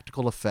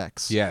practical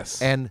effects.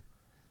 Yes. And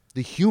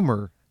the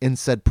humor in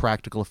said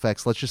practical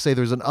effects. Let's just say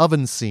there's an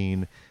oven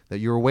scene that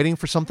you were waiting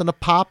for something to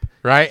pop.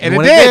 Right. And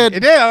when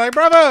it did. I'm like,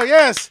 bravo,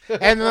 yes.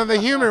 And then the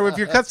humor, if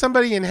you cut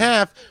somebody in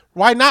half,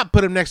 why not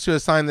put them next to a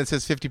sign that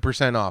says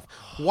 50% off?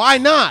 Why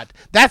not?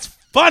 That's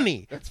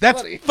funny.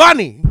 That's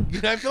funny.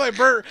 You know, I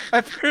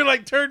feel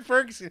like Turd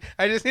Ferguson.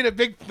 I just need a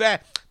big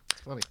fat.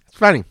 It's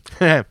funny.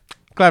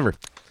 Clever.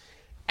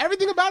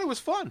 Everything about it was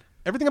fun.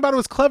 Everything about it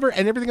was clever,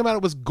 and everything about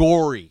it was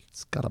gory.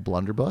 It's got a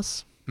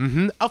blunderbuss.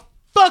 A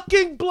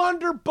fucking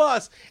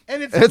blunderbuss,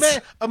 and it's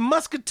a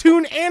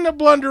musketoon and a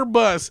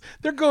blunderbuss.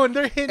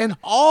 They're hitting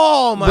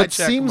all my But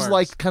check seems marks.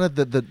 like kind of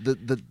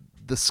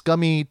the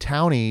scummy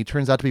townie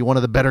turns out to be one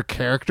of the better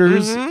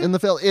characters in the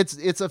film.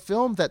 It's a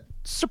film that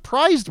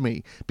surprised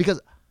me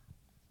because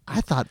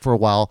I thought for a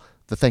while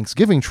the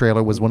Thanksgiving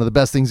trailer was one of the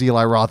best things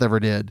Eli Roth ever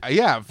did.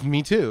 Yeah,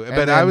 me too.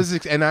 But I was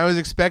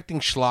expecting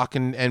schlock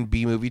and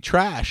B movie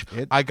trash.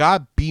 I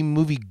got B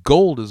movie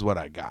gold is what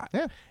I got.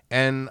 Yeah.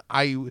 And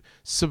I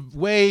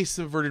way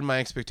subverted my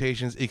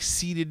expectations,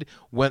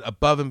 went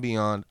above and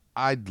beyond.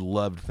 I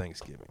loved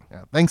Thanksgiving.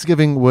 Yeah.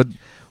 Thanksgiving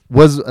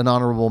was an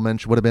honorable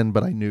mention, would have been,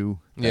 but I knew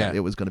that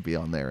it was going to be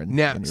on there. And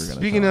now, and you were gonna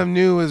speaking of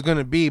knew was going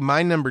to be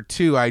my number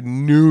 2, I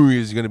knew he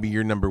was going to be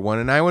your number 1,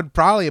 and I would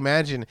probably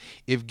imagine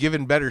if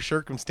given better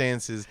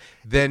circumstances,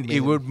 then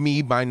it would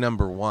be my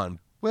number 1.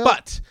 Well,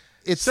 but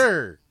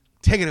sir,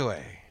 take it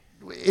away.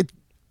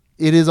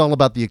 It is all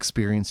about the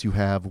experience you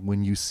have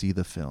when you see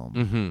the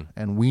film,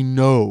 and we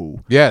know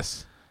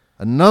Yes.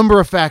 a number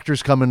of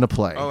factors come into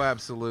play. Oh,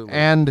 absolutely.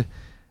 And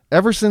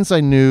ever since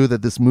I knew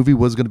that this movie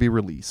was going to be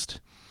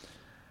released,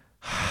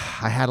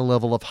 I had a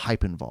level of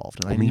hype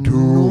involved. And me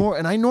too.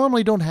 And I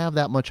normally don't have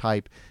that much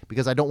hype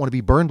because I don't want to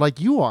be burned like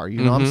you are.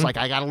 You know, I'm just like,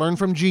 I got to learn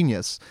from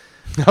Genius.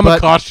 I'm a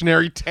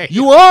cautionary tale.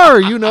 You are,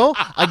 you know.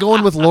 I go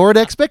in with lowered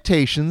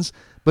expectations,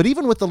 but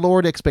even with the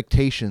lowered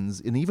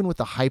expectations and even with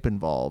the hype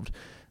involved,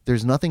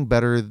 there's nothing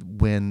better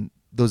when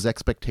those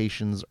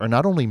expectations are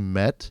not only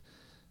met,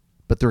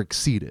 but they're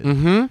exceeded.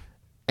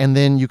 And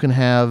then you can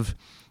have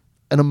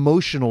an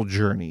emotional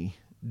journey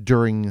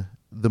during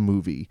the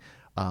movie.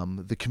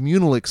 The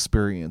communal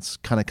experience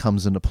kind of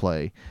comes into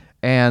play.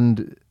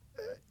 And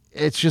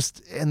it's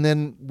just, and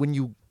then when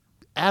you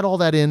add all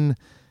that in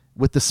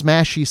with the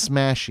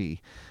smashy,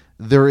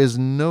 there is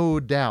no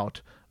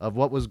doubt of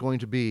what was going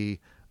to be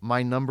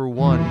my number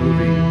 1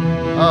 movie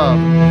of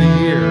the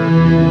year.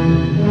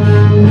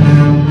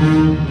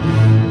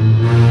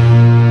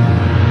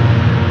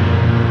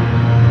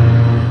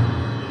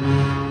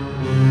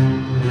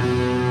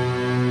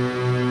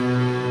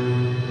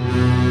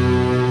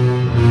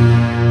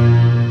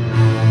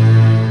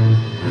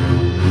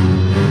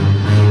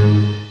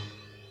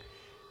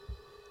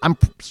 I'm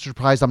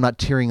surprised I'm not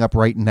tearing up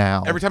right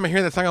now. Every time I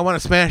hear that song, I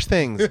want to smash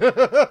things.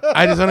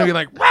 I just want to be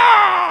like,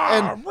 rah,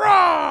 And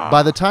rah.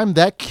 by the time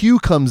that cue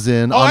comes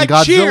in on I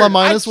Godzilla cheered.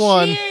 minus I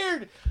 1,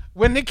 cheered.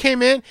 When they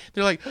came in,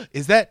 they're like,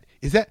 is that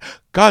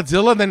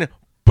Godzilla? Then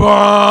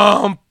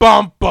bum,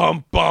 bum,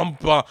 bum, bum,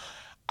 bum.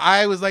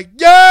 I was like,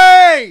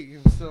 yay!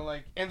 So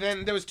like, and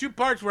then there was 2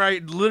 parts where I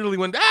literally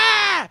went,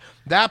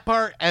 that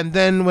part, and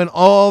then when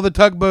all the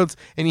tugboats,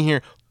 and you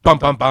hear, bum,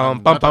 bum, bum,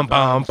 bum, bum,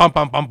 bum, bum,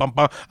 bum, bum, bum,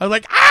 bum. I was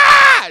like,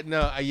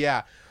 no,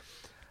 yeah.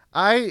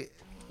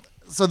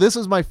 So this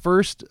is my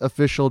first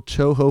official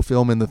Toho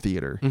film in the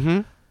theater.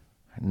 I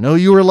know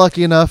you were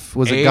lucky enough.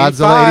 Was it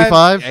Godzilla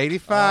 85?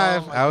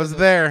 85. I was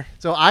there.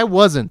 So I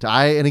wasn't.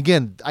 And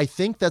again, I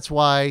think that's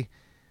why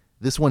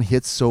this one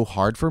hits so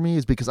hard for me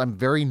is because I'm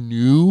very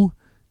new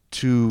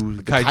to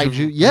the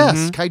kaiju.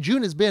 Yes,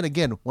 kaiju has been,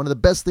 again, one of the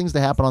best things to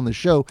happen on the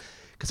show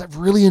because I've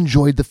really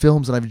enjoyed the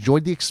films and I've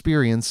enjoyed the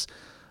experience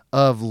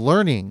of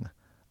learning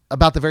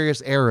about the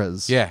various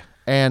eras. Yeah.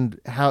 And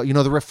how, you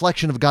know, the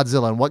reflection of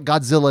Godzilla and what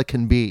Godzilla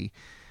can be.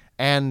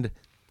 And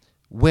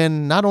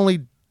when not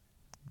only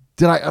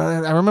did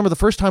I remember the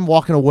first time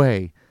walking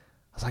away,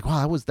 I was like,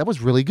 wow, that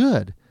was really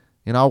good.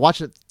 You know, I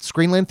watched it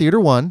Screenland Theater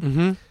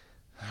 1.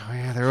 Oh,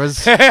 yeah, there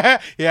was.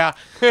 Yeah.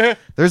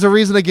 There's a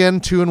reason again,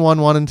 2 and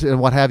 1, 1 and 2, and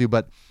what have you.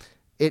 But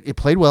it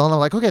played well, and I'm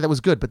like, okay, that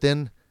was good. But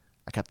then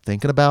I kept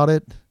thinking about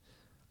it.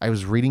 I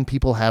was reading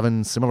people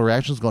having similar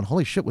reactions, going,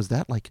 "Holy shit, was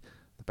that like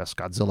the best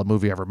Godzilla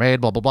movie ever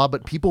made?" Blah blah blah.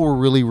 But people were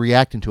really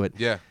reacting to it.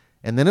 Yeah.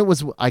 And then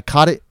I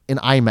caught it in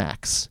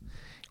IMAX,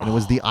 and it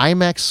was the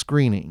IMAX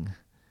screening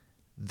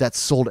that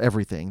sold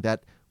everything.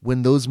 That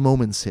when those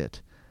moments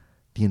hit,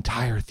 the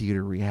entire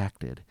theater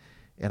reacted.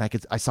 And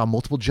I saw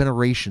multiple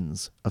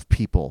generations of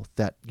people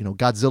that,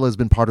 Godzilla has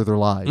been part of their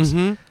lives.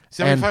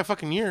 75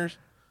 fucking years.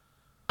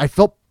 I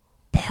felt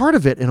part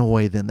of it in a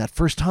way then, that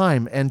first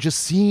time. And just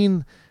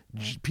seeing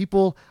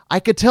people,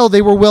 I could tell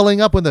they were welling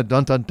up when the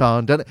dun dun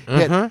dun dun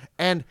hit.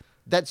 And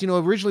that's,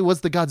 originally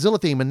was the Godzilla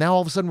theme. And now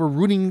all of a sudden we're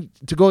rooting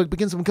to go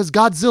against him because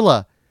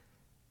Godzilla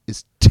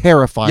is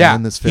terrifying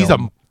in this film. He's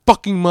a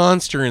fucking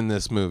monster in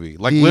this movie.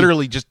 Like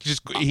literally just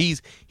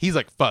he's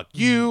like, fuck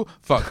you,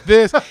 fuck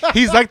this.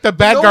 He's like the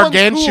bad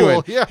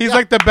gargantuan. Cool. Yeah, he's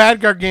like the bad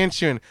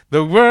gargantuan.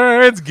 The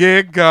words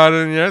get caught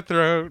in your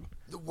throat.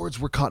 The words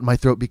were caught in my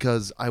throat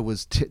because I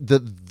was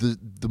the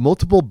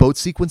multiple boat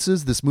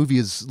sequences. This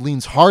movie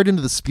leans hard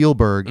into the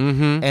Spielberg,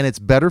 and it's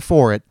better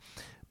for it.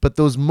 But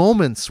those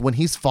moments when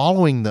he's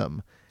following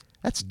them,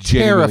 that's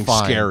genuinely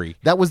terrifying. Scary.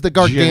 That was the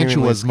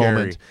Gargantua's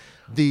moment.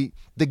 The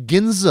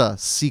Ginza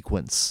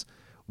sequence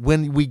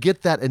when we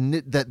get that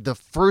the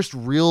first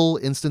real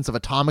instance of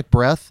atomic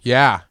breath.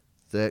 Yeah.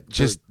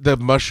 The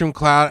mushroom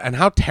cloud, and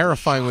how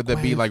terrifying would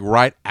that be? Like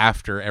right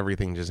after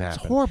everything just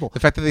happened. It's horrible. The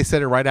fact that they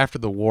said it right after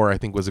the war, I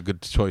think, was a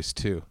good choice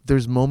too.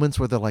 There's moments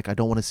where they're like, "I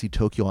don't want to see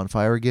Tokyo on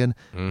fire again."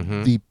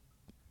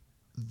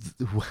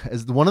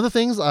 As one of the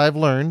things I've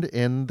learned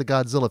in the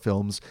Godzilla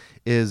films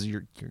is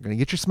you're going to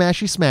get your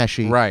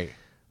smashy, right?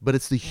 But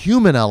it's the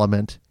human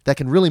element that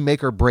can really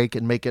make or break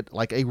and make it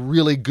like a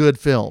really good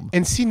film.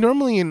 And see,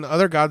 normally in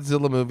other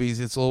Godzilla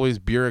movies, it's always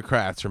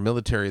bureaucrats or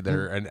military that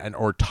are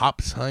or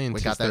top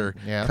scientists that are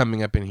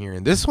coming up in here.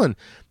 And this one,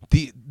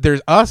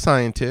 there's a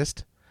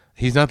scientist.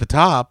 He's not the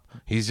top.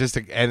 He's just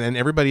and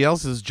everybody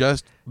else is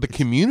just the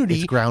community.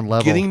 It's ground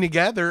level getting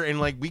together and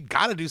like, we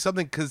got to do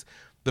something because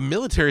the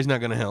military is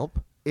not going to help.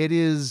 It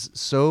is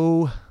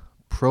so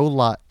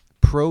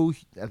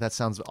that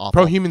sounds awful.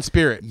 Pro-human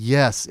spirit.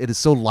 Yes, it is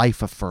so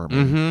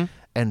life-affirming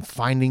and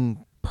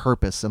finding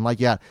purpose. And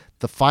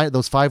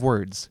those 5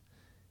 words,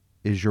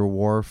 is your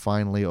war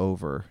finally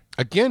over?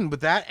 Again,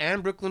 with that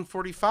and Brooklyn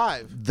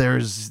 45.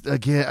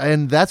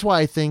 And that's why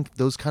I think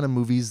those kind of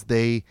movies,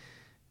 they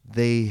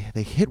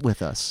hit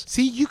with us.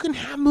 See, you can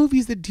have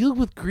movies that deal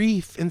with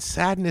grief and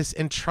sadness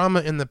and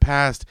trauma in the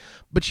past,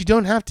 but you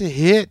don't have to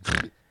hit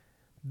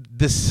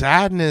the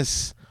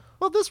sadness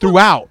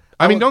throughout.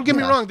 I mean, don't get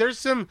me wrong. There's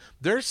some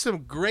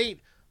great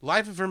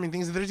life-affirming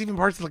things. There's even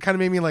parts that kind of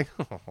made me like,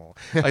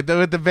 like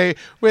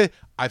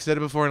I've said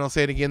it before and I'll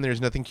say it again. There's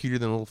nothing cuter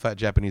than little fat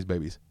Japanese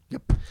babies.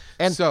 Yep.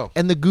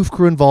 And the goof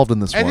crew involved in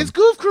this one. And his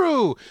goof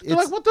crew. They're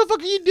like, what the fuck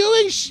are you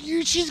doing?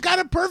 She's got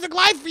a perfect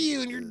life for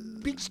you, and you're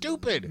being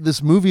stupid.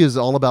 This movie is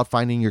all about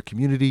finding your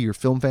community, your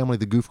film family,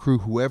 the goof crew,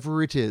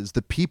 whoever it is,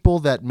 the people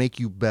that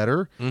make you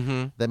better,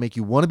 that make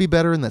you want to be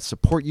better, and that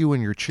support you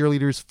and your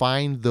cheerleaders.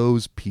 Find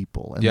those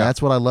people. And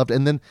that's what I loved.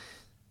 And then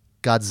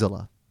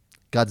Godzilla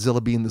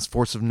being this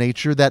force of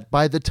nature that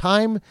by the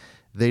time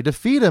they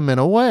defeat him in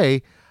a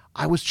way,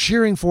 I was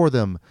cheering for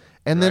them.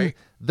 And then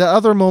the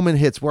other moment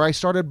hits where I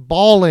started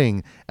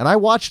bawling. And I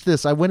watched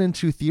this. I went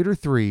into Theater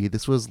 3.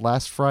 This was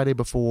last Friday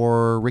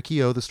before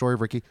Ricky-O, the story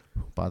of Ricky.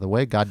 By the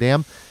way,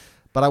 goddamn.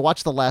 But I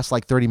watched the last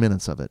 30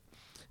 minutes of it.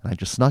 And I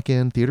just snuck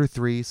in Theater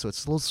 3, so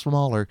it's a little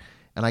smaller.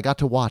 And I got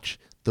to watch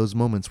those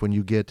moments when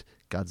you get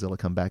Godzilla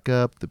come back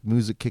up, the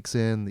music kicks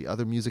in, the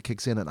other music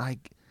kicks in, and I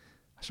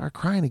started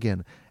crying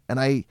again. And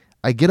I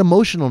get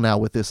emotional now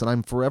with this, and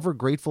I'm forever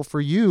grateful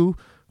for you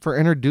for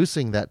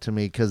introducing that to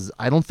me, because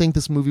I don't think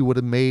this movie would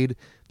have made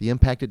the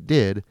impact it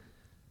did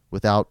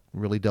without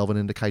really delving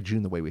into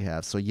kaiju the way we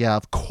have. So yeah,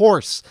 of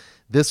course,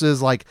 this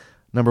is like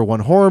number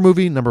 1 horror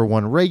movie, number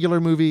 1 regular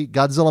movie.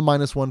 Godzilla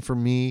 -1 for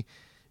me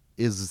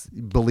is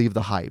believe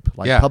the hype.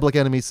 Public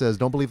Enemy says,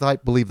 don't believe the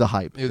hype, believe the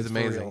hype. It was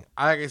amazing.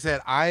 Like I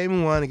said, I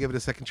want to give it a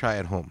second try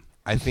at home.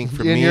 I think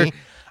for me,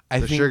 I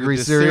think sugary with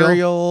the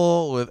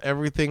cereal, with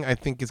everything, I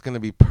think it's going to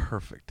be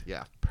perfect.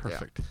 Yeah.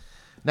 Perfect. Yeah.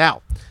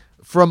 Now,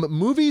 from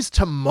movies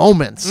to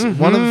moments,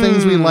 one of the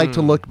things we like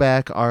to look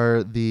back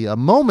are the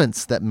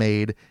moments that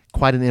made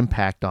quite an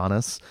impact on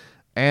us.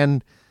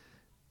 And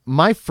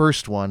my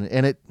first one,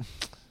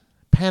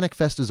 Panic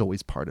Fest is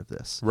always part of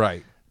this.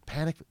 Right.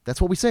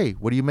 That's what we say.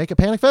 What do you make at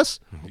Panic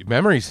Fest?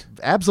 Memories.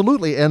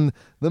 Absolutely. And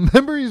the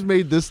memories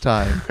made this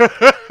time.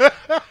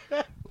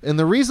 And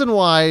the reason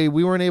why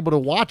we weren't able to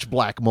watch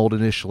Black Mold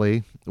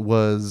initially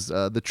was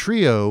the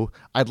trio.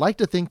 I'd like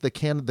to think the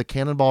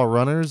Cannonball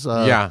Runners.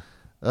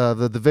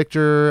 The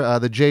Victor,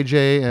 the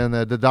JJ, and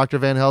the Dr.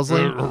 Van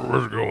Helsing.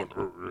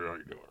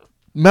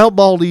 Mount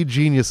Baldy,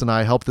 Genius, and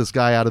I helped this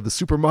guy out of the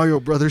Super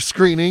Mario Brothers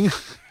screening.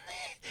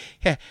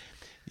 Yeah.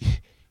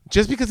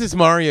 Just because it's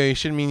Mario, you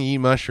shouldn't mean you eat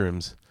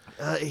mushrooms.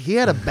 He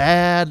had a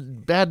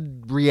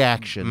bad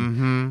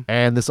reaction,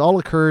 and this all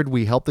occurred.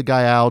 We helped the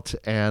guy out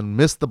and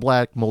missed the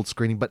black mold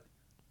screening, but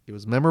it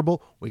was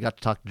memorable. We got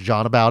to talk to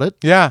John about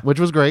it, which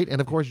was great.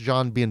 And of course,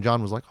 John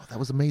was like, "Oh, that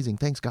was amazing.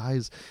 Thanks,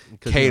 guys."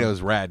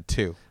 Kato's rad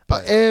too.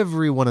 But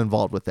everyone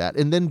involved with that,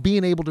 and then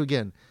being able to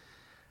again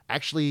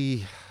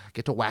actually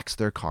get to wax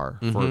their car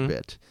for a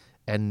bit,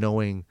 and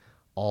knowing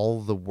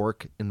all the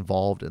work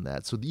involved in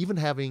that. So even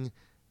having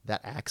that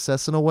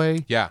access in a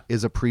way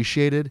is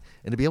appreciated,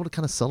 and to be able to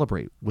kind of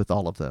celebrate with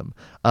all of them.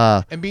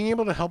 And being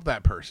able to help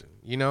that person,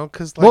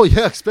 because like,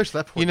 especially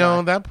that poor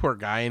guy. That poor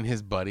guy and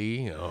his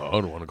buddy, I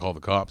don't want to call the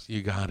cops.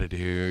 You got it,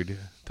 dude.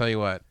 Tell you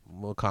what,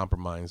 we'll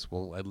compromise.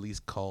 We'll at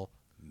least call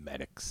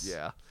medics.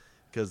 Yeah,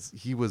 because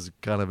he was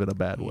kind of in a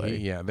bad way.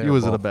 Yeah, he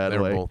was in a bad way.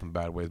 They were both in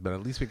bad ways, but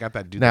at least we got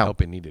that dude the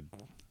help he needed.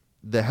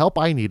 The help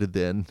I needed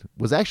then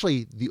was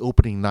actually the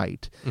opening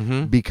night,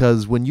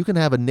 because when you can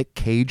have a Nick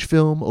Cage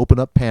film open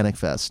up Panic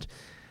Fest,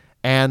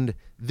 and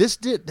this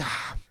could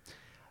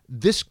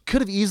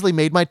have easily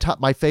made my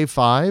fave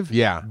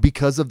 5,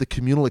 because of the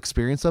communal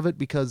experience of it.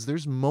 Because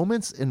there's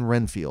moments in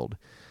Renfield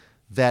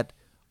that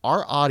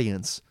our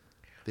audience,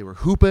 they were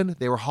hooping,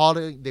 they were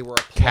hollering, they were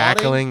applauding.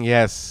 Cackling,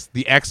 yes.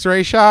 The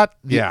X-ray shot?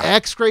 The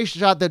X-ray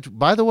shot that,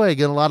 by the way,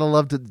 getting a lot of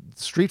love to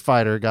Street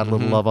Fighter, got a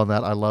little love on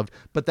that, I loved.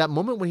 But that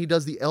moment when he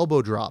does the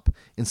elbow drop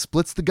and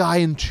splits the guy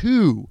in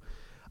two,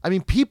 I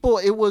mean,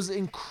 it was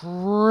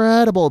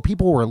incredible.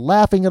 People were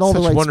laughing at all the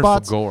right spots. Such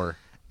wonderful gore.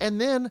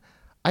 And then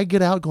I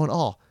get out going,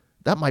 oh,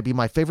 that might be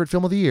my favorite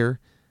film of the year.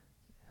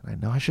 And I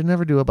know I should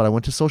never do it, but I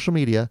went to social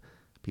media.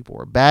 People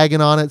were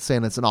bagging on it,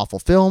 saying it's an awful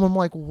film. I'm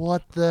like,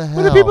 what the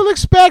hell? What do people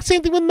expect?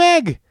 Same thing with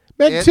Meg.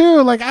 Meg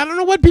 2. Like, I don't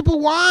know what people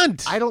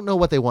want. I don't know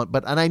what they want,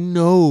 and I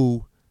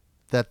know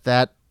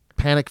that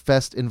Panic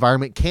Fest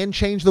environment can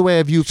change the way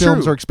I view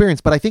films or experience,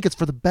 but I think it's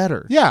for the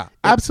better. Yeah,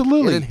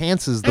 absolutely. It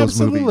enhances those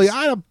movies. Absolutely.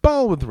 I had a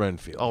ball with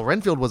Renfield. Oh,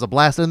 Renfield was a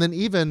blast. And then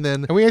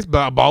And we had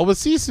a ball with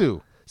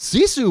Sisu.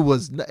 Sisu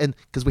was, and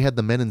because we had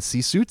the men in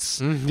sea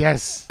suits.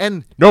 Yes.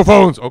 And no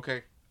phones.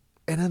 Okay.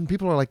 And then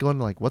people are going,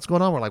 what's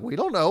going on? We're like, we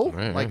don't know.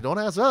 Right. Like, don't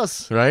ask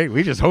us. Right.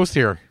 We just host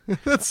here.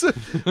 That's it.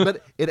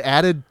 But it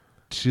added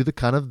to the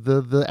kind of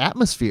the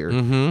atmosphere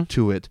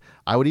to it.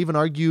 I would even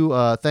argue,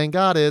 thank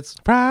God it's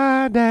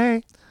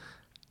Friday.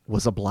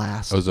 Was a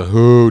blast. It was a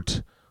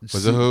hoot. The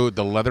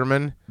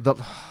Leatherman.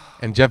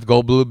 And Jeff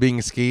Goldblum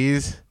being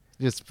skis.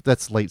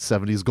 That's late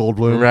 70s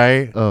Goldblum.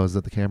 Right. Oh, is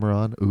that the camera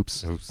on?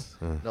 Oops.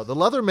 No, the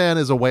Leatherman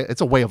is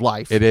it's a way of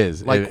life. It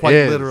is. Like,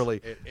 quite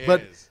literally.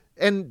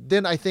 And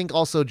then I think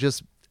also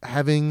just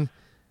having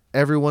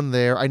everyone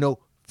there. I know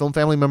film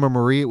family member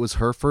Marie, it was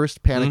her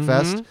first Panic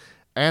Fest.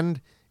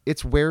 And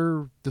it's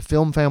where the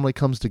film family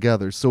comes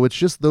together. So it's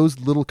just those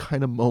little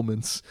kind of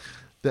moments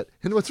that,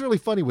 and what's really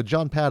funny with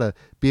John Pata,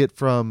 be it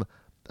from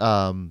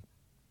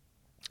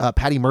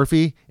Patty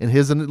Murphy in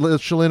his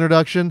initial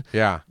introduction.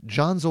 Yeah.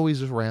 John's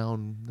always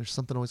around. There's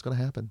something always going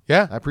to happen.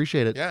 Yeah. I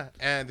appreciate it. Yeah.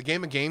 And the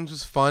game of games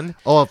was fun.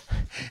 Oh,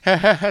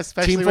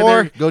 especially Team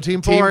 4. Go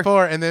Team 4. Team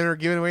 4. And then they're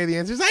giving away the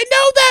answers. I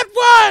know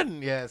that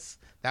one. Yes.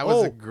 That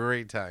was a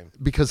great time.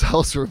 Because I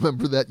also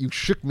remember that you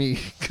shook me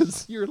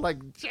because you're like,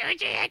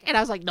 and I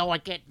was like, no, I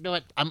can't do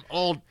it. I'm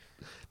old.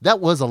 That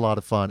was a lot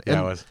of fun. Yeah,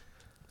 and it was.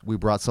 We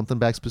brought something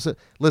back specific.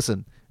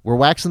 Listen, we're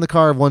waxing the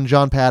car of one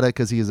John Pata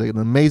because he is an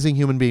amazing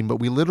human being, but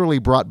we literally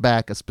brought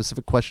back a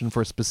specific question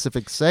for a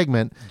specific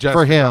segment just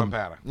for him. John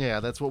Pata. Yeah,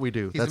 that's what we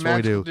do. He's that's a what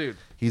we do. dude.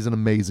 He's an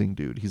amazing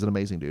dude. He's an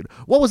amazing dude.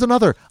 What was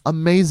another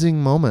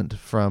amazing moment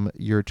from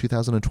your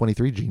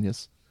 2023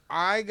 Genius?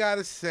 I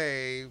gotta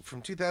say,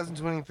 from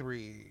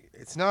 2023,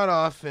 it's not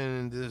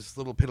often this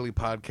little piddly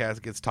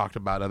podcast gets talked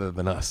about other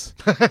than us.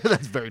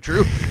 That's very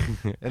true.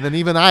 And then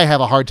even I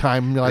have a hard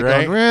time going,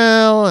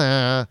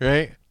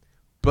 right?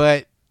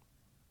 But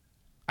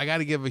I got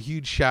to give a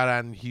huge shout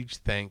out and huge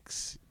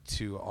thanks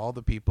to all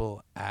the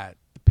people at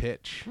The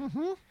Pitch,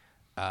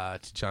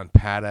 to John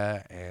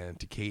Pata and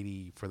to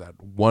Katie for that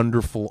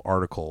wonderful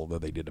article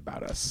that they did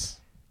about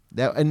us.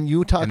 And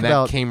you talked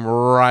about that came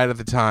right at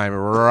the time,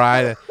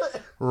 right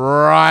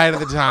at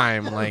the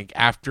time, like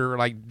after,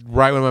 like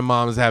right when my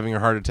mom was having her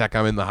heart attack.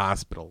 I'm in the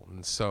hospital,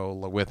 and so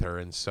with her,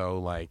 and so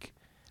like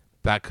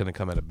that couldn't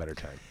come at a better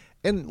time.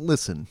 And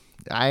listen,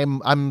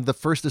 I'm the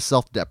first to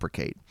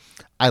self-deprecate.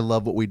 I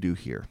love what we do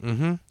here,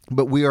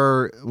 but we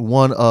are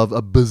one of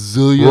a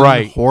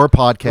bazillion horror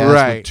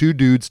podcasts with two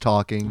dudes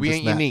talking. We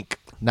ain't unique,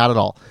 not at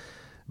all.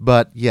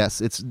 But yes,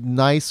 it's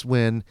nice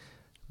when,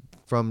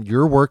 from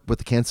your work with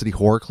the Kansas City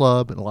Horror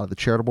Club and a lot of the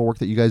charitable work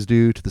that you guys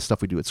do to the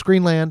stuff we do at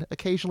Screenland,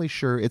 occasionally,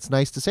 sure, it's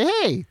nice to say,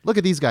 hey, look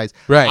at these guys.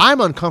 Right. I'm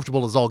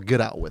uncomfortable as all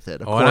get out with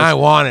it. Of course. And I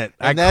want it.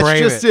 And I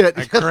crave it.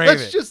 I crave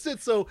that's just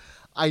it. So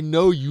I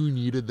know you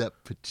needed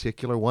that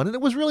particular one. And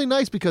it was really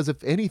nice because,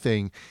 if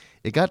anything,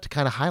 it got to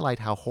kind of highlight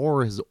how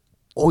horror has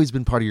always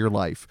been part of your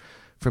life,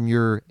 from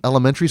your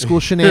elementary school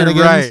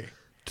shenanigans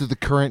to the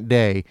current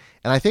day.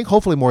 And I think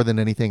hopefully more than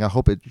anything, I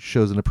hope it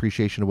shows an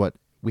appreciation of what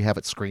we have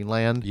at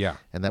Screenland. Yeah.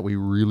 And that we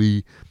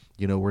really,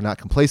 we're not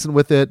complacent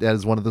with it. That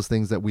is one of those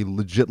things that we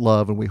legit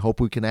love, and we hope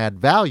we can add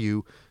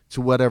value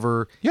to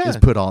whatever is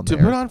put on to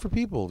there. put on for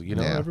people. You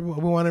know, Yeah. we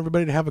want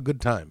everybody to have a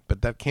good time.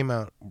 But that came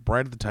out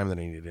right at the time that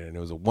I needed it, and it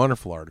was a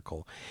wonderful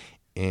article.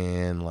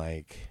 And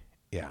like,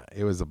 yeah,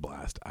 it was a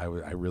blast. I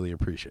really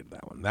appreciated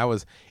that one.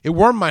 It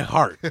warmed my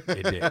heart.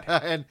 It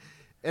did.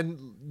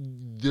 and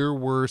there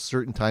were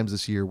certain times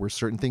this year where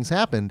certain things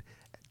happened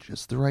at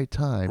just the right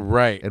time.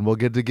 Right. And we'll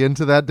get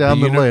into that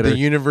down later. The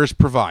universe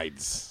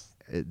provides.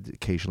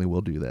 Occasionally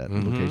we'll do that.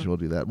 Mm-hmm. Occasionally we'll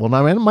do that. Well,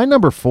 now my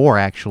number 4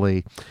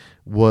 actually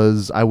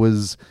was I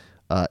was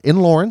in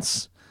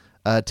Lawrence,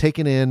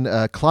 taking in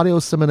Claudio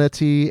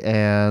Simonetti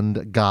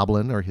and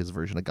Goblin, or his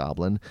version of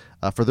Goblin,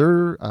 for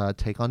their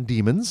take on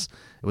Demons.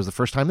 It was the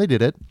first time they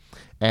did it,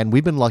 and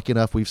we've been lucky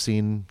enough. We've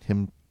seen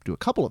him do a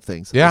couple of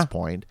things at this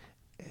point.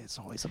 It's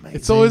always amazing.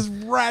 It's always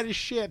rad as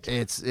shit.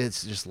 It's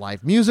just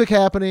live music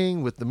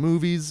happening with the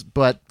movies,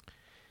 but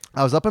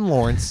I was up in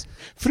Lawrence.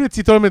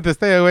 Fritzy told me to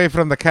stay away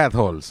from the cat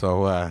hole,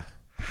 so...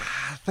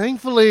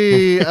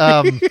 Thankfully,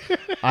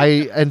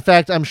 in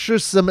fact, I'm sure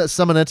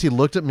Simonetti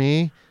looked at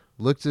me,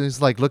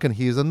 he's like looking,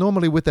 he's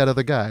normally with that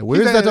other guy.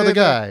 Where's that other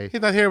guy?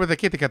 He's not here with the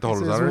kitty cat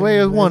holes.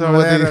 Where's one?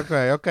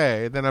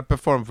 Okay, then I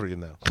perform for you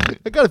now.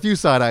 I got a few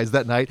side eyes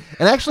that night.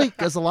 And actually,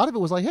 because a lot of it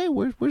was like, hey,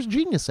 where's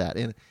Genius at?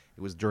 And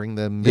it was during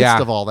the midst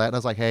of all that. And I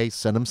was like, hey,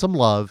 send him some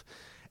love.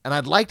 And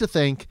I'd like to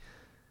think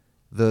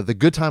the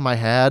good time I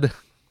had,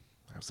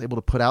 I was able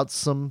to put out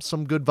some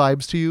good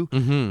vibes to you,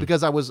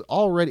 because I was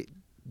already...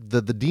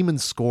 The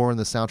Demons score and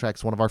the soundtrack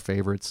is one of our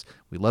favorites.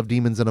 We love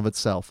Demons in of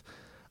itself.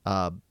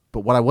 But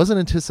what I wasn't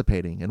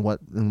anticipating and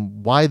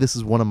why this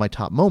is one of my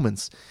top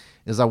moments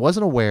is I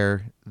wasn't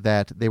aware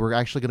that they were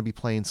actually going to be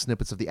playing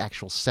snippets of the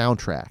actual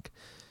soundtrack.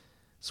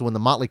 So when the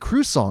Motley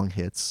Crue song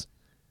hits,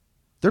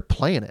 they're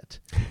playing it.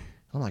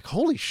 I'm like,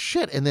 holy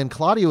shit. And then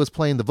Claudio is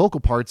playing the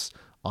vocal parts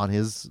on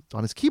his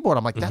keyboard.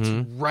 I'm like, that's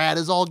rad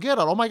as all get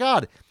out. Oh my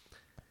God.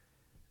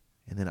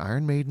 And then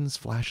Iron Maiden's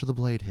Flash of the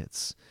Blade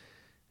hits.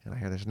 And I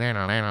hear this, and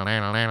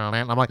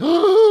I'm like,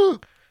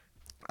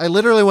 I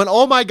literally went,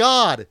 oh my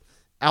God,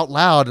 out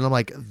loud. And I'm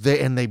like,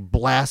 they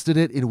blasted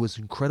it. It was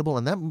incredible.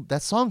 And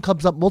that song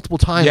comes up multiple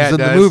times in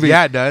the movie.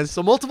 Yeah, it does.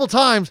 So multiple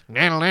times.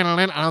 And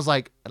I was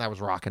like, and I was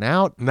rocking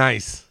out.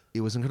 Nice. It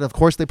was incredible. Of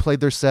course, they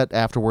played their set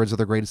afterwards of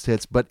their greatest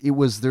hits, but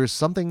there's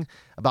something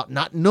about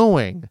not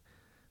knowing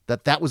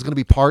that was going to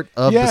be part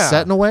of the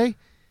set in a way.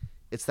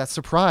 It's that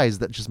surprise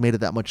that just made it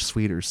that much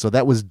sweeter. So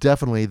that was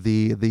definitely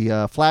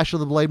the Flash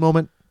of the Blade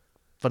moment.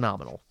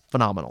 Phenomenal.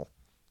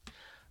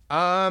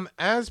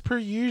 As per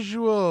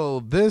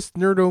usual, this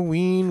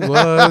Nerdoween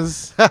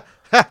was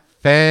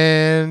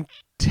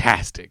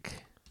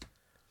fantastic.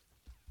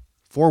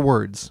 4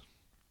 words.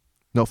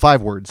 No,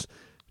 5 words.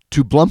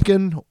 To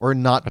Blumpkin or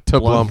not to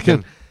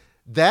Blumpkin.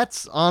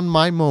 That's on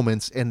my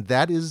moments, and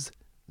that is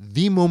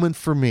the moment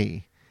for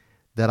me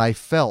that I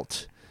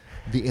felt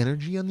the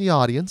energy in the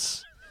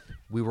audience.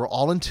 We were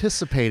all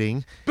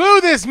anticipating.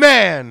 Boo this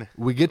man!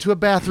 We get to a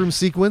bathroom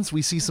sequence.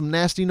 We see some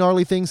nasty,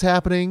 gnarly things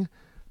happening.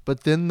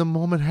 But then the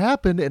moment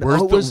happened. And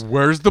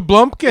where's the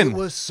Blumpkin? It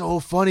was so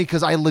funny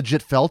because I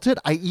legit felt it.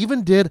 I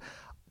even did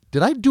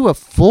I do a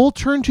full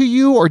turn to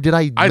you or did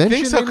I mention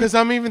think so because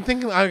I'm even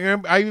thinking.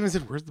 I even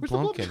said, where's the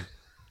Blumpkin?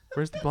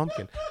 Where's the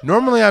Blumpkin?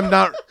 Normally, I'm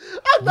not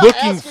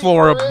looking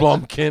for a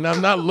Blumpkin. I'm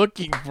not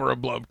looking for a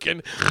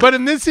Blumpkin. But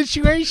in this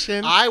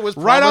situation, I was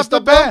right off the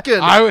bat.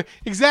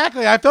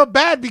 Exactly. I felt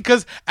bad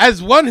because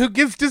as one who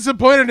gets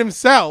disappointed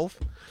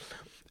himself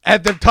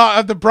at the top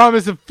of the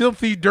promise of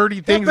filthy, dirty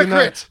things,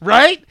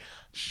 right?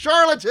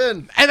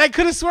 Charlatan. And I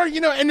could have sworn,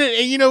 and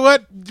you know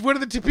what? One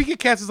of the Topeka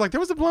cats was like, there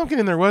was a Blumpkin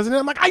in there, wasn't it?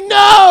 I'm like, I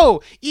know.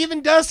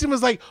 Even Dustin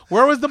was like,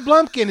 where was the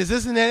Blumpkin? Is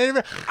this in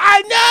that?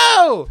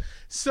 I know.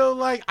 So,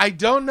 like, I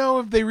don't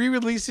know if they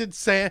re-released it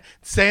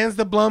sans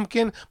the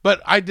Blumpkin,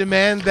 but I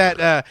demand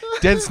that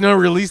Dead Snow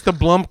release the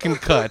Blumpkin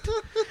cut.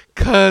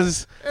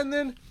 Because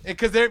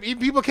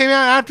people came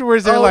out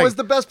afterwards. They're like, it was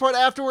the best part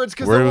afterwards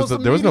because there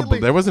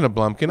wasn't a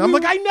Blumpkin. I'm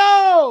like, I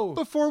know.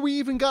 Before we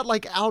even got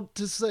out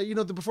to say,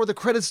 before the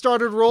credits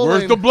started rolling.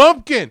 Where's the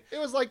Blumpkin? It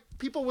was like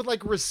people with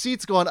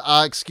receipts going,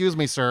 excuse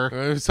me,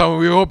 sir. So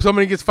we hope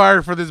somebody gets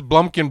fired for this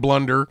Blumpkin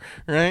blunder,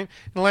 right?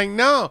 And like,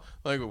 no.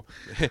 Like,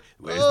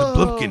 where's the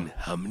Blumpkin?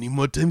 How many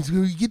more times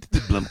will we get to the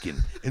Blumpkin?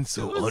 And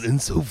so on and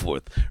so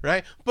forth,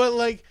 right? But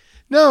like,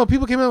 no,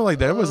 people came out like,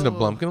 there wasn't a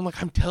Blumpkin. I'm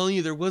like, I'm telling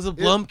you, there was a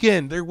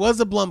Blumpkin. There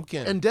was a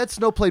Blumpkin. And Dead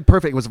Snow played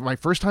perfect. It was my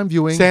first time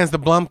viewing. Sans the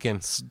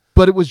Blumpkin.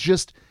 But it was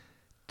just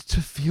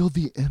to feel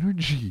the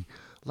energy.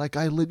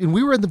 And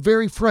we were in the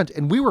very front,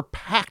 and we were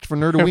packed for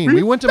Nerdoween.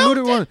 We went to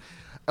Nerdoween.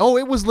 Oh,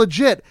 it was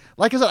legit.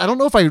 Like I said, I don't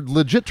know if I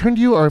legit turned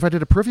to you or if I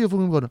did a peripheral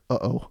film going,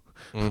 uh-oh.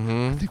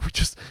 I think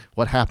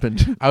what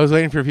happened? I was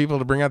waiting for people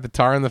to bring out the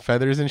tar and the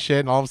feathers and shit,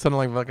 and all of a sudden,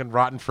 like, fucking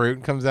Rotten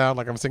Fruit comes out,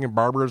 like I'm singing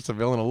Barbara of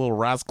Seville and a Little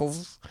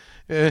Rascals.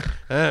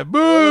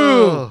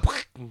 Boo!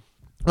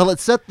 Well, it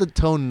set the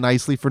tone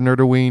nicely for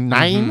Nerdoween.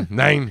 9?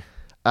 9.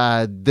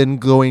 Then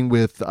going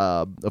with,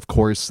 of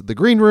course, The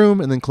Green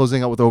Room, and then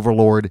closing out with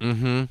Overlord.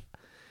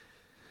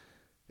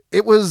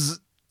 It was,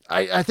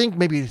 I think,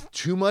 maybe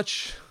too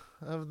much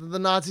of the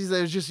Nazis.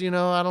 It was just,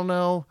 I don't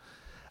know.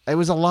 It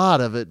was a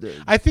lot of it.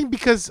 I think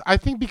because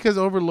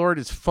Overlord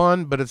is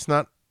fun, but it's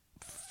not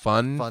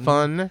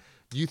fun.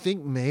 You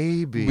think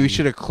maybe We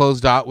should have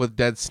closed out with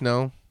Dead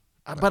Snow.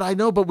 But I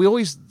know, but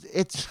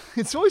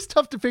it's always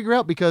tough to figure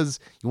out because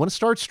you want to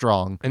start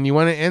strong and you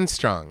want to end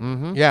strong.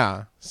 Mm-hmm.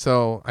 Yeah.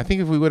 So I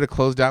think if we would have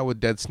closed out with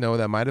Dead Snow,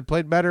 that might have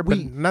played better. But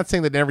I'm not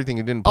saying that everything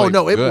it didn't play. Oh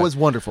no, good. it was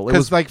wonderful. It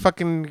was like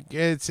fucking.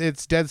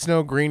 It's Dead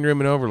Snow, Green Room,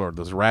 and Overlord.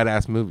 Those rad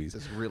ass movies.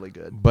 It's really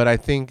good. But I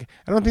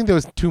don't think there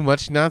was too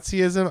much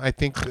Nazism. I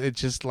think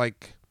it's just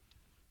like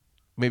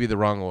maybe the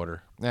wrong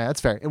order. Yeah,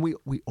 that's fair. And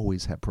we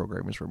always have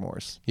programmer's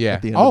remorse. Yeah.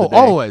 At the end of the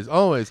day.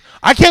 Always.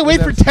 I can't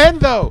wait for 10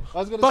 though. I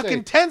was gonna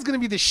fucking say, 10's gonna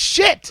be the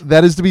shit.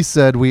 That is to be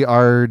said. We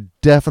are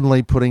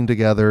definitely putting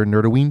together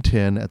Nerdoween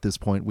 10 at this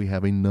point. We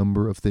have a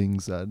number of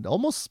things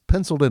almost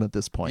penciled in at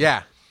this point.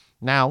 Yeah.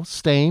 Now,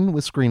 staying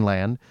with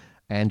Screenland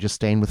and just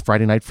staying with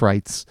Friday Night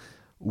Frights,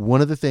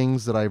 one of the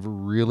things that I've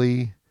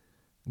really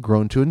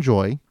grown to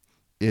enjoy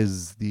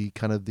is the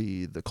kind of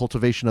the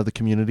cultivation of the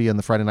community and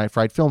the Friday Night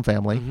Fright film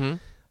family. Mm-hmm.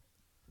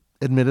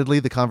 Admittedly,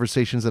 the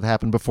conversations that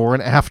happened before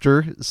and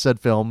after said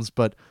films,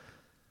 but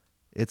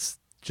it's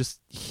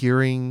just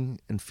hearing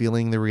and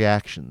feeling the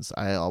reactions.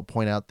 I'll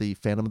point out the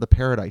Phantom of the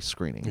Paradise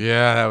screening.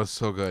 Yeah, that was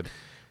so good.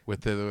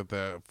 With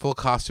the full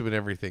costume and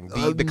everything.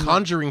 The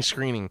Conjuring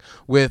screening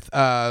with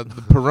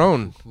the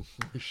Perone.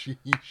 She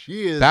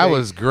is. That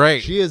was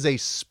great. She is a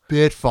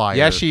spitfire.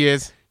 Yes, she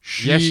is.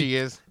 Yes, she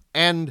is.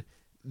 And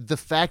the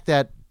fact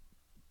that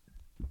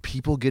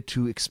people get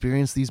to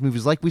experience these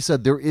movies, like we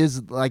said, there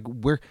is like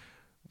we're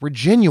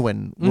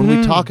genuine when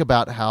we talk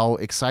about how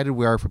excited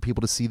we are for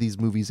people to see these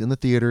movies in the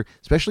theater,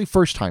 especially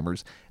first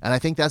timers. And I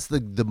think that's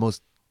the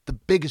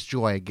biggest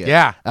joy I get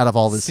out of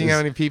all this. Seeing how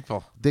many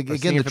people. The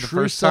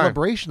true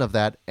celebration of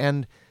that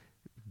and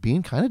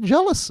being kind of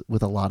jealous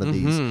with a lot of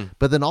these.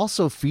 But then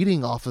also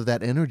feeding off of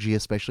that energy,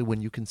 especially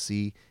when you can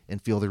see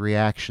and feel the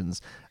reactions.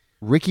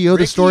 Ricky-O,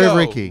 the story of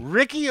Ricky.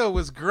 Ricky-O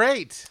was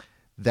great.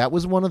 That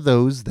was one of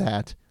those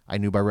that I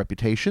knew by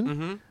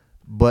reputation,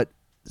 but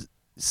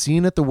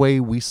seeing it the way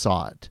we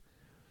saw it,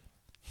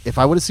 if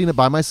I would have seen it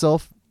by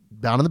myself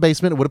down in the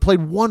basement, it would have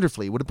played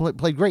wonderfully. It would have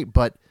played great,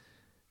 but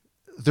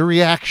the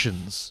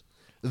reactions,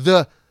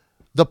 the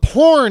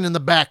porn in the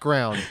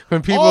background,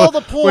 when all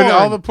the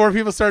poor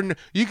people started,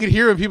 you could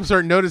hear when people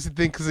started noticing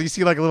things because you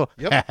see like a little,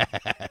 and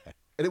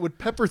it would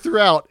pepper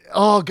throughout.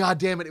 Oh God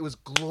damn it! It was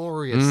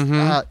glorious.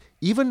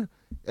 Even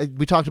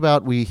we talked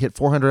about we hit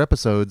 400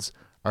 episodes.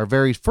 Our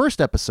very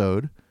first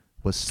episode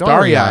was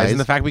Starry Eyes, and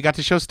the fact we got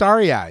to show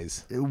Starry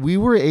Eyes. We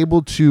were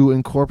able to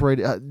incorporate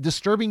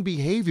disturbing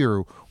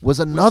behavior was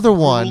another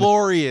one.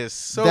 Glorious,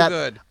 so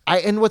good.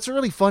 And what's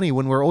really funny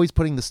when we're always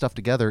putting this stuff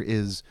together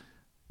is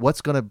what's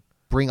going to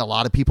bring a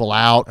lot of people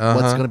out.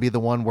 What's going to be the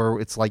one where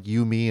it's like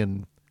you, me,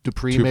 and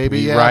Dupree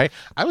maybe. Right.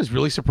 I was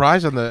really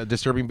surprised on the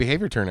disturbing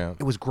behavior turnout.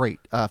 It was great.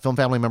 Film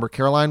family member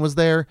Caroline was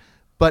there,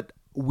 but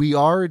we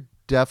are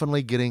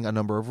definitely getting a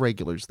number of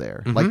regulars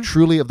there, like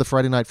truly of the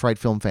Friday Night Fright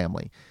film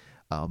family.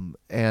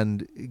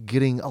 And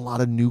getting a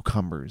lot of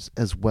newcomers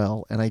as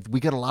well. And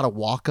we get a lot of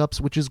walk-ups,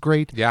 which is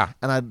great. Yeah.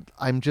 And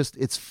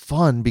it's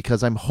fun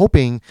because I'm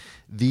hoping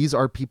these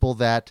are people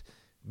that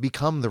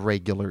become the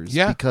regulars.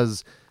 Yeah.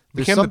 Because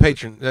become the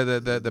patron,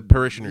 the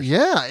parishioners.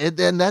 Yeah.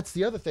 And that's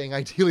the other thing,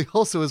 ideally,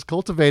 also is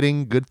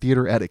cultivating good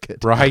theater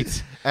etiquette.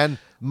 Right. And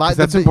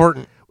that's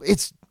important.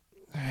 It's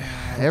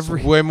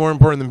way more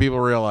important than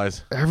people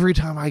realize. Every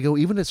time I go,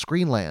 even at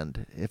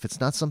Screenland, if it's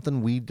not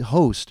something we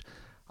host,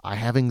 I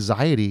have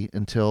anxiety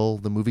until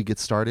the movie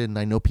gets started and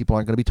I know people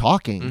aren't going to be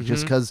talking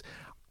just because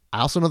I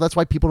also know that's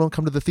why people don't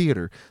come to the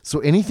theater. So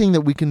anything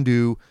that we can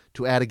do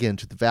to add again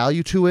to the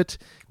value to it,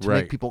 to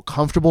make people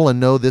comfortable and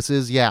know this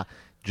is,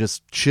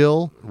 just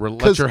chill.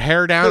 Let your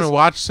hair down and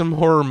watch some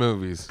horror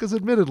movies. Because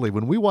admittedly,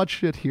 when we watch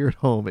shit here at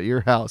home at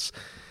your house,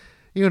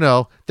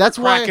 that's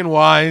why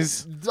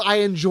wise. I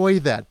enjoy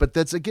that. But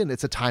that's, again,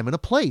 it's a time and a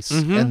place.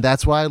 And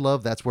that's why I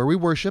love, that's where we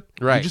worship.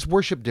 Right. You just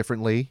worship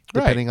differently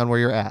depending on where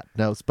you're at.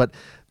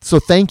 So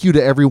thank you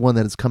to everyone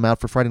that has come out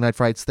for Friday Night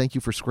Frights. Thank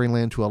you for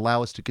Screenland to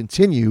allow us to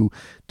continue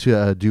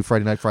to do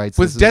Friday Night Frights.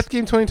 Was Death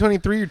Game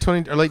 2023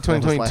 or late 2022?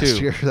 That was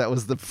last year. That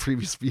was the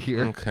previous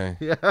year. Okay.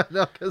 Yeah,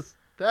 no, because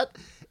that,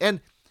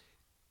 and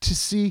to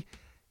see,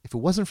 if it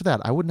wasn't for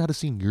that, I would not have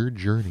seen your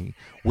journey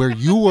where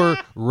you were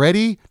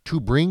ready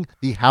to bring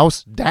the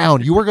house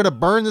down. You were going to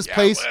burn this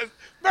place.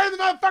 Burn the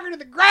motherfucker to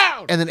the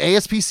ground. And then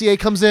ASPCA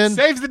comes in.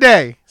 Saves the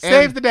day.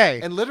 Saves the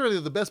day. And literally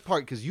the best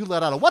part, because you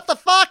let out a what the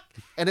fuck?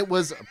 And it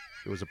was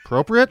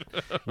appropriate.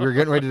 We were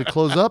getting ready to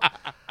close up.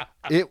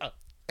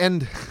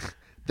 And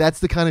that's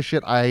the kind of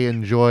shit I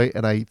enjoy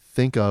and I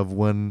think of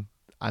when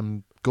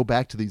go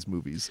back to these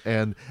movies.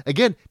 And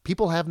again,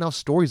 people have now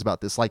stories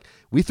about this. Like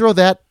we throw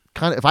that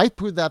if I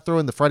throw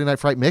in the Friday Night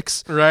Fright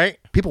mix, right?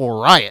 People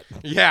will riot.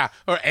 Yeah.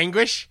 Or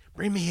Anguish,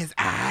 bring me his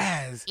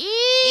eyes.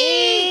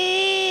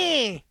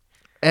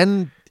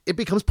 And it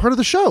becomes part of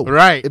the show.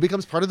 Right. It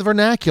becomes part of the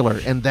vernacular.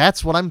 And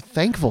that's what I'm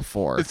thankful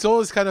for. It's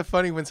always kind of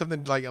funny when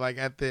something like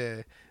at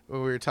the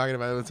when we were talking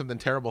about it, when something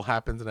terrible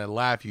happens and I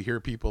laugh, you hear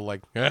people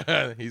like,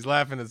 he's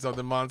laughing at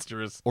something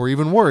monstrous. Or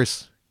even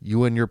worse,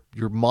 you and your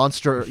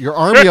monster, your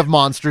army of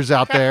monsters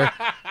out there.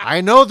 I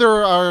know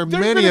there are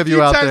many of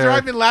you out there. There's been a few times where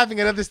I've been laughing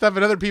at other stuff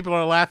and other people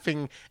are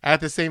laughing at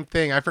the same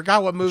thing. I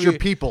forgot what movie. It's your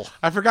people.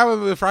 I forgot what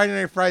movie, Friday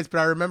Night Frights, but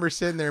I remember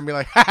sitting there and be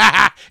like,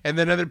 and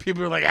then other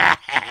people were like,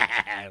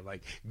 I'm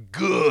like,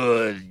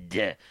 good.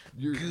 Good.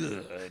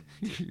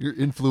 Your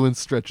influence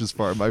stretches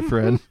far, my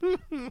friend.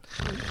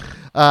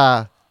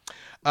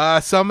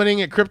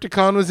 Summoning at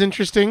Crypticon was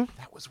interesting.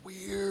 That was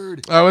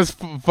weird. That was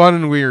fun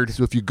and weird.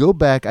 So if you go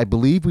back, I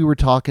believe we were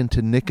talking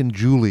to Nick and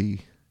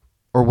Julie.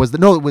 Or was it?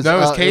 No, it was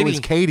Katie. It was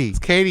Katie. It's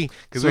Katie.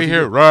 Because we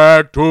hear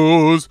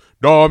Ractus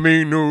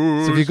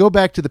Dominus. So if you go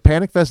back to the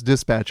Panic Fest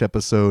Dispatch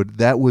episode,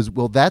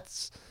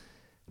 that's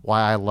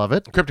why I love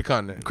it.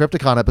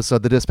 Crypticon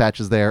episode, the Dispatch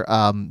is there.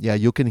 Yeah,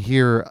 you can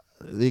hear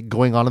it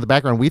going on in the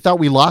background. We thought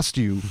we lost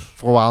you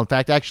for a while. In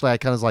fact, actually, I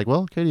kind of was like,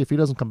 well, Katie, if he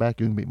doesn't come back,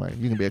 you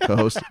can be a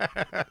co-host.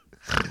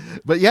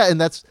 But yeah,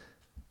 and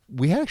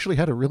we actually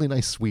had a really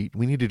nice suite.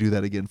 We need to do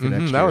that again for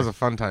next year. That was a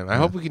fun time. I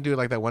hope we can do it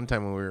like that one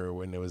time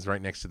when it was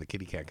right next to the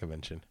Kitty Cat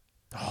convention.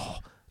 Oh,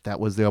 that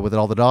was there with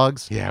all the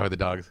dogs? Yeah, with the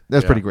dogs.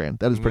 That's pretty grand.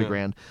 That is pretty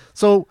grand.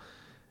 So,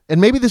 and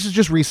maybe this is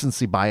just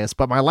recency bias,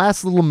 but my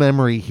last little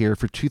memory here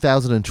for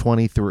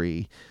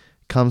 2023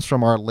 comes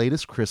from our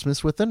latest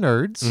Christmas with the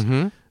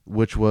Nerds,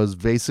 which was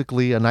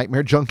basically a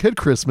Nightmare Junkhead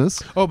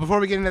Christmas. Oh, before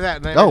we get into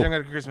that,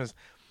 Nightmare Junkhead Christmas,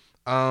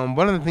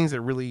 one of the things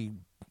that really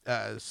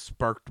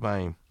sparked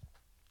my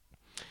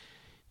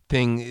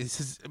thing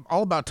is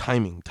all about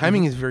timing.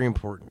 Timing is very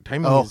important.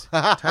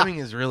 Timing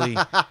is really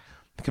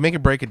can make or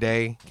break a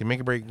day. Can make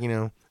or break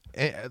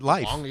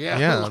life.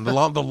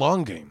 The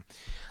long game.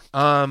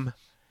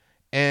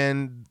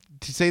 And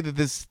to say that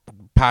this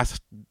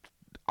past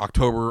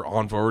October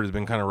on forward has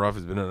been kind of rough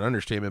has been an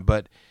understatement.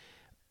 But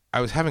I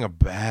was having a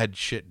bad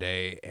shit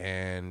day,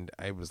 and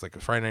I was like a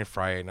Friday Night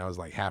Fright, and I was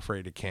like half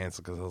ready to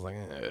cancel because I was like,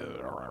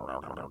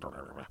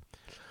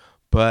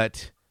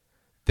 but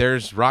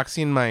there's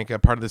Roxy and Mike, a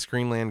part of the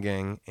Screenland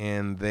gang,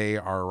 and they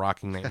are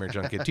rocking Nightmare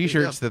Junket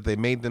t-shirts that they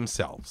made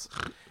themselves.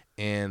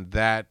 And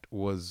that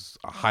was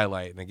a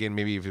highlight. And again,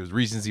 maybe if it was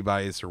recency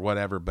bias or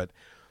whatever, but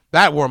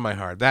that warmed my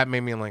heart. That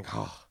made me like,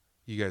 oh,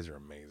 you guys are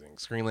amazing.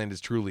 Screenland is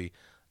truly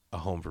a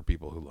home for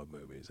people who love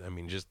movies. I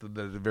mean, just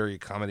they're very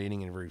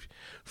accommodating and very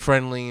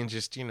friendly, and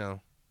just, they're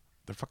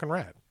fucking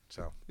rad.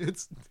 So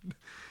it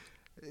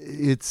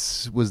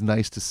was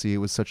nice to see. It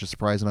was such a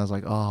surprise. And I was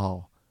like,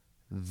 oh,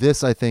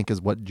 this, I think,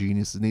 is what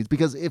Genius needs.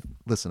 Because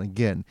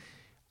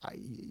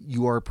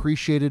you are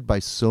appreciated by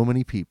so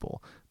many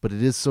people, but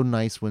it is so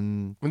nice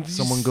when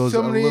someone goes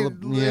does a little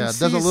bit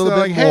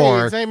like, more.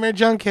 Hey, it's Nightmare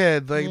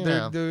Junkhead.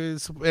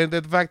 And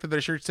the fact that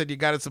their shirt said you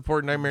got to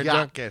support Nightmare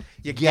Junkhead.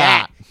 You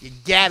got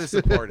to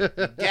support it.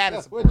 You got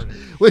to support it.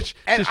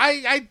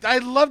 I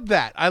loved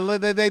that. I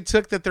love that they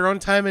took their own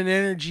time and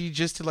energy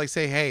just to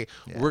say, hey,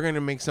 we're going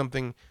to make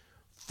something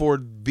for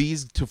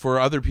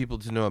other people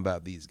to know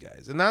about these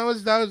guys. And that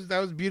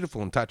was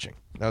beautiful and touching.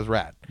 That was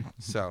rad.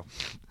 So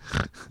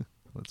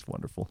that's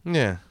wonderful.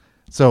 Yeah.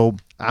 So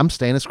I'm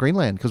staying at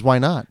Screenland because why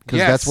not? Because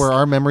that's where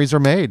our memories are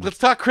made. Let's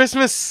talk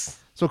Christmas.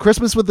 So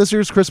Christmas with this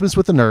year's Christmas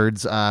with the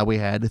Nerds, we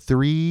had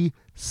 3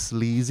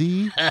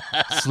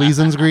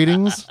 Sleazen's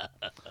greetings,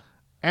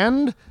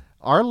 and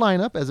our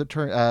lineup as it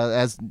turned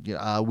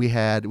we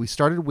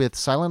started with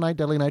Silent Night,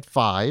 Deadly Night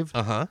 5,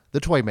 the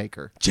Toy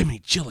Maker, Jiminy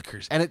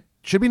Jillikers, and it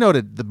should be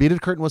noted the beaded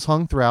curtain was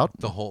hung throughout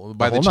the whole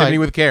chimney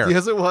with care.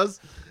 Yes, it was,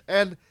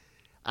 and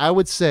I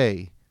would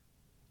say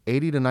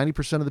 80 to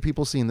 90% of the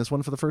people seeing this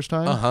one for the first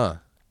time.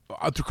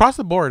 Across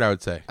the board, I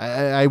would say.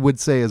 I would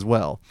say as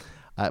well.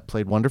 It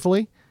played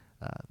wonderfully.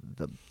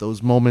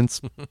 Those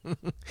moments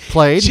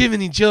played.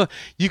 Jiminy Jill,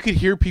 you could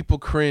hear people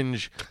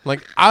cringe.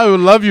 Like, I would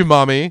love you,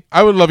 mommy.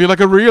 I would love you like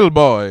a real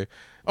boy.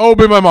 Oh,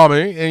 be my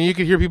mommy. And you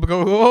could hear people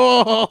go,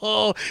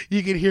 oh.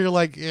 You could hear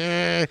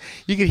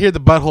you could hear the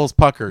buttholes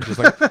pucker. Just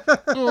like,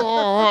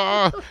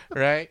 oh.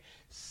 Right?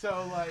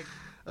 So,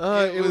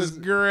 it was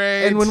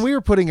great. And when we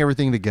were putting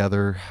everything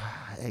together,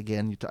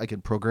 again, I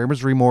get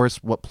programmer's remorse,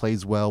 what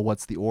plays well,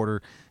 what's the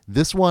order.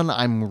 This one,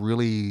 I'm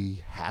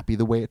really happy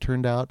the way it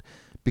turned out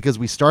because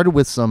we started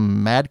with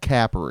some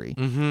madcapery.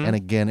 And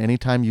again,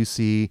 anytime you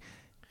see,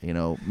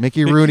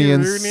 Mickey Rooney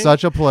in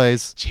such a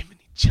place.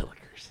 Jiminy Jillikers.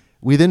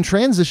 We then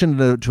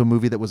transitioned to a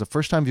movie that was a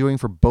first-time viewing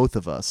for both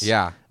of us.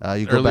 Yeah,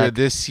 you go earlier back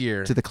this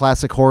year to the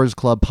Classic Horrors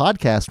Club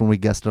podcast when we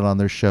guested on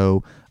their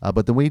show.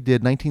 But then we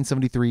did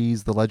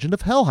 1973's The Legend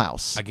of Hell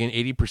House. Again,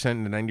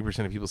 80% to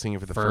 90% of people seeing it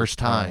for the first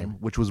time,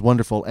 which was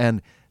wonderful.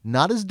 And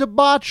not as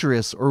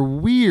debaucherous or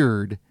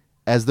weird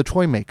as The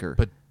Toy Maker.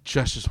 But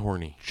just as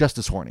horny. Just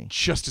as horny.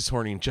 Just as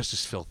horny and just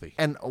as filthy.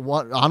 And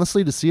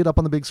honestly, to see it up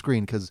on the big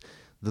screen, because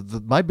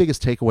my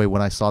biggest takeaway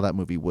when I saw that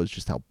movie was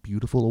just how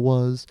beautiful it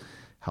was,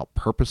 how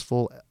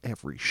purposeful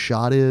every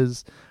shot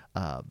is,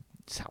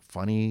 just how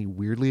funny,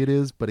 weirdly it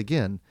is. But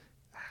again,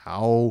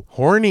 how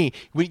horny.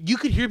 You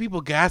could hear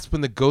people gasp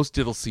when the ghost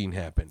diddle scene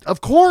happened.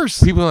 Of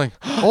course. People are like,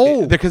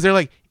 oh. Because they're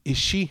like, is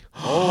she?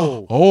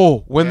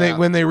 Oh. When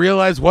they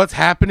realize what's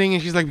happening,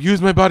 and she's like,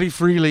 use my body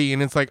freely,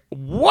 and it's like,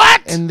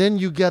 what? And then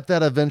you get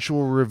that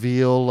eventual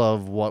reveal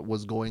of what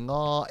was going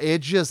on.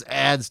 It just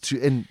adds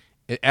to, and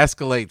it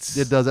escalates.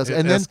 It does. It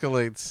And then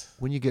escalates.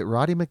 when you get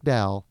Roddy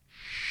McDowell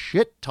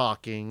shit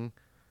talking,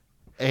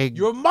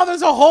 your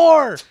mother's a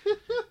whore.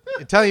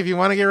 I tell you, if you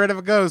want to get rid of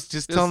a ghost,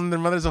 just tell them their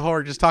mother's a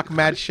whore. Just talk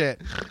mad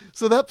shit.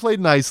 So that played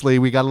nicely.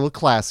 We got a little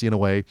classy in a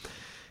way.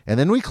 And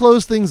then we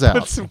closed things out.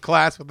 Put some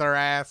class with our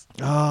ass.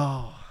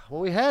 Oh, well,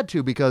 we had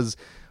to, because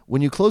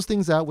when you close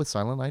things out with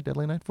Silent Night,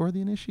 Deadly Night for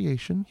the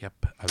initiation.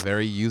 Yep, a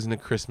very using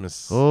of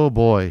Christmas. Oh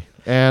boy,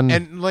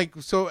 and like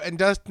so, and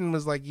Dustin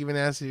was like, even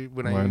asked you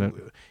when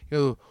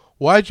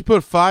why'd you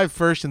put 5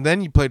 first and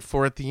then you played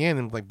 4 at the end?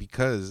 And I'm like,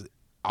 because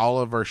all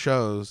of our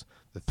shows,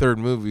 the third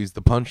movie is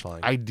the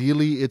punchline.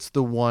 Ideally, it's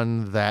the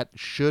one that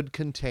should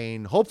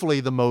contain, hopefully,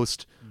 the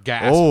most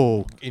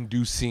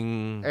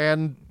inducing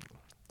and.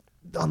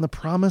 On the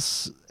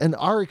promise and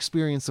our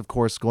experience, of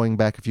course, going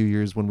back a few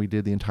years when we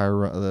did the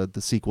entire the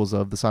sequels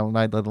of the Silent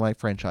Night, Deadly Night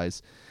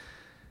franchise,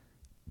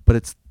 but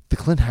it's the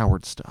Clint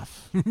Howard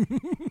stuff.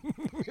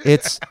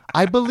 It's,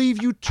 I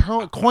believe you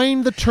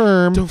coined the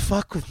term. Don't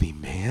fuck with me,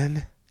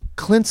 man.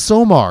 Clint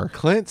Somar.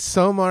 Clint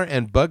Somar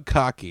and Bug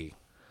Cocky.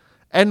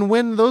 And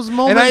when those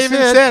moments and I even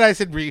hit,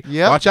 said,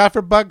 watch out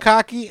for Bug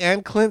Cocky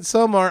and Clint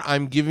Somar.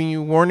 I'm giving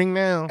you warning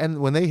now. And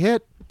when they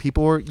hit,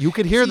 people were, you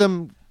could hear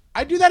them.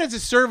 I do that as a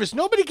service.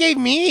 Nobody gave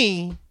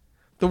me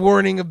the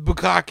warning of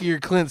Bukkake or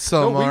Clint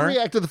Somar. No, we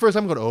reacted the first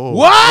time going, oh.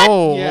 What?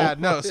 Oh. Yeah,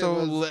 no.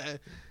 So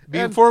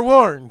being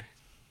forewarned.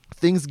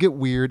 Things get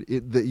weird.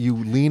 That you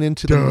lean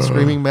into the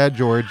screaming Mad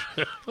George.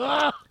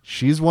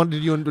 She's one.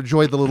 Did you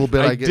enjoy the little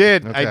bit? I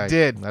did. Okay. I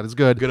did. That is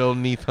good. Good old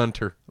Neath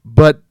Hunter.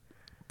 But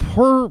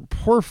poor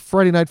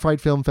Friday Night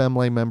Fight Film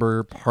family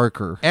member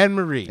Parker. Anne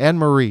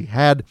Marie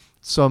had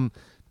some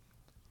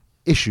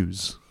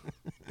issues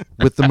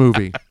with the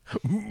movie.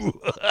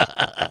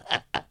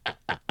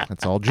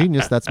 That's all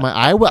genius. That's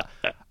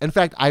in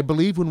fact, I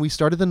believe when we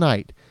started the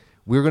night,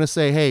 we were going to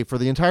say, hey, for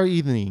the entire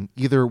evening,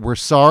 either we're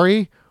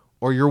sorry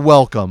or you're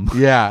welcome.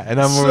 Yeah,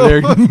 and I'm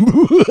over there.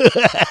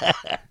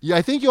 Yeah,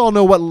 I think you all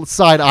know what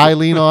side I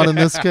lean on in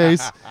this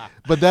case.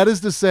 But that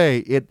is to say,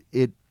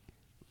 it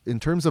in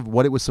terms of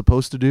what it was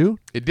supposed to do,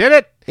 it did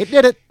it. It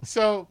did it.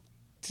 So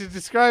to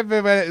describe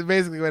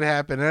basically what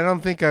happened,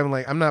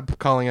 I'm not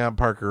calling out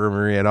Parker or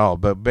Marie at all,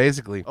 but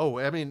basically,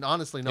 I mean,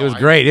 honestly, no, it was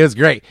great. It was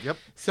great. Yep.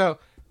 So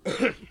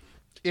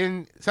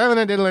in Silent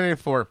Night, Deadly Night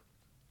 4,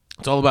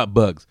 it's all about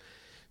bugs.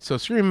 So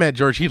Screaming Mad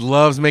George, he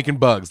loves making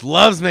bugs.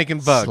 Slimy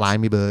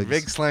bugs.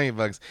 Big slimy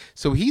bugs.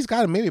 So he's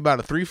got maybe about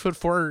a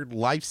 3'4"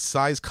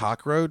 life-size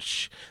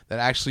cockroach that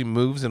actually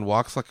moves and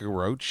walks like a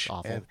roach.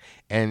 Awful.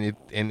 And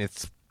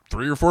it's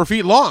 3 or 4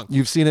 feet long.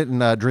 You've seen it in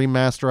Dream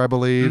Master, I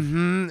believe.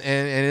 Mm-hmm.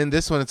 And in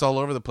this one, it's all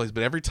over the place.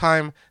 But every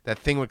time that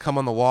thing would come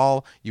on the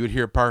wall, you would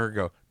hear Parker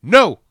go,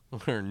 no,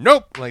 or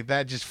nope, like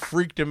that. Just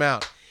freaked him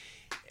out.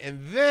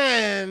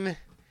 And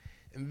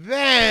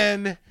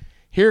then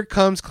here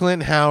comes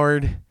Clint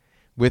Howard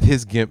with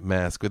his gimp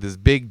mask, with his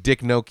big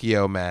Dick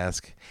Nokia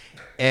mask.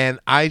 And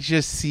I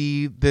just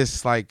see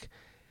this like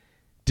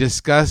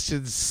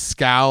disgusted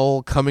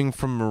scowl coming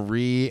from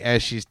Marie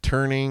as she's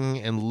turning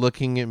and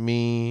looking at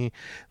me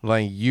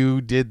like,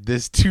 you did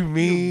this to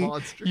me,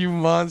 you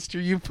monster,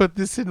 you put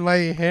this in my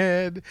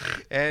head.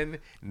 And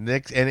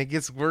it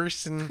gets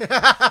worse, and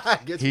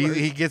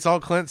he gets all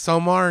Clint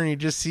Somar, and you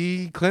just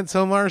see Clint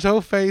Somar's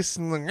whole face,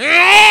 and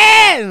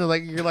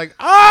like you're like,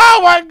 oh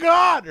my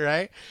god,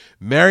 right?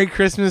 Merry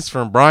Christmas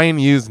from Brian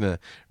Usna,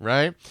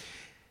 right?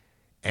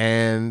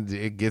 And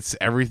it gets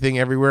everything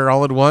everywhere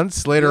all at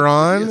once later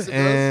on. Yes,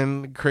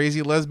 and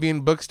crazy lesbian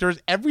bookstores.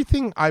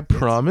 Everything I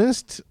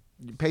promised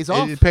pays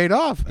off. It paid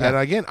off. Yeah. And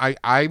again,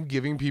 I'm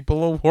giving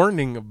people a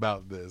warning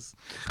about this.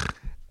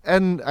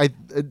 And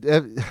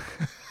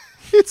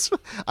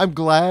I'm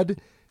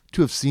glad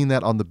to have seen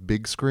that on the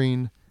big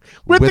screen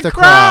with a the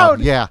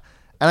crowd. Yeah.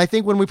 And I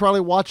think when we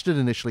probably watched it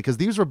initially, because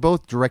these were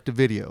both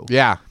direct-to-video.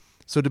 Yeah.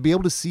 So to be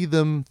able to see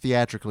them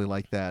theatrically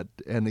like that,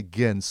 and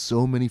again,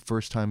 so many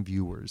first-time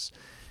viewers,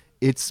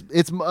 it's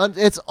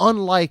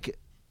unlike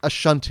a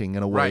shunting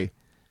in a way. Right.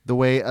 The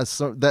way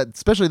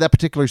especially that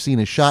particular scene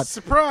is shot.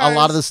 Surprise! A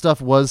lot of the stuff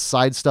was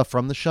side stuff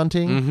from the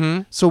shunting.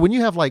 Mm-hmm. So when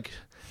you have like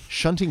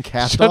shunting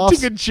cast-offs,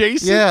 shunting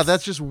adjacent, yeah,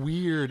 that's just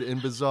weird and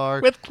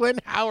bizarre. With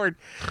Clint Howard,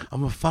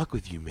 I'm gonna fuck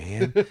with you,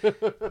 man.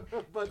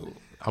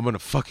 I'm gonna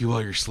fuck you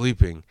while you're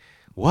sleeping.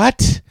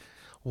 What?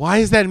 Why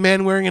is that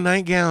man wearing a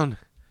nightgown?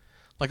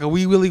 Like a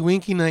Wee Willie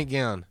Winky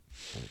nightgown.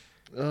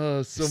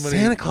 So many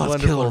Santa Claus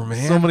killer,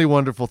 man. So many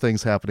wonderful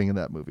things happening in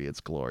that movie.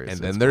 It's glorious.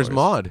 And then there's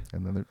Maude.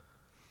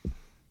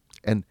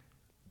 And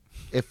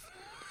if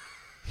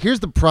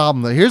here's the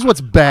problem. Here's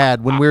what's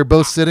bad when we were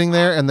both sitting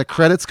there and the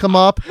credits come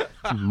up.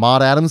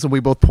 Maude Adams, and we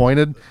both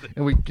pointed,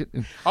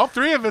 and all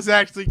three of us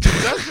actually.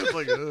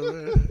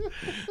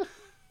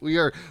 we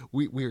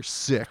are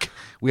sick.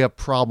 We have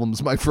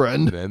problems, my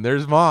friend. And then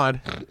there's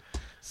Maude.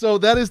 So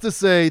that is to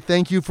say,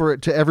 thank you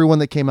to everyone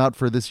that came out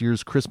for this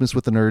year's Christmas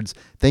with the Nerds.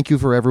 Thank you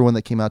for everyone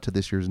that came out to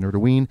this year's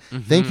Nerdoween.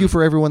 Thank you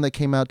for everyone that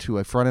came out to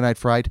a Friday Night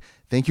Fright.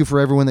 Thank you for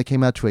everyone that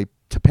came out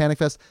to Panic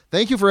Fest.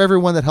 Thank you for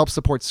everyone that helps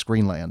support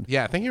Screenland.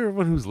 Yeah, thank you for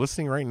everyone who's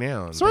listening right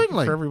now. And Certainly.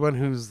 Thank you for everyone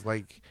who's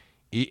like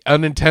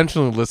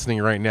unintentionally listening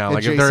right now. And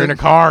Like Jason, if they're in a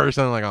car or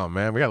something, like, oh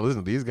man, we gotta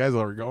listen to these guys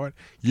while we're going.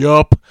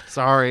 Yup.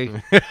 Sorry.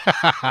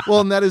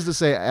 Well, and that is to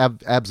say,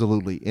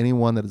 absolutely.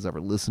 Anyone that has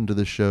ever listened to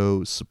the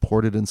show,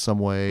 supported in some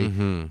way,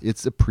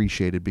 it's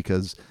appreciated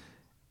because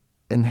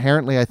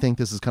inherently I think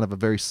this is kind of a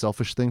very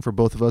selfish thing for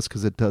both of us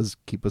because it does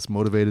keep us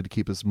motivated to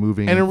keep us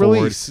moving And a forward.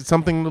 release. It's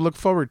something to look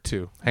forward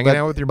to. Hanging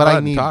out with your bud I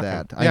and need talking.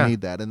 that. Yeah. I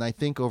need that. And I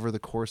think over the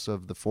course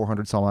of the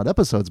 400 some odd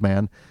episodes,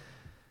 man,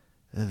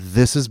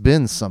 this has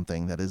been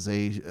something that is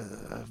a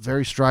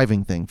very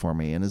striving thing for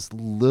me. And as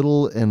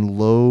little and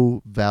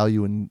low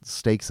value and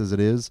stakes as it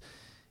is,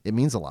 it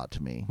means a lot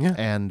to me. Yeah.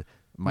 And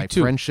my Me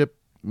too. friendship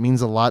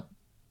means a lot.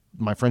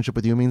 My friendship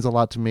with you means a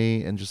lot to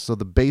me. And just so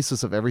the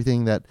basis of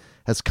everything that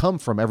has come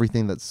from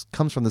everything that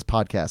comes from this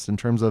podcast in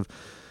terms of,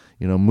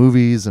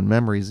 movies and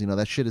memories,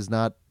 that shit has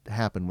not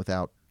happened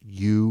without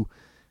you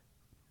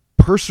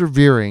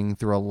persevering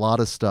through a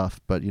lot of stuff,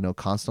 but,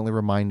 constantly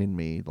reminding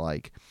me,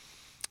 like,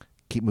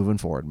 keep moving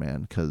forward,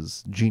 man,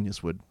 because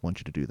Genius would want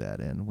you to do that,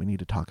 and we need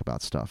to talk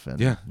about stuff,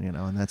 and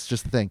and that's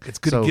just the thing. It's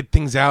good to get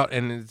things out,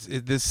 and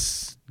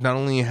this not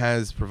only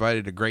has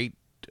provided a great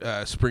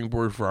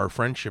springboard for our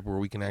friendship where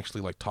we can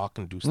actually like talk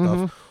and do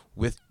stuff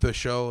with the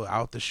show,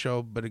 out the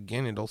show, but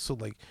again, it also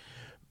like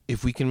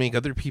if we can make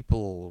other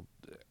people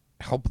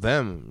help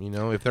them,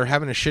 if they're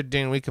having a shit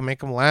day and we can make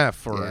them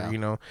laugh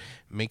or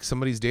make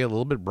somebody's day a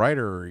little bit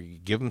brighter or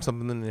give them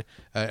something,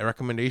 a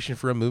recommendation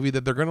for a movie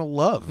that they're gonna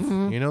love.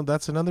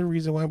 That's another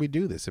reason why we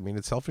do this. I mean,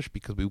 it's selfish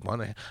because we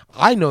want to.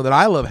 I know that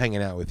I love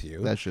hanging out with you.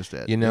 That's just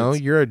it.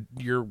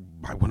 You're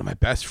one of my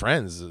best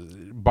friends,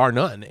 bar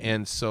none,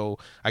 and so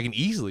I can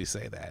easily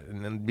say that.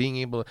 And then being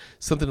able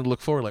something to look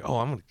forward, like, oh,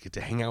 I'm gonna get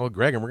to hang out with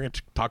Greg and we're gonna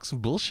talk some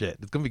bullshit.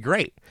 It's gonna be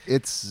great.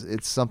 It's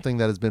something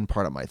that has been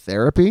part of my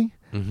therapy.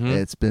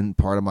 It's been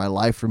part of my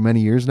life for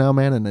many years now,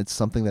 man, and it's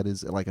something that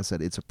is, like I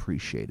said, it's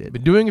appreciated.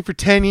 Been doing it for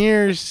 10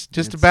 years,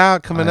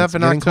 about coming up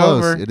in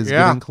October. Close. It is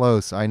getting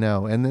close, I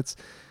know. And it's,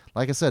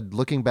 like I said,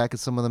 looking back at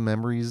some of the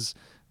memories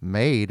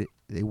made,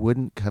 they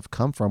wouldn't have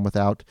come from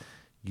without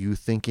you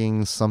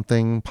thinking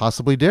something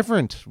possibly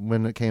different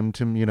when it came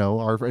to,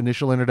 our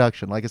initial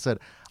introduction. Like I said,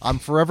 I'm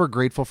forever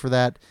grateful for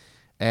that.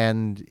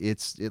 And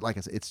like I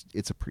said,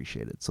 it's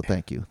appreciated. So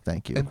thank you, and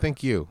thank you,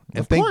 and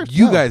of thank course,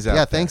 you guys out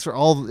there. Thanks for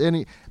all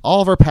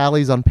of our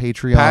pallies on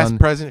Patreon, past,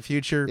 present,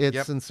 future.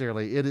 It's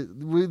sincerely, it is,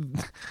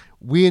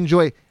 we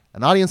enjoy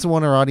an audience of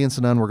one or audience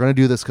of none. We're going to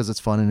do this because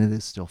it's fun, and it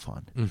is still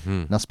fun.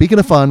 Now, speaking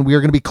of fun, we are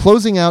going to be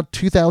closing out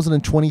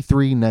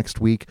 2023 next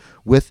week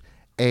with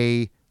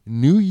a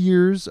New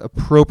Year's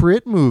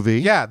appropriate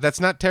movie. Yeah,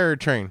 that's not Terror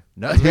Train.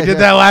 No, we did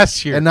that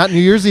last year. And not New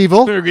Year's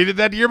Evil. We did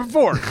that the year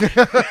before.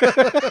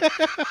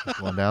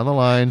 Going down the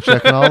line,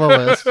 checking all the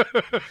lists.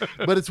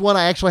 But it's one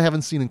I actually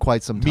haven't seen in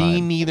quite some time.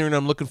 Me neither, and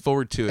I'm looking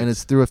forward to it. And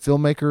it's through a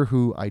filmmaker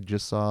who I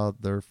just saw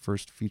their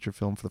first feature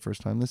film for the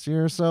first time this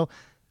year. So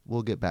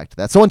we'll get back to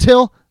that. So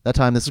until that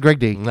time, this is Greg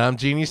D. And I'm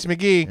Genius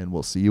McGee. And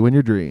we'll see you in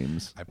your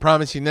dreams. I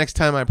promise you next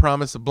time I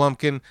promise a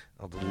Blumpkin,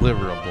 I'll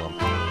deliver a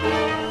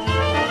Blumpkin.